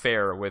really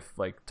fair with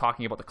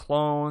talking about the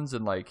clones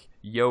and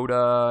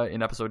Yoda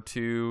in Episode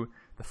 2,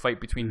 the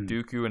fight between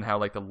Dooku and how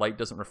the light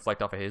doesn't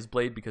reflect off of his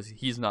blade because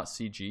he's not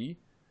CG.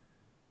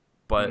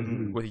 But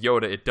with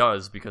Yoda, it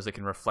does because it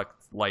can reflect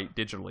light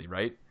digitally,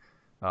 right?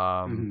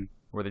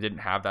 Where they didn't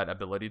have that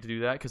ability to do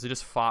that because they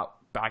just fought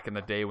back in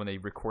the day when they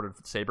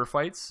recorded saber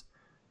fights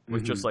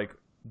with just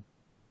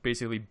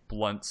basically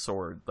blunt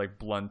sword,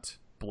 blunt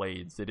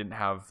blades. They didn't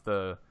have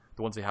the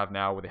ones they have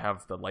now where they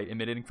have the light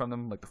emitting from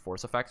them, the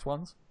force effects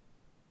ones.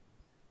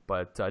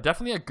 But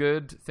definitely a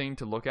good thing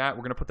to look at.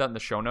 We're going to put that in the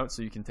show notes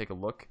so you can take a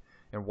look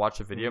and watch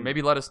the video.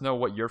 Maybe let us know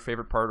what your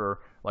favorite part or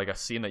a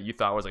scene that you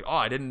thought was oh,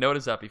 I didn't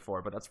notice that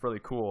before, but that's really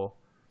cool.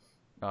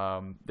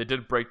 They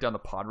did break down the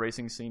pod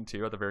racing scene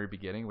too at the very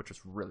beginning, which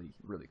was really,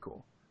 really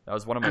cool. That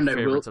was one of my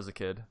favorites as a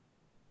kid.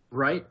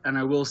 Right, and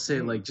I will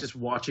say, just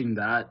watching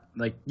that,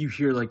 you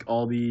hear,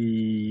 all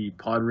the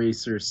pod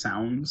racer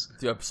sounds.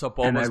 Dude, so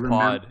Bulma's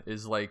pod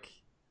is,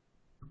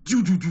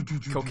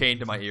 cocaine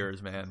to my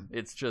ears, man.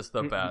 It's just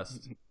the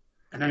best.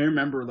 And I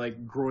remember,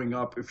 growing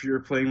up, if you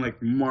were playing,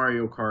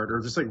 Mario Kart or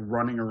just,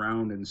 running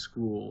around in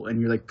school and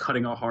you're,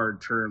 cutting a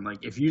hard turn,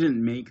 if you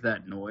didn't make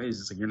that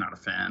noise, it's you're not a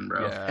fan,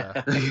 bro. Yeah.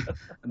 At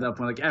that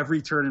point, every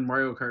turn in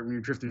Mario Kart when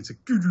you're drifting, it's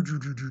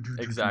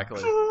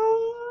exactly.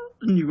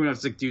 And you're going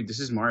to have dude, this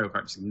is Mario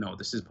Kart. It's no,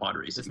 this is pod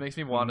racing. This makes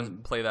me want to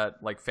play that,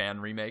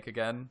 fan remake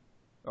again.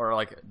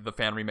 Or, the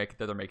fan remake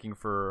that they're making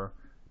for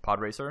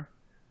Pod Racer.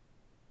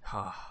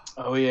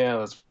 Oh, yeah,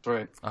 that's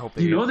right. I hope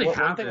they they one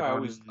have thing it I on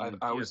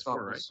always PS4,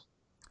 thought right? was...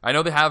 I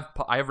know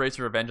I have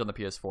Racer Revenge on the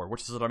PS4,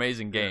 which is an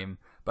amazing game,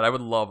 but I would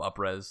love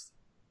Upres.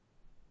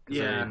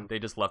 Yeah. They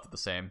just left it the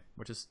same,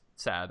 which is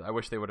sad. I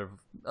wish they would have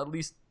at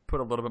least put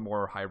a little bit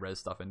more high-res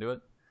stuff into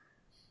it.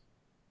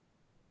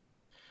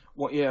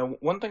 Well, yeah.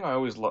 One thing I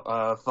always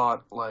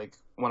thought, like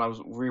when I was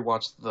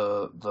rewatched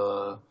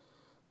the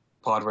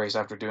pod race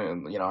after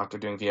doing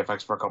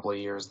VFX for a couple of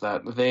years,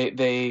 that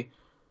they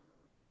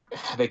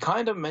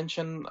kind of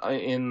mention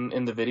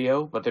in the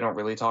video, but they don't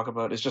really talk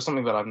about. It's just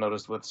something that I've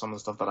noticed with some of the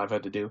stuff that I've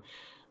had to do.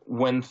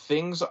 When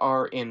things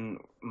are in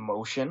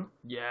motion,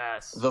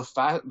 Yes. the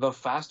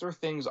faster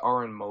things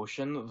are in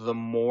motion, the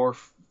more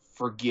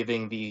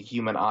forgiving the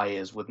human eye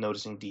is with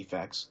noticing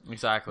defects.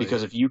 Exactly.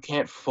 Because if you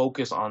can't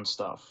focus on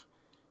stuff,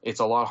 it's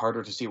a lot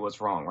harder to see what's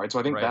wrong, right?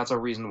 So I think Right. that's a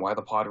reason why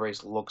the pod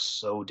race looks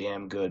so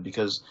damn good,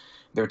 because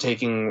they're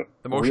taking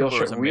the motion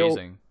blur is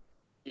amazing.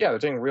 Yeah, they're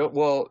taking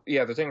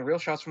real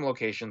shots from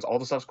locations. All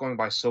the stuff's going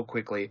by so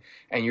quickly,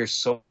 and you're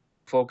so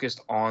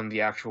focused on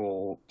the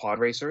actual pod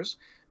racers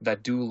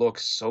that do look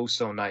so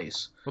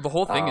nice. Well, the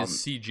whole thing is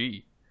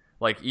CG.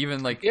 Like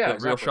even like the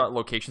real shot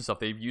location stuff,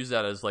 they've used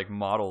that as like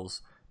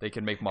models. They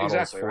can make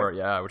models for it,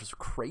 yeah, which is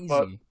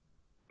crazy.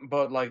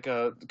 But like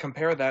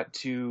compare that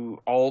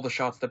to all the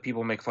shots that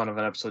people make fun of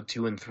in episode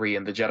 2 and 3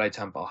 in the Jedi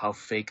Temple, how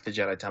fake the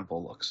Jedi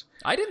Temple looks.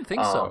 I didn't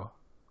think so.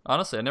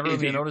 Honestly, I never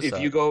really noticed that.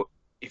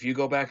 If you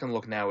go back and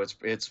look now, it's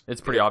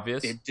pretty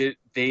obvious.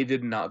 They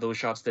did not; those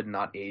shots did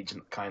not age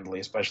kindly,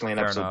 especially in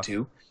Fair episode enough.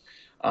 2.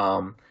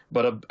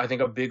 But I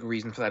think a big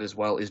reason for that as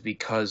well is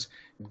because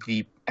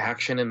the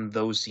action in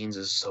those scenes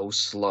is so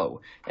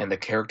slow, and the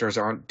characters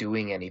aren't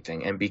doing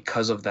anything, and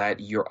because of that,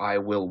 your eye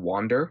will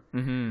wander,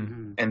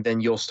 Mm-hmm. and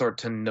then you'll start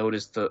to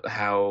notice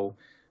how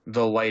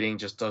the lighting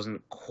just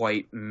doesn't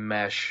quite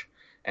mesh,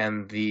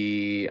 and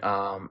the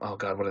oh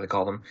god, what do they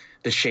call them?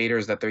 The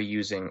shaders that they're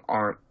using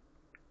aren't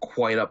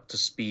quite up to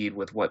speed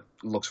with what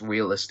looks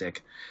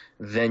realistic.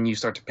 Then you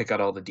start to pick out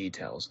all the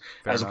details,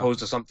 as opposed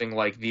to something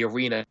like the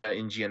arena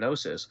in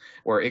Geonosis,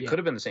 where it could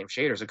have been the same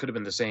shaders, it could have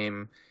been the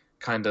same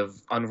kind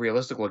of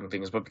unrealistic looking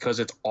things, but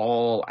because it's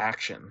all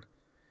action,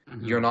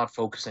 you're not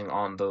focusing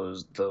on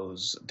those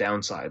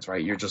downsides,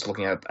 right? You're just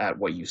looking at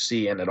what you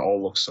see, and it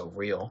all looks so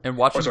real. And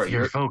watching,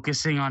 you're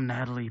focusing on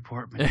Natalie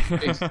Portman.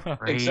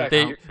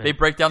 Exactly. They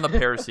break down the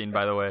Paris scene,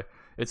 by the way.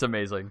 It's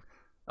amazing.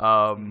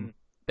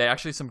 They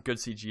actually some good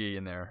CG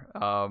in there.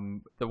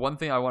 The one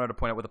thing I wanted to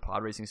point out with the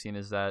pod racing scene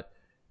is that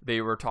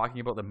they were talking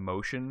about the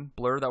motion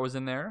blur that was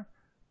in there,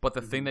 but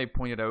the thing they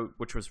pointed out,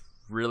 which was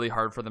really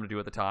hard for them to do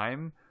at the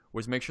time,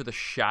 was make sure the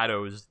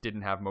shadows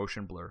didn't have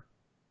motion blur,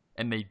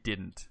 and they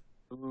didn't,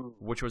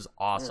 which was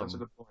awesome. Yeah, that's a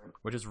good point.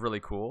 Which is really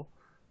cool.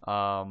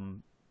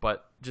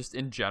 But just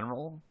in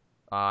general,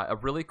 a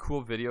really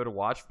cool video to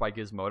watch by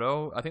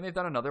Gizmodo. I think they've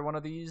done another one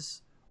of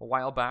these a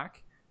while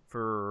back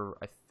for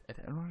I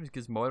don't know if it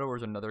was Gizmodo or it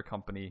was another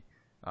company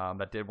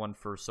that did one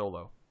for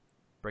Solo,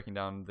 breaking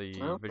down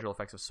the visual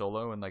effects of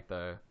Solo and like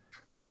the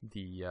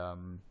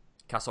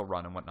Castle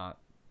Run and whatnot.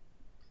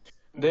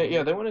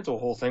 They went into a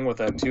whole thing with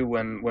that too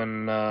when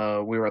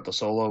we were at the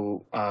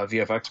Solo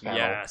VFX panel.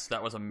 Yes,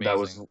 that was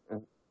amazing.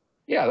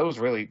 That was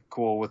really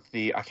cool with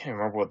I can't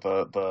remember what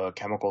the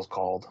chemical's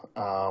called.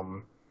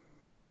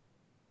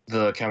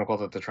 The chemical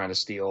that they're trying to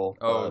steal.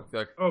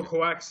 Coaxium.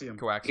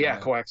 Coaxium. Yeah,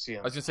 coaxium.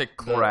 I was gonna say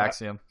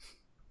chloraxium.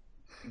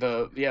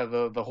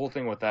 The whole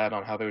thing with that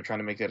on how they were trying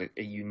to make it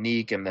a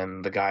unique, and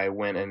then the guy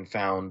went and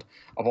found,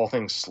 of all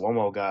things,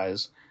 slow-mo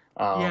guys.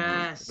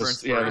 The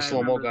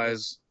slow-mo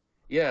guys.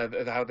 Yeah,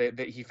 how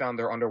he found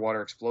their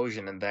underwater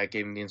explosion, and that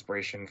gave him the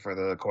inspiration for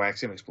the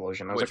coaxium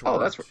explosion. I was like, oh,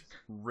 that's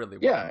really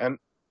well. Yeah, and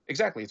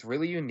exactly, it's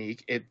really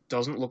unique. It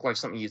doesn't look like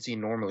something you'd see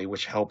normally,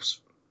 which helps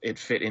it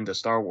fit into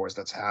Star Wars.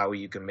 That's how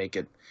you can make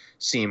it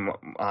seem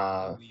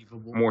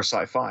more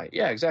sci-fi.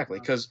 Yeah, exactly,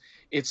 because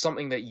it's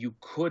something that you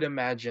could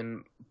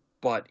imagine,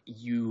 but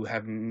you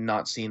have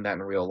not seen that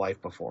in real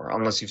life before,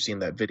 unless you've seen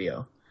that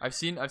video. I've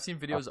seen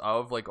videos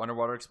of like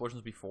underwater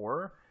explosions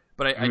before,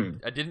 but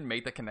I didn't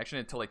make the connection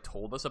until they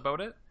told us about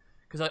it.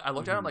 Because I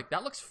looked at it, I'm like,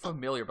 that looks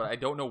familiar, but I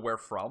don't know where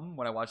from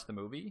when I watched the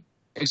movie.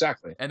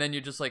 Exactly. And then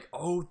you're just like,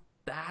 oh,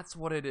 that's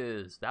what it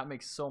is. That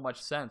makes so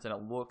much sense, and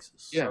it looks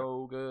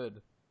so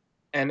good.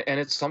 And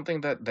it's something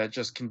that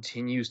just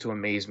continues to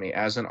amaze me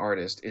as an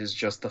artist, is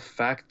just the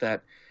fact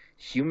that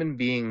human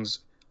beings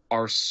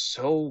are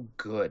so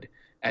good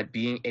at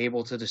being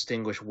able to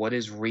distinguish what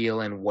is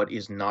real and what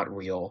is not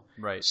real,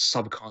 right?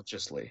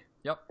 Subconsciously.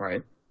 Yep.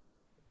 Right.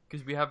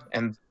 Because we have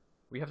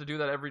to do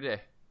that every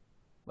day.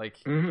 Like,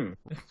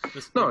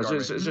 it's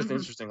just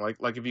interesting.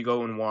 Like if you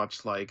go and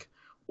watch like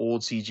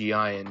old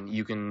CGI, and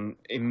you can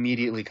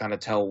immediately kind of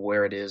tell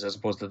where it is, as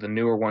opposed to the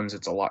newer ones,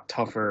 it's a lot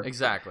tougher.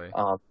 Exactly.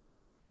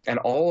 And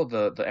all of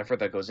the effort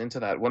that goes into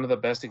that. One of the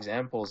best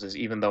examples is,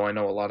 even though I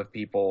know a lot of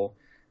people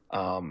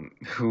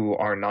who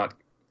are not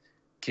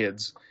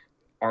kids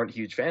aren't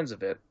huge fans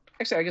of it.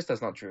 Actually, I guess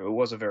that's not true. It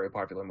was a very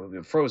popular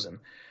movie, Frozen.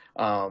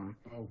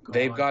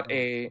 They've got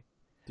a...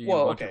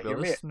 Well, okay,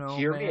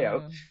 hear me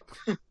out.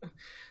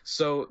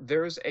 So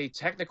there's a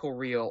technical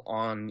reel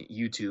on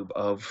YouTube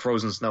of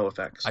Frozen snow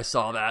effects. I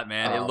saw that,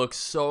 man. It looks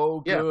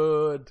so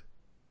good.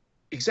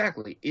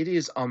 Exactly. It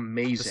is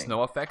amazing. The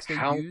snow effects they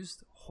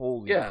used?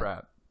 Holy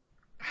crap.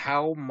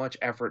 how much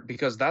effort,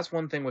 because that's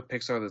one thing with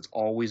Pixar that's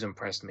always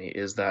impressed me,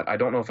 is that, I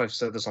don't know if I've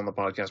said this on the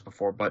podcast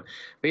before, but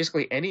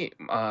basically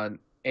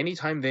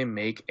anytime they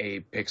make a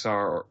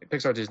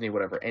Pixar, Disney,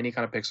 whatever, any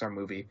kind of Pixar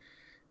movie,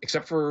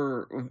 except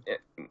for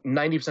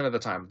 90% of the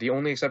time, the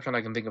only exception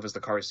I can think of is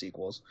the Cars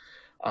sequels.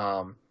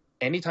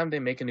 Anytime they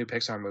make a new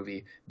Pixar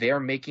movie, they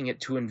are making it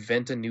to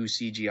invent a new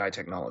CGI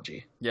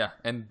technology. Yeah,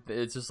 and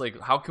it's just like,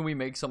 how can we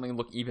make something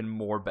look even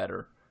more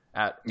better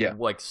at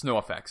like snow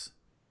effects?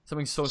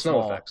 Something so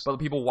small, but the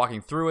people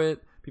walking through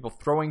it, people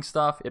throwing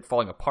stuff, it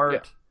falling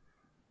apart.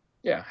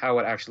 Yeah, how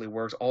it actually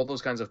works, all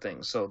those kinds of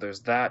things. So there's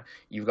that.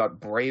 You've got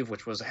Brave,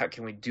 which was, how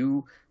can we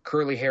do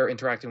curly hair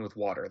interacting with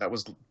water? That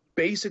was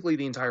basically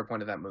the entire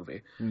point of that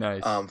movie.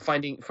 Nice.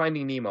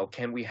 Finding Nemo.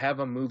 Can we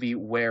have a movie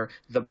where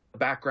the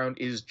background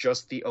is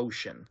just the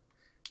ocean,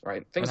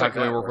 right? Things like that.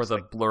 How can we work with the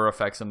blur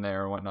effects in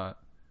there and whatnot?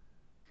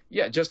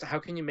 Yeah, just how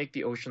can you make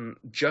the ocean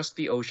just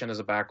the ocean as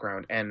a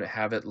background and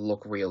have it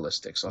look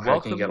realistic? So how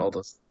can you get all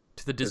this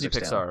to the Disney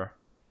Pixar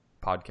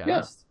podcast?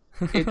 Yeah.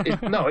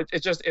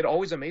 It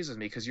always amazes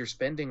me because you're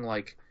spending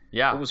what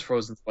was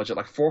Frozen's budget,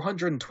 like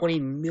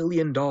 $420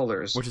 million,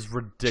 which is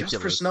ridiculous,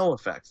 just for snow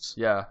effects.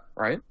 Yeah,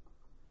 right.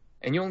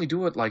 And you only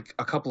do it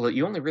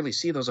you only really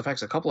see those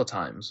effects a couple of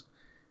times.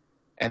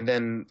 And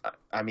then,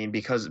 I mean,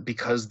 because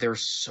they're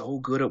so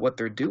good at what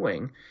they're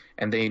doing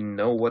and they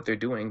know what they're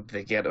doing,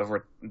 they get a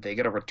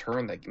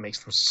return that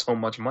makes them so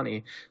much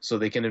money, so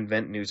they can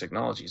invent new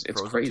technologies.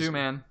 It's Frozen crazy. 2,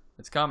 man.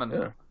 It's coming.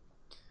 Yeah.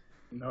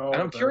 No,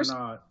 and I'm curious.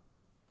 Not.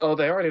 Oh,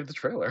 they already have the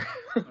trailer.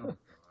 Oh,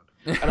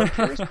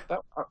 and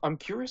I'm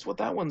curious what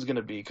that one's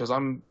gonna be, because I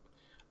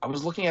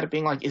was looking at it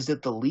being like, is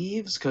it the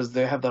leaves? Because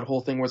they have that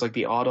whole thing where it's like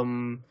the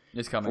autumn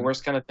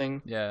forest kind of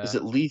thing. Yeah. Is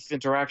it leaf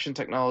interaction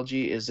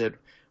technology? Is it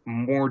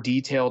more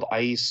detailed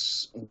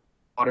ice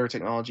water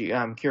technology?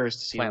 Yeah, I'm curious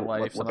to see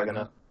what they're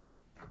gonna.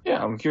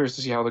 Yeah, I'm curious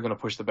to see how they're gonna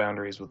push the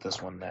boundaries with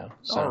this one now.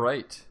 So. All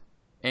right,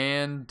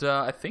 and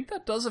I think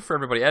that does it for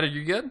everybody. Ed, are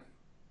you good?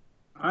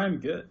 I'm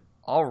good.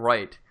 All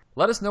right.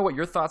 Let us know what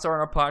your thoughts are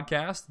on our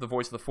podcast, The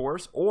Voice of the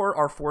Force, or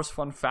our Force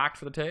Fun Fact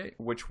for the day,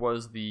 which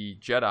was the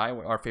Jedi,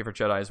 what our favorite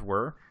Jedis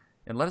were.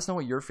 And let us know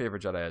what your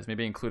favorite Jedi is.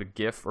 Maybe include a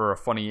GIF or a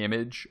funny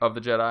image of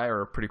the Jedi,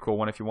 or a pretty cool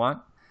one if you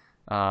want.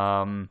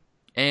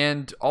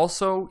 And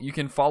also, you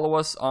can follow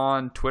us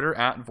on Twitter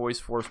at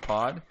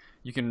VoiceForcePod.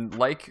 You can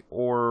like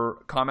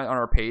or comment on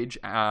our page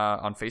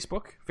on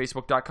Facebook,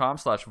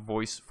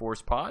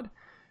 facebook.com/VoiceForcePod.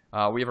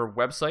 We have our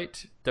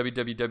website,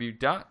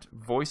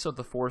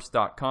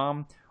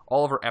 www.voiceoftheforce.com.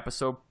 All of our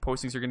episode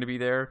postings are going to be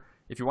there.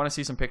 If you want to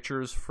see some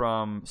pictures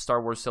from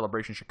Star Wars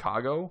Celebration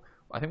Chicago,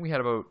 I think we had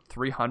about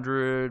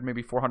 300,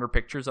 maybe 400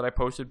 pictures that I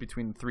posted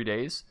between 3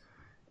 days.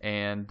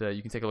 And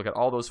you can take a look at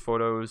all those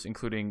photos,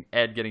 including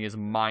Ed getting his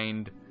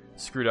mind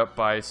screwed up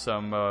by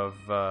some of,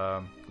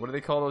 what do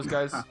they call those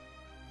guys?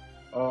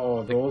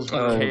 Those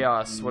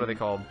Chaos, what are they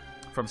called?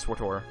 From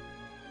SWTOR.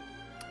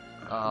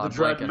 The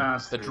Dread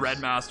Masters. The Dread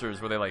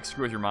Masters, where they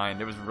screw with your mind.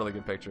 It was a really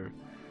good picture.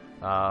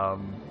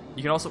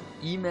 You can also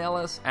email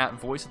us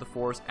at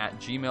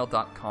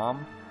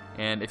voiceoftheforce@gmail.com.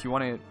 And if you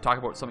want to talk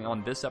about something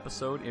on this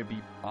episode, it would be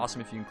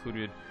awesome if you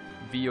included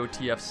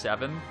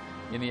VOTF7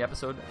 in the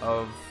episode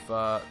of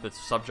the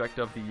subject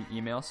of the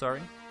email,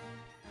 sorry.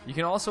 You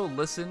can also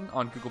listen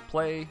on Google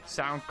Play,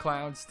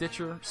 SoundCloud,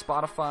 Stitcher,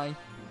 Spotify,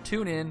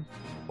 TuneIn,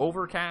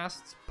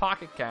 Overcast,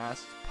 Pocket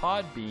Cast,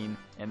 Podbean,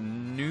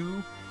 and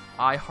new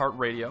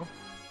iHeartRadio.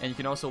 And you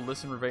can also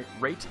listen,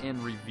 rate,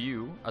 and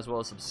review, as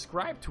well as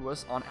subscribe to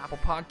us on Apple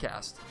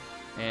Podcast.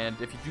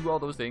 And if you do all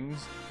those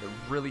things, it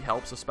really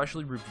helps,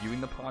 especially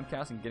reviewing the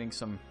podcast and getting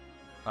some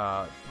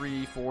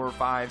 3, 4,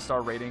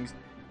 5-star ratings.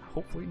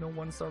 Hopefully no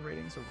 1-star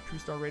ratings or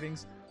 2-star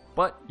ratings.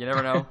 But you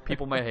never know.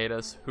 People may hate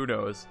us. Who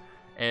knows?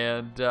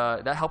 And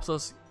that helps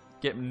us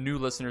get new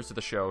listeners to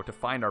the show, to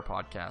find our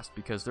podcast,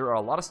 because there are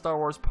a lot of Star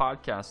Wars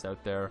podcasts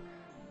out there,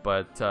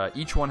 but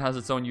each one has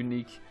its own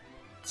unique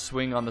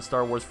swing on the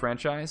Star Wars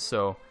franchise.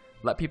 So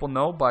let people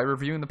know by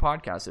reviewing the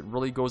podcast. It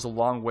really goes a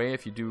long way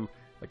if you do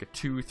like a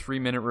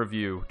 2-3 minute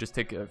review. Just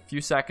take a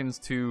few seconds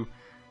to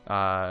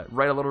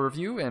write a little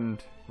review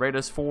and rate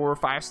us 4 or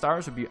 5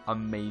 stars would be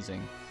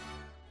amazing.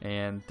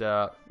 And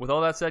with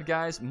all that said,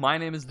 guys, my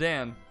name is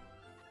Dan.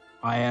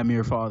 I am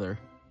your father.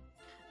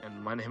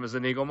 And my name is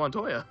Inigo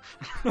Montoya.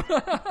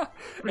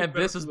 And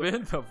this has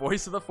been the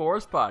Voice of the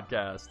Force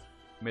podcast.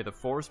 May the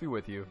Force be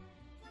with you.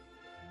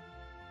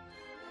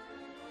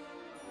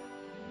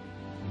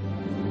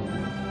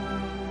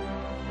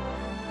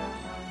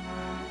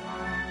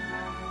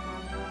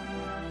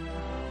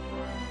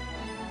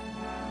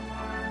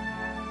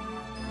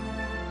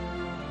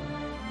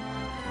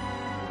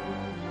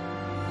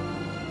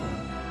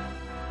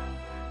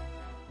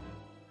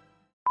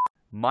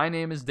 My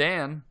name is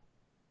Dan.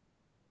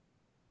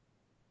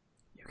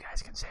 You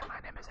guys can say my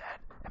name is Ed,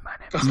 and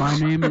my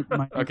name is...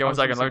 Okay, 1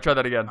 second. Let me try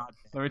that again.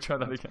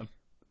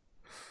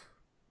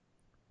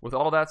 With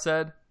all that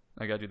said...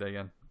 I gotta do that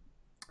again.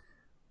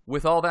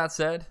 With all that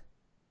said,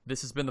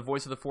 this has been the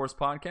Voice of the Force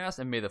podcast,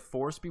 and may the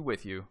Force be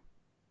with you.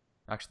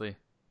 Actually,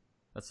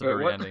 that's the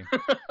very ending.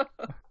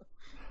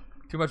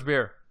 Too much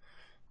beer.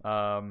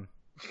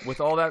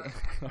 With all that,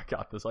 I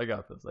got this.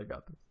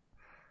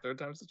 Third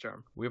time's the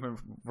charm. We haven't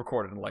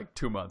recorded in like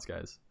 2 months,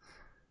 guys.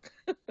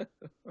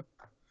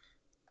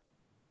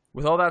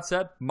 With all that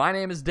said, my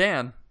name is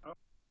Dan.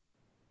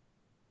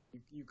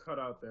 You cut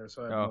out there,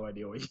 so I have no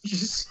idea what you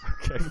just.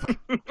 Okay.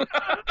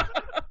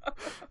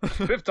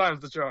 Fifth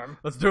time's the charm.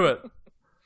 Let's do it.